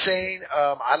 insane.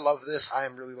 I love this. I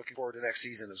am really looking forward to next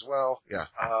season as well. Yeah.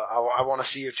 I want to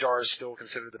see if Jar is still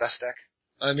considered the best deck.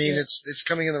 I mean, it's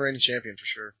coming in the reigning champion for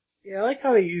sure. Yeah, I like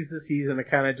how they use the season to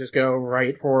kind of just go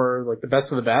right for like the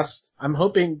best of the best. I'm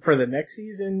hoping for the next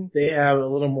season they have a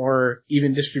little more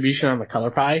even distribution on the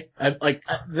color pie.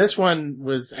 This one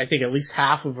was, I think at least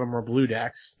half of them were blue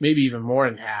decks, maybe even more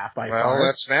than half by far. Well,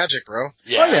 that's magic, bro.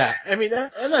 Yeah. Oh yeah, I mean,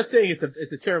 I'm not saying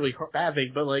it's a terribly bad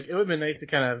thing, but like it would have been nice to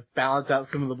kind of balance out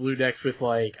some of the blue decks with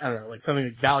like, I don't know, like something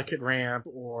like Valakut Ramp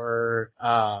or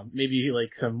maybe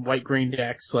like some white-green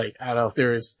decks. Like, I don't know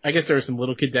if I guess there were some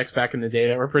little kid decks back in the day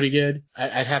that were pretty good.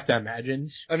 I'd have to imagine.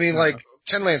 I mean, like,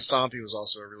 10-land Stompy was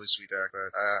also a really sweet deck,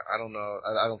 but I don't know.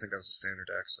 I don't think that was a standard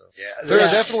deck, so. Yeah. There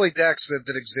are definitely decks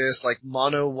that exist, like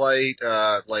mono white,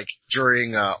 like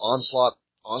during,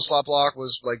 Onslaught Block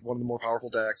was like one of the more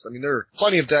powerful decks. I mean, there are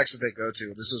plenty of decks that they go to.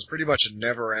 This is pretty much a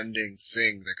never-ending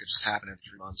thing that could just happen in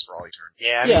 3 months for all eternity.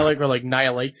 Yeah. Yeah, like, or like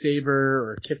Naya Lightsaber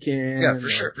or Kipkin. Yeah, for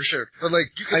sure. But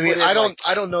like, I mean, I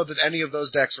don't know that any of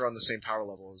those decks are on the same power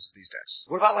level as these decks.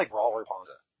 What about like Brawler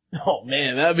Ponza? Oh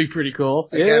man, that'd be pretty cool.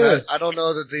 Again, yeah. I don't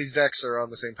know that these decks are on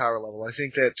the same power level. I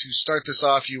think that to start this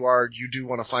off, you do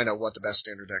want to find out what the best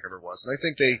standard deck ever was. And I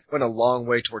think they went a long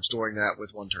way towards doing that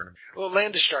with one tournament. Well,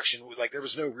 land destruction, like there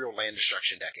was no real land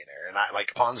destruction deck in there. And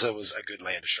like Ponza was a good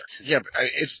land destruction. Yeah, but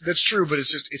that's true, but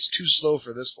it's too slow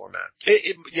for this format.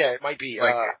 It might be.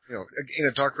 Like, in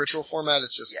a Dark Ritual format,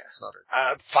 it's just, it's not it.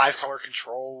 5-color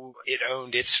control, it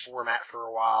owned its format for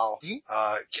a while.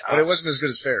 Mm-hmm. But it wasn't as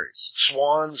good as Fairies.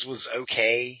 Swans was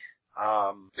okay.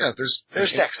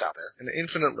 There's decks out there. An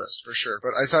infinite list, for sure.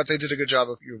 But I thought they did a good job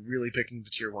of really picking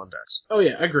the tier 1 decks. Oh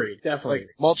yeah, agreed. Definitely.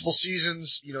 Like, multiple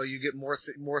seasons, you get more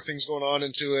things going on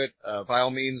into it. By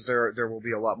all means, there will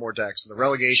be a lot more decks. And the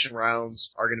relegation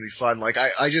rounds are gonna be fun. Like,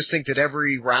 I just think that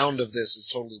every round of this is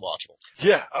totally watchable.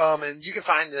 Yeah, and you can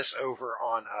find this over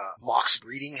on,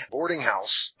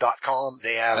 moxboardinghouse.com.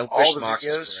 They have all the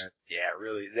videos. Yeah,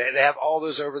 really. They have all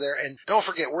those over there. And don't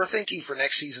forget, we're thinking for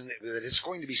next season that it's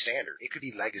going to be standard. It could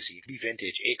be legacy. It could be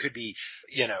vintage. It could be,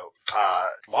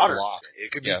 modern. Block.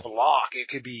 It could be block. It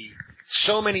could be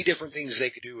so many different things they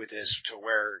could do with this to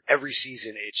where every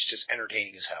season it's just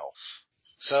entertaining as hell.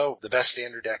 So, the best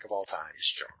standard deck of all time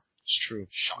is Jon. It's true.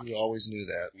 Shocking. We always knew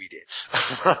that. We did.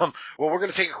 Well, we're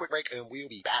going to take a quick break and we'll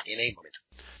be back in a moment.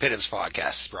 Pitt Imps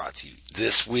Podcast is brought to you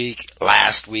this week,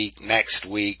 last week, next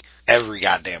week, every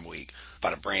goddamn week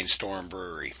by the Brainstorm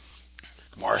Brewery.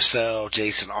 Marcel,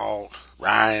 Jason Alt,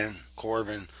 Ryan,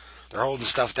 Corbin, they're holding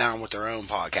stuff down with their own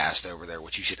podcast over there,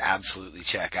 which you should absolutely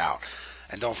check out.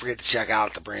 And don't forget to check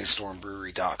out the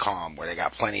brainstormbrewery.com where they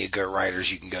got plenty of good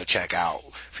writers you can go check out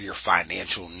for your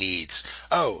financial needs.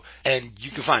 Oh, and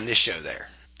you can find this show there.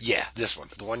 Yeah, this one.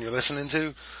 The one you're listening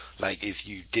to. Like, if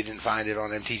you didn't find it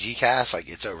on MTG Cast, like,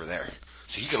 it's over there.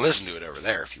 So you can listen to it over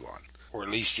there if you want. Or at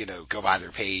least, go by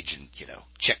their page and,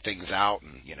 check things out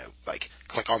and, like,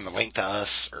 click on the link to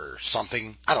us or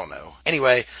something. I don't know.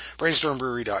 Anyway,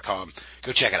 brainstormbrewery.com.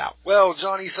 Go check it out. Well,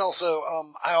 Johnny Celso,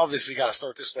 I obviously gotta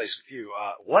start this place with you.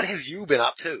 What have you been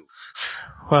up to?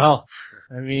 Well,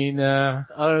 I mean,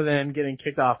 other than getting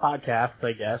kicked off podcasts,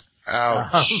 I guess.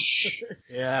 Ouch.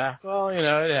 Yeah. Well, it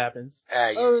happens.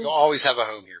 You always have a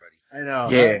home here, buddy. I know.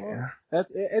 Yeah.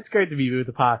 It's great to be with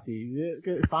the posse.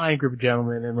 Fine group of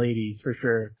gentlemen and ladies, for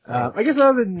sure. I guess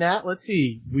other than that, let's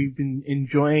see. We've been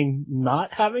enjoying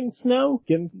not having snow,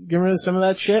 getting rid of some of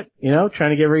that shit, trying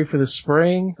to get ready for the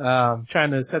spring,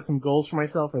 trying to set some goals for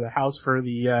myself for the house for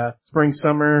the, spring,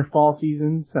 summer, fall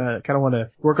seasons. Kind of want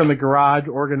to work on the garage,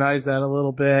 organize that a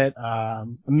little bit,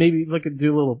 maybe look at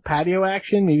do a little patio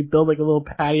action, maybe build like a little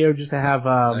patio just to have,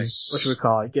 nice. What should we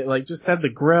call it? Just have the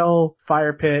grill,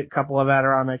 fire pit, couple of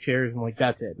Adirondack chairs, and like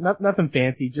that's it. Nothing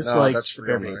fancy, just that's real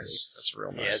bare nice. basics. That's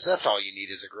real nice. Yeah, that's all you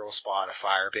need is a grill spot, a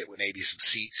fire pit with maybe some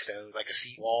seat stone, like a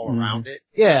seat wall around it.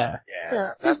 Yeah.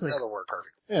 That'll work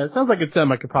perfect. Yeah, it sounds like it's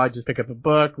something I could probably just pick up a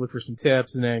book, look for some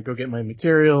tips, and then go get my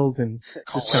materials and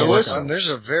just So kind of work listen, on it. there's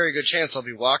a very good chance I'll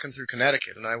be walking through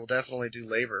Connecticut, and I will definitely do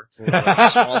labor for a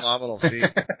small nominal fee.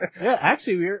 Yeah,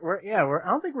 actually, I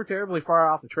don't think we're terribly far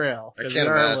off the trail. I can't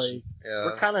imagine.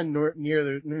 We're kind of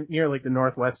near like the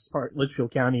northwest part,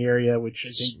 Litchfield County area, which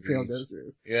I think the trail goes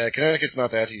through. Yeah, Connecticut's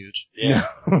not that huge. Yeah.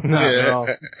 Not at all.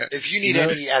 If you need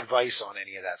any advice on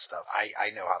any of that stuff, I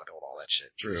know how to build all that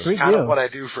shit. True. It's Sweet kind deal. of what I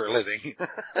do for a living.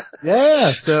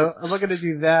 Yeah, so I'm looking to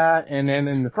do that, and then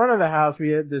in the front of the house we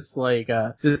had this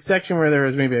this section where there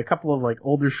was maybe a couple of like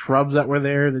older shrubs that were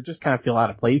there that just kind of feel out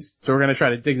of place. So we're gonna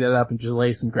try to dig that up and just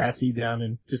lay some grass seed down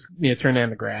and just turn that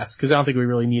into grass, because I don't think we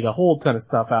really need a whole ton of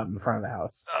stuff out in the front of the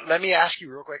house. Let me ask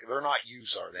you real quick, they're not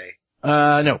used, are they?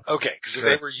 No. Okay, because if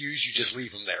they were used, you just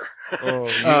leave them there.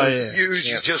 Yeah. Used,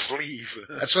 you just leave.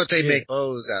 That's what they make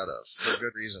bows out of, for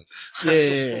good reason.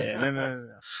 Yeah. No.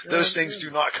 Those things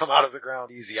do not come out of the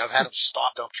ground easy. I've had them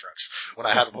stop dump trucks when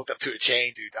I had them hooked up to a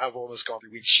chain, dude. I've almost gone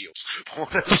through windshields pulling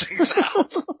those things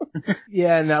out.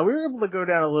 Yeah, no, we were able to go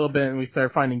down a little bit and we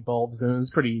started finding bulbs and it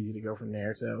was pretty easy to go from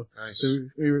there, so. Nice. So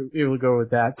we were able to go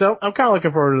with that. So I'm kind of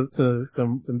looking forward to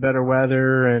some better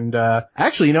weather and,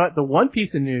 actually, you know what? The one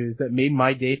piece of news that made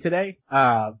my day today,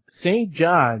 St.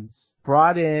 John's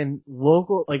brought in a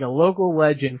local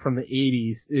legend from the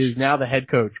 80s is now the head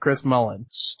coach, Chris Mullen.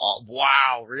 Oh,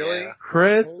 wow, really? Yeah.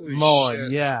 Chris Holy Mullen,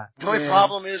 shit. yeah. The only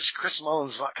problem is Chris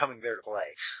Mullen's not coming there to play.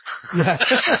 Yeah.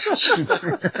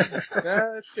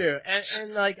 Yeah, that's true.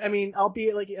 And like, I mean,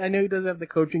 albeit like, I know he doesn't have the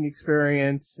coaching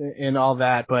experience and all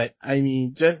that, but I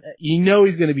mean, just,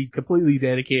 he's going to be completely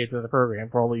dedicated to the program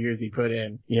for all the years he put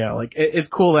in. You know, like, it's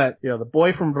cool that, the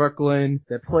boy from Brooklyn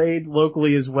that played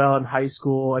locally as well in high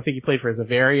school, I think he played for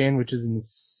Zavarian, which is in the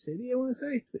city, I want to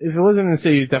say. If it wasn't in the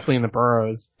city, he was definitely in the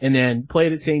boroughs. And then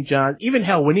played at St. John's. Even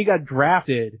hell, when he got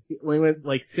drafted, when he went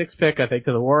like 6th pick, I think,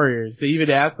 to the Warriors, they even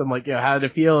asked him like, how did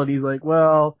it feel? And he's like,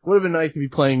 well, would have been nice to be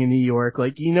playing in New York.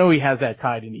 Like, he has that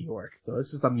tie to New York. So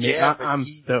it's just amazing. Yeah, I'm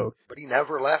stoked. But he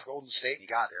never left Golden State when he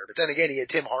got there. But then again, he had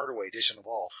Tim Hardaway dishing the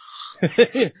ball.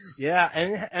 Yeah,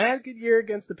 and had a good year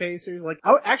against the Pacers. Like,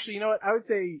 I would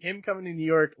say him coming to New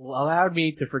York allowed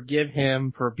me to forgive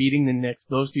him for beating the Knicks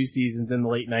those 2 seasons in the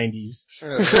late 90s.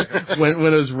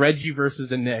 when it was Reggie versus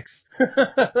the Knicks. Oh,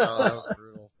 that was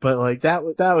brutal. But like, that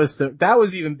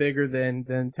was even bigger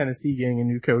than Tennessee getting a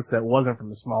new coach that wasn't from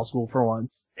the small school for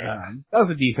once. That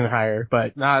was a decent hire,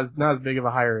 but not as big of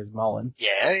a hire as Mullen. Yeah,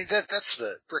 I mean, that's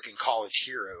the freaking college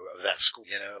hero of that school,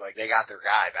 like they got their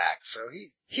guy back. So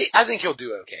I think he'll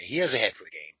do okay. He has a head for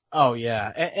the game. Oh yeah,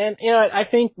 and I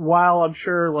think while I'm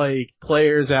sure like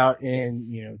players out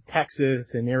in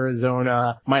Texas and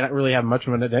Arizona might not really have much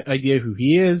of an idea who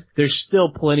he is, there's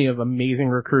still plenty of amazing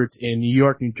recruits in New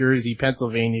York, New Jersey,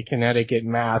 Pennsylvania, Connecticut,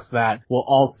 Mass that will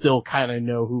all still kind of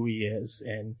know who he is,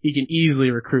 and he can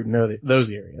easily recruit in those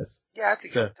areas. Yeah, I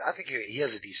think he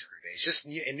has a decent recruiting base. Just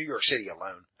in New York City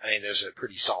alone, I mean, there's a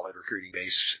pretty solid recruiting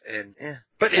base,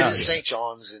 but it is St.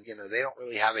 John's, and they don't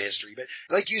really have a history. But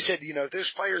like you said, if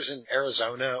there's players in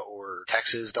Arizona or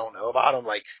Texas don't know about them,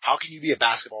 like how can you be a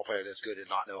basketball player that's good and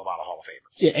not know about a Hall of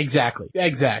Famer? Yeah,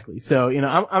 exactly. So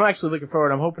I'm actually looking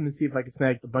forward. I'm hoping to see if I can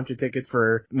snag a bunch of tickets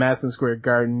for Madison Square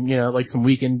Garden. like some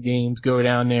weekend games. Go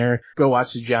down there, go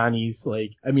watch the Johnnies.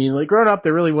 Like, I mean, like growing up,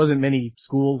 there really wasn't many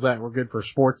schools that were good for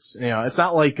sports. It's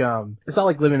not like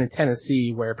living in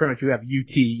Tennessee where pretty much you have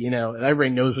UT, and everybody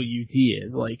knows what UT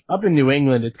is. Like up in New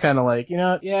England, it's kind of like,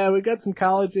 yeah, we've got some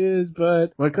colleges,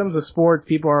 but when it comes to sports,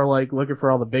 people are like looking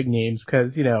for all the big names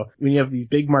because, when you have these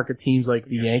big market teams like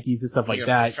the Yankees and stuff like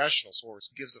that. Professional sports,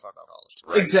 who gives a fuck about college?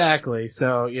 Right. Exactly.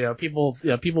 So, people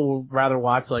will rather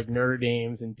watch like Notre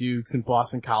Dames and Dukes and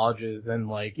Boston colleges than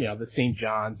like, the St.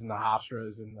 John's and the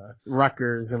Hofstras and the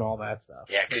Rutgers and all that stuff.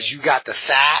 Yeah, cause you got the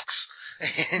Sacks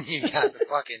and you got the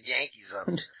fucking Yankees up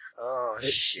there. Oh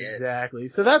shit. Exactly.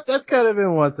 So that's kind of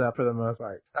been what's up for the most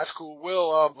part. That's cool. Will,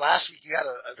 last week you had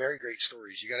a very great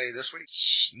stories. You got any this week?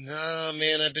 No,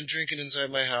 man, I've been drinking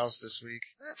inside my house this week.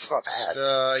 That's not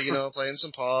bad. Just, playing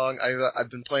some Pong.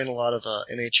 I've been playing a lot of,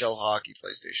 NHL hockey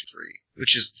PlayStation 3,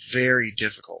 which is very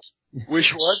difficult.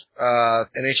 Which one?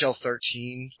 NHL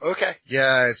 13. Okay.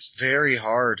 Yeah, it's very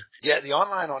hard. Yeah, the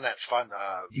online on that's fun.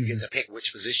 You get to pick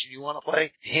which position you want to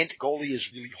play. Hint, goalie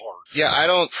is really hard. Yeah, I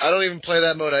don't even play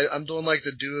that mode. I'm doing like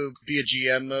the be a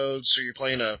GM mode, so you're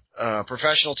playing a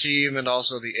professional team and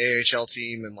also the AHL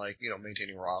team and like,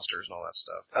 maintaining rosters and all that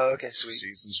stuff. Oh, okay, sweet.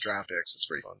 Seasons, draft picks, it's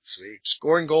pretty fun. Sweet.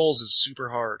 Scoring goals is super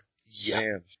hard. Yeah.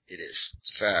 Man, it is.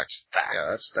 it's a fact.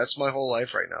 Yeah, that's my whole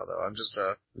life right now though. I'm just,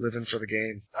 living for the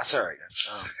game. That's alright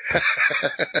then.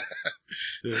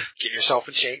 Get yourself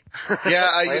in shape.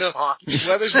 Yeah,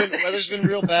 weather's been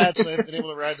real bad, so I haven't been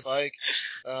able to ride the bike.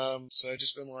 So I've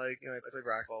just been like, I played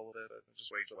racquetball a little bit. I'm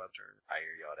just waiting for the weather turn. I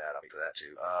hear you on that. I'll be for that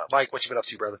too. Mike, what you been up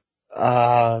to,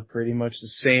 brother? Pretty much the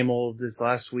same old this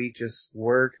last week, just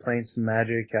work, playing some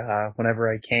Magic,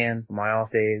 whenever I can, on my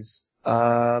off days.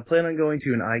 Plan on going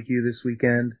to an IQ this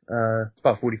weekend. It's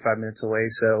about 45 minutes away,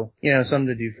 so, something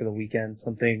to do for the weekend,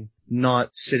 something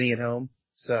not sitting at home.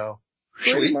 So,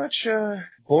 pretty much,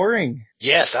 boring.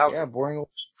 Yeah, sounds. Yeah, boring.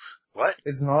 What?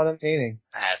 It's not entertaining.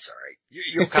 That's alright.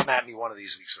 You'll come at me one of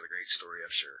these weeks with a great story, I'm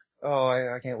sure. Oh,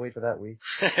 I can't wait for that week.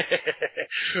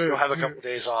 You'll have a couple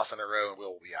days off in a row and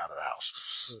we'll be out of the house.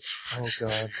 Oh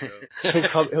God.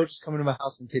 He'll just come into my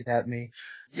house and kidnap me.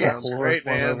 Sounds great,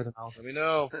 man. Over the mouth. Let me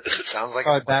know. Sounds like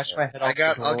I'll bash my head off.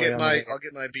 I'll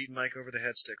get my beaten mic over the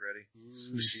head stick ready.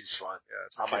 Seems fun.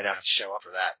 Yeah, I might have to show up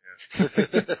for that.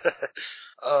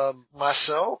 Yeah.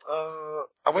 Myself,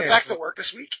 I went back to work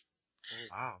this week.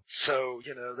 Wow. So,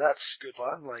 that's good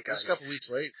fun. Like, It's a couple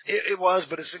weeks late. It was,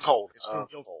 but it's been cold. It's been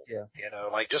real cold. Yeah.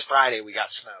 Like just Friday we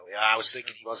got snow. I was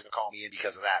thinking he wasn't gonna call me in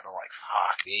because of that, and I'm like,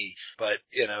 fuck me. But,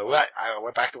 I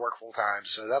went back to work full time,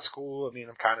 so that's cool. I mean,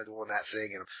 I'm kind of doing that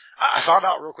thing, and I found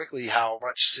out real quickly how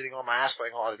much sitting on my ass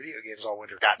playing a lot of video games all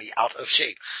winter got me out of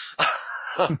shape.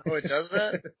 Oh, it does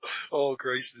that? Oh,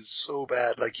 Christ, is so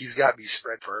bad. Like, he's got me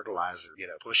spread fertilizer,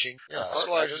 pushing. Yeah,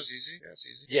 fertilizer's easy. Yeah, it's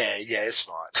easy. Yeah, it's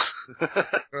fun.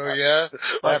 Oh, yeah?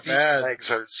 My Not feet bad. and legs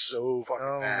hurt so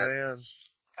fucking bad.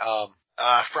 Oh,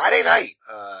 man. Friday night,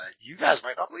 you guys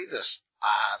might not believe this.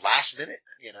 Last minute,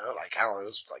 like, I don't know, it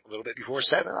was like a little bit before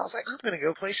 7, I was like, I'm gonna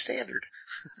go play Standard.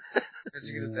 Did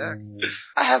you get a deck?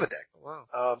 I have a deck. Oh,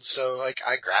 wow. So, like,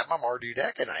 I grabbed my Mardu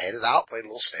deck and I headed out, played a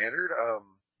little Standard,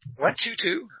 went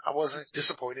 2-2. I wasn't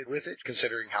disappointed with it,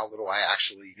 considering how little I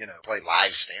actually, play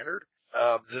live Standard.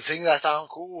 The thing that I found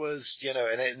cool was,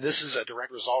 and this is a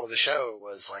direct result of the show,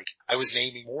 was like, I was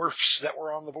naming morphs that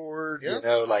were on the board,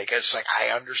 like, it's like,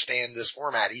 I understand this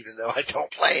format even though I don't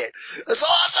play it. That's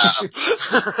awesome!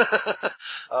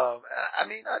 I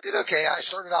mean, I did okay. I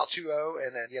started out 2-0,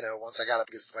 and then, once I got up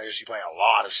against the players who play a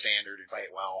lot of Standard and play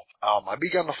it well, I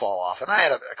began to fall off, and I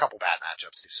had a couple bad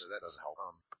matchups too, so that doesn't help.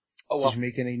 Did you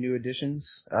make any new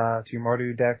additions, to your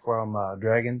Mardu deck from,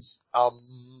 Dragons?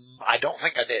 I don't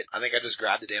think I did. I think I just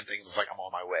grabbed the damn thing and was like, I'm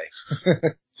on my way.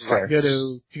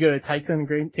 If you go to Titan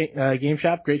Game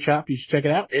Shop, great shop, you should check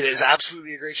it out. It is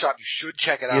absolutely a great shop. You should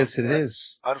check it out. Yes, it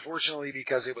is. Unfortunately,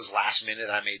 because it was last minute,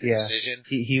 I made the decision.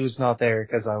 He was not there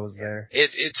because I was there.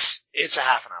 It's a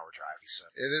half an hour drive. So.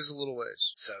 It is a little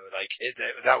ways. So, like,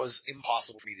 that was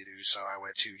impossible for me to do, so I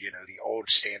went to, the old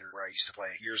Standard where I used to play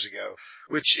years ago,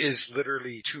 which is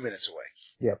literally 2 minutes away.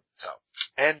 Yep. So,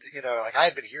 and, like, I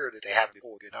had been hearing that they have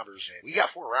people with good numbers, and we got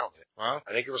 4 rounds in. Wow.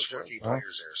 I think there was 14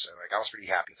 players there, so, like, I was pretty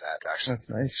happy with that, actually. That's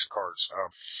nice. Cards.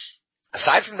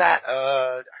 Aside from that,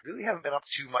 I really haven't been up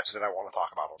to too much that I want to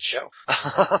talk about on the show.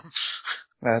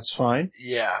 That's fine.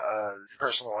 Yeah,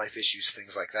 personal life issues,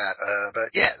 things like that.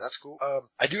 But yeah, that's cool.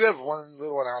 I do have one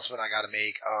little announcement I gotta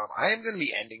make. I am gonna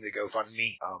be ending the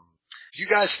GoFundMe. If you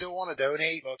guys still want to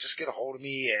donate, well, just get a hold of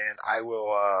me and I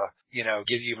will,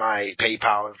 give you my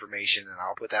PayPal information and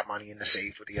I'll put that money in the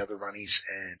safe with the other monies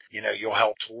and, you'll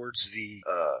help towards the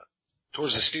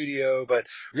studio, but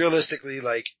realistically,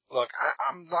 like, look,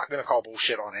 I'm not gonna call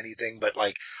bullshit on anything, but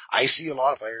like, I see a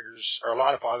lot of players, or a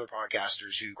lot of other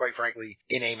podcasters who, quite frankly,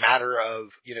 in a matter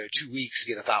of, 2 weeks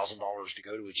get $1,000 to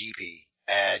go to a GP,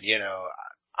 and,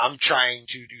 I'm trying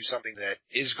to do something that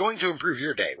is going to improve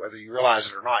your day, whether you realize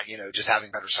it or not, just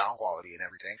having better sound quality and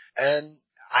everything, and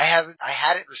I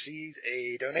hadn't received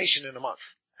a donation in a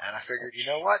month, and I figured, you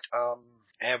know what,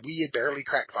 and we had barely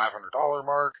cracked $500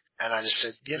 mark, and I just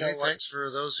said, what? Thanks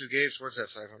for those who gave towards that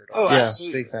 $500. Oh, yeah,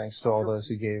 absolutely. Big thanks to all those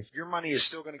who gave. Your money is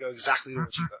still going to go exactly to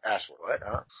what you asked for. What?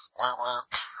 Huh? Wah, wah.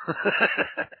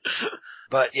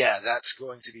 But yeah, that's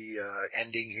going to be,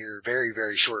 ending here very,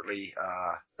 very shortly.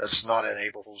 That's not an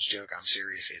April Fool's joke. I'm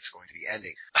serious. It's going to be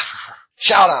ending.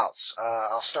 Shout outs.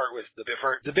 I'll start with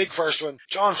the big first one.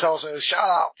 Jon Celso, shout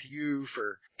out to you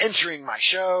for entering my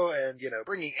show and,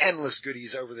 bringing endless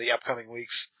goodies over the upcoming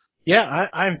weeks. Yeah,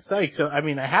 I'm psyched. So, I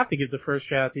mean, I have to give the first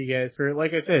shout out to you guys for,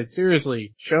 like I said,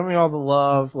 seriously, show me all the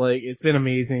love. Like, it's been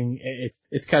amazing.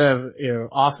 It's kind of,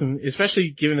 awesome,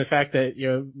 especially given the fact that,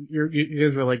 you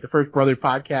guys were like the first brother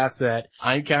podcast that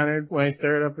I encountered when I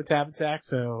started up with Tap Attack.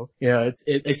 So,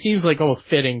 it seems like almost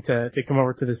fitting to come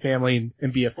over to this family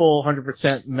and be a full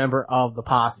 100% member of the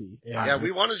posse. Yeah, we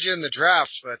wanted you in the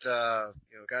draft, but,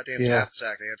 goddamn Tap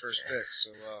Attack, they had first pick. So,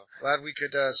 glad we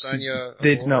could, sign you.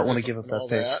 They did not want to give up that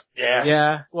pick. Yeah.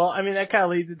 Yeah. Well, I mean, that kind of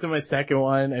leads into my second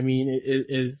one. I mean,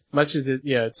 as much as it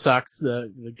sucks,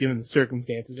 given the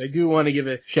circumstances, I do want to give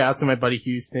a shout out to my buddy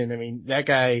Houston. I mean, that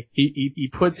guy, he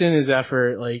puts in his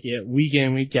effort, like, week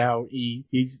in, week out.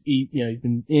 He's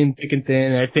been in thick and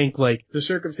thin. And I think, like, the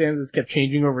circumstances kept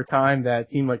changing over time that it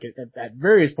seemed like at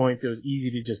various points it was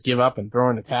easy to just give up and throw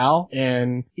in a towel.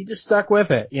 And he just stuck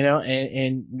with it,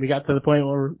 and we got to the point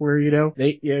where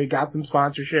they got some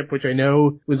sponsorship, which I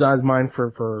know was on his mind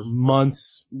for for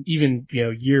months, even,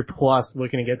 year plus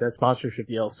looking to get that sponsorship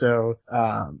deal. So,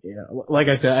 like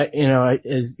I said,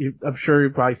 as I'm sure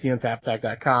you've probably seen on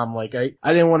TapTac.com, like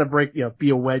I didn't want to be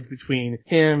a wedge between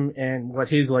him and what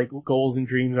his like goals and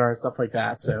dreams are and stuff like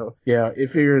that. So,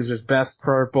 it figures just best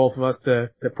for both of us to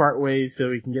part ways so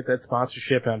we can get that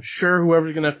sponsorship. And I'm sure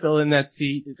whoever's going to fill in that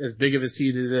seat, as big of a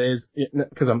seat as it is,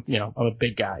 because I'm a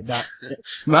big guy,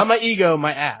 not my ego,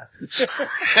 my ass.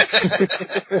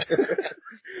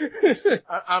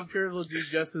 I'm sure they'll do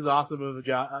just as awesome of a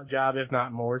job, if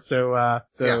not more. So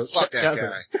yeah, fuck that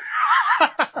guy.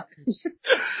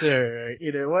 Sure,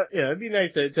 what? Yeah, it'd be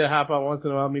nice to hop on once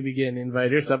in a while, maybe get an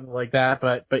invite or something like that.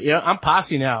 But I'm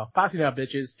posse now,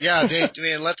 bitches. Yeah,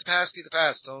 man, let the past be the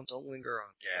past. Don't linger on.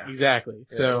 Yeah, exactly.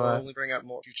 Yeah, so only bring out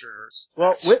more future hurts.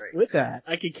 Well, with that,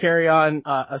 I could carry on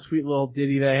a sweet little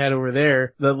ditty that I had over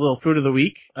there, the little food of the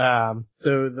week.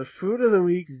 So the food of the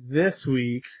week this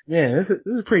week, man, this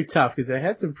is pretty tough because I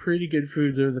had some pretty good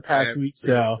foods over the past week.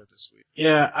 So.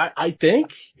 Yeah, I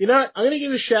think, I'm going to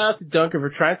give a shout out to Duncan for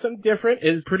trying something different.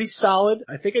 It's pretty solid.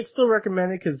 I think I'd still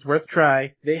recommend it because it's worth a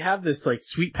try. They have this like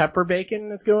sweet pepper bacon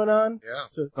that's going on. Yeah.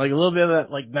 So like a little bit of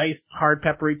that like nice hard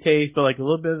peppery taste, but like a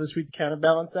little bit of the sweet to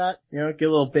counterbalance that. Get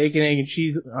a little bacon, egg, and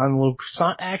cheese on a little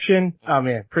croissant action. Oh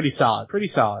man, pretty solid.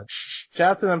 Shout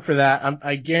out to them for that.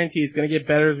 I guarantee it's going to get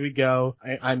better as we go.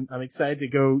 I'm excited to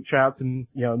go try out some,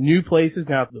 new places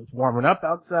now that it's warming up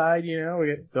outside,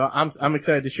 so I'm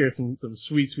excited to share some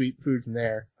sweet food from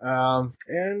there.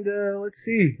 Let's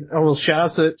see. Oh, well,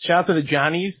 shout out to the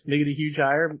Johnnies. They get a huge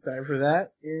hire. I'm excited for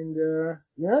that. And,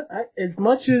 as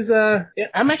much as, I'm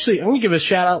going to give a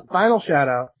final shout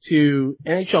out to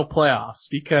NHL playoffs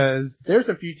because there's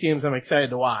a few teams I'm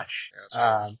excited to watch.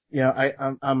 I'm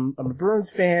a Bruins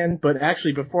fan, but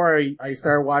actually before I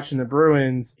started watching the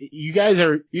Bruins, you guys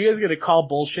gonna call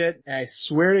bullshit. And I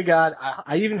swear to God,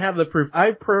 I even have the proof. I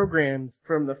have programs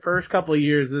from the first couple of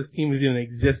years this team was in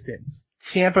existence.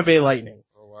 Tampa Bay Lightning.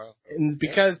 And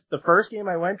because the first game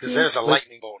I went to... Because there's a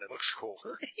lightning bolt and it looks cool.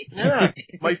 Yeah.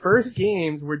 My first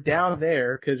games were down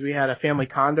there because we had a family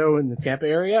condo in the Tampa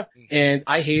area, and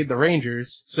I hated the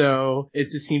Rangers, so it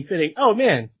just seemed fitting. Oh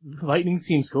man, Lightning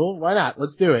seems cool. Why not?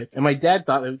 Let's do it. And my dad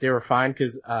thought that they were fine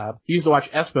because he used to watch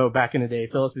Espo back in the day,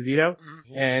 Phil Esposito,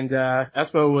 and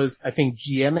Espo was, I think,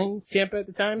 GMing Tampa at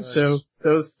the time, nice.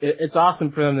 So it's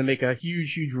awesome for them to make a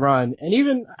huge run. And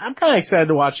even, I'm kind of excited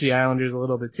to watch the Islanders a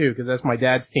little bit too, because that's my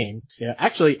dad's team. Yeah,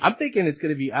 actually, I'm thinking it's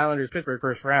going to be Islanders-Pittsburgh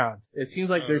first round. It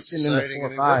seems like they're sitting in the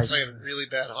 4-5. We're playing really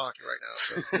bad hockey right now.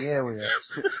 So. Yeah, we are.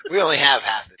 We only have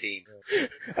half the team.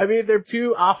 I mean, they're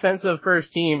two offensive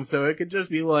first teams, so it could just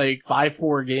be like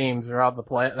 5-4 games throughout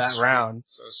that round.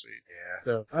 So sweet. Yeah.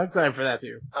 So I'm excited for that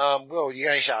too. Will, you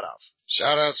got any shout-outs?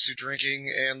 Shout-outs to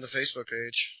Drinking and the Facebook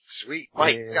page. Sweet.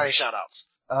 Mike, you got any shout-outs?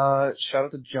 Shout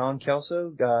out to Jon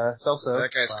Celso. Celso. That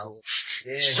guy's cool.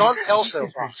 Yeah, Jon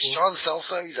Celso. Jon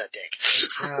Celso, he's a dick.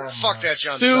 Fuck that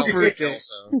Jon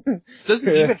Celso. Does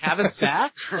he even have a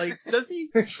sack? Like, does he?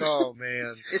 Oh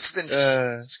man. It's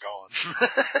gone.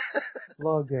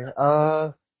 Log game.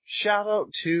 Shout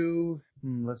out to,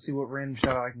 let's see what random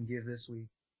shout out I can give this week.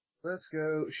 Let's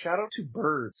go. Shout out to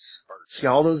birds. See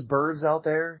all those birds out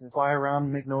there that fly around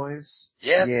and make noise?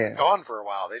 Yeah, they've been gone for a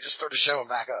while. They just started showing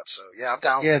back up. So yeah, I'm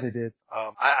down. Yeah, they did.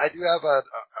 I do have a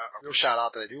real shout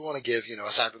out that I do want to give,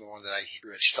 aside from the one that I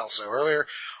threw at Celso earlier.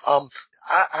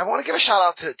 I want to give a shout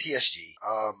out to TSG.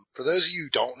 For those of you who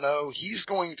don't know, he's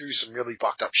going through some really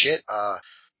fucked up shit.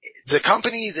 The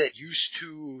company that used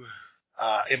to,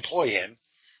 employ him,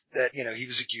 that, he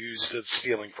was accused of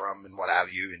stealing from and what have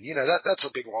you. And, that's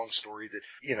a big long story that,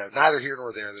 neither here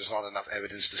nor there. There's not enough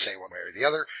evidence to say one way or the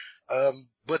other.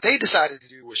 What they decided to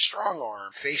do was strong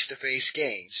arm face-to-face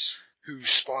games, who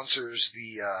sponsors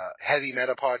the, Heavy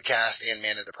Meta podcast and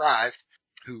Mana Deprived,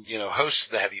 who, hosts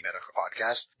the Heavy Meta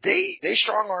podcast. They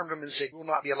strong armed them and said, you will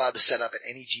not be allowed to set up at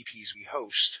any GPs we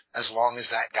host as long as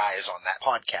that guy is on that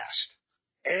podcast.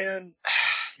 And,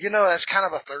 that's kind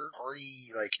of a third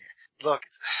party, look,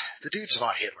 the dude's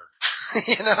not Hitler,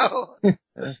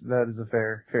 That is a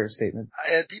fair statement.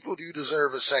 And people do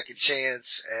deserve a second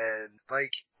chance, and,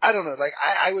 I don't know,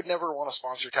 I would never want to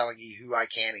sponsor telling you who I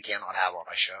can and cannot have on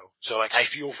my show. So, I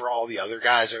feel for all the other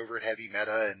guys over at Heavy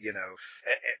Meta and,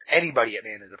 anybody at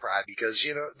Man in the Pride, because,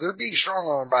 they're being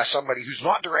strong-armed by somebody who's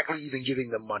not directly even giving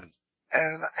them money.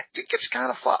 And I think it's kind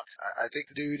of fucked. I think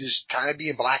the dude is kind of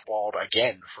being blackballed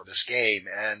again for this game,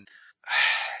 and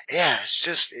yeah,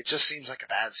 it just seems like a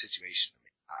bad situation to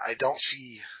me. I don't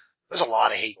see, there's a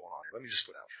lot of hate going on here. Let me just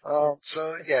put it out.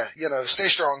 So yeah, stay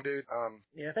strong, dude.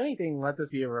 Yeah, if anything, let this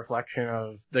be a reflection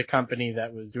of the company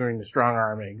that was doing the strong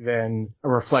arming than a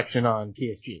reflection on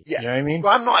TSG. Yeah. You know what I mean?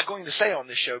 Well, I'm not going to say on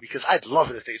this show because I'd love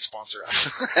it if they'd sponsor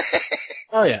us.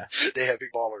 Oh yeah. They have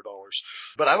big baller dollars.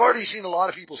 But I've already seen a lot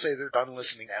of people say they're done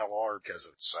listening to LR because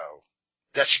of it, so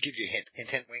that should give you a hint,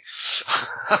 wink.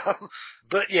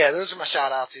 But yeah, those are my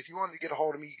shout outs. If you wanted to get a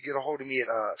hold of me, you can get a hold of me at,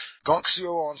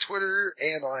 Gonksuo on Twitter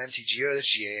and on MTGO.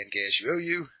 That's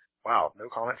GANKSUOU. Wow, no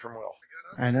comment from Will.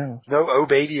 I know. No, oh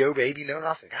baby, no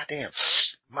nothing. God damn.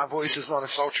 My voice is not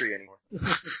as sultry anymore.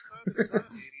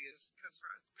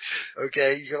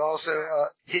 Okay, you can also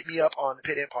hit me up on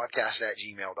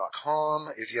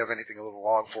pittimpodcast@gmail.com if you have anything a little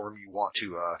long form you want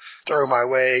to throw my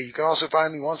way. You can also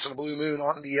find me once in a blue moon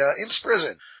on the Imps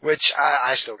prison, which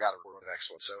I still got to work on the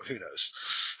next one, so who knows.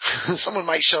 Someone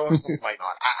might show up, someone might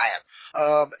not. I am.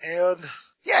 And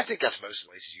yeah, I think that's most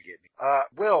places you get me.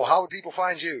 Will, how would people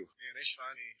find you? Yeah, they should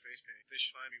find me Facebook. They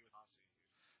should find me with Aussie.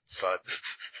 Fun.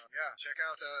 Yeah, check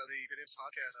out the Good Imps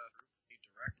podcast group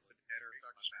direct with header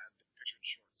 /bad picture and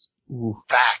shorts. Ooh.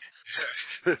 Fact.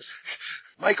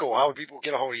 Michael, how would people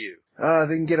get a hold of you?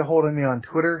 They can get a hold of me on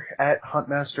Twitter at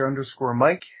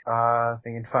Huntmaster_Mike.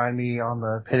 They can find me on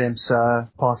the Pit Imps,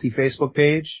 Posse Facebook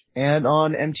page and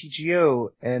on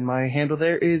MTGO. And my handle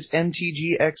there is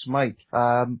MTGXMike.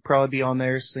 Probably be on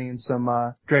there seeing some,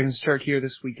 Dragon's Chart here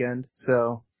this weekend.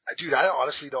 So. Dude, I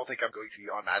honestly don't think I'm going to be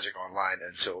on Magic Online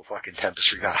until fucking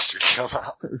Tempest Remastered come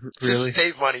out. Really? Just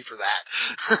save money for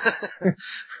that.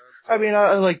 I mean,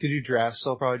 I like to do drafts,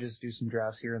 so I'll probably just do some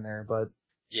drafts here and there, but.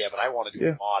 Yeah, but I want to do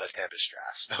a lot of Tempest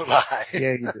drafts. No lie.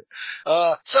 Yeah, you do.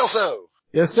 Celso.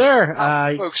 Yes, sir.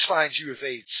 How folks find you if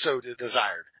they so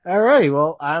desired? Alrighty,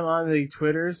 well, I'm on the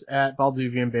Twitters at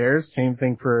Balduvian Bears. Same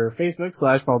thing for Facebook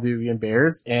 /Balduvian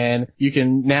Bears. And you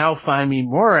can now find me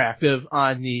more active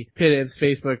on the Pit Imps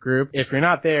Facebook group. If you're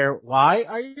not there, why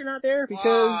are you not there?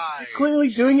 Because you're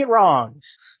clearly doing it wrong.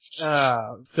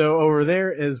 So over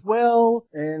there as well.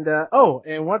 And,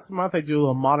 and once a month I do a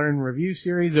little modern review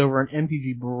series over on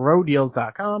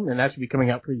mtgbrodeals.com, and that should be coming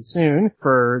out pretty soon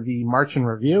for the March in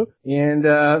review. And,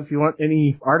 if you want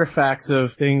any artifacts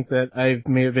of things that I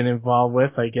may have been involved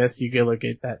with, I guess you could look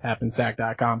at that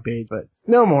happinsack.com page, but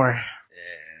no more.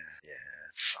 Yeah,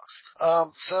 it sucks.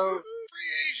 So,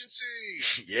 free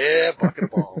agency! Yeah, bucket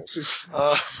of balls.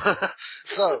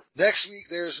 So, next week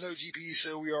there's no GP,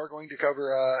 so we are going to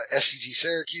cover, SCG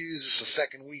Syracuse. It's the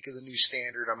second week of the new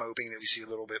standard. I'm hoping that we see a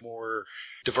little bit more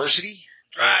diversity.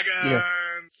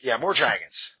 Dragons! Yeah, more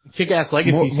dragons. Kick-ass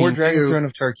legacy More Dragon's too. Run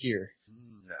of Tarkir.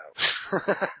 No.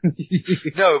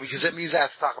 No, because that means I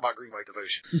have to talk about Green White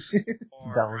Devotion.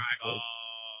 That was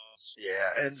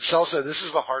Yeah, and Celso, this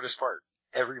is the hardest part.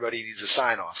 Everybody needs a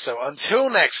sign off. So until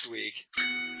next week.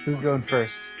 Who's going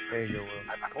first? There you go,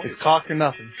 Will. It's cock or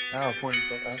nothing. Oh, pointing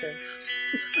something. Okay.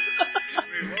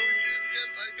 Wait, what was yours again,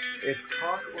 Mike? It's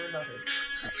cock or nothing.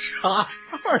 Cock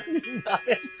or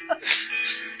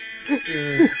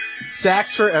nothing.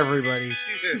 Sacks for everybody.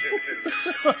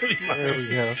 There we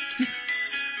go.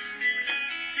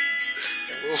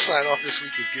 We'll sign off this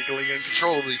week as giggling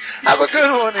uncontrollably. Have a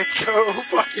good one and go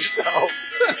fuck yourself.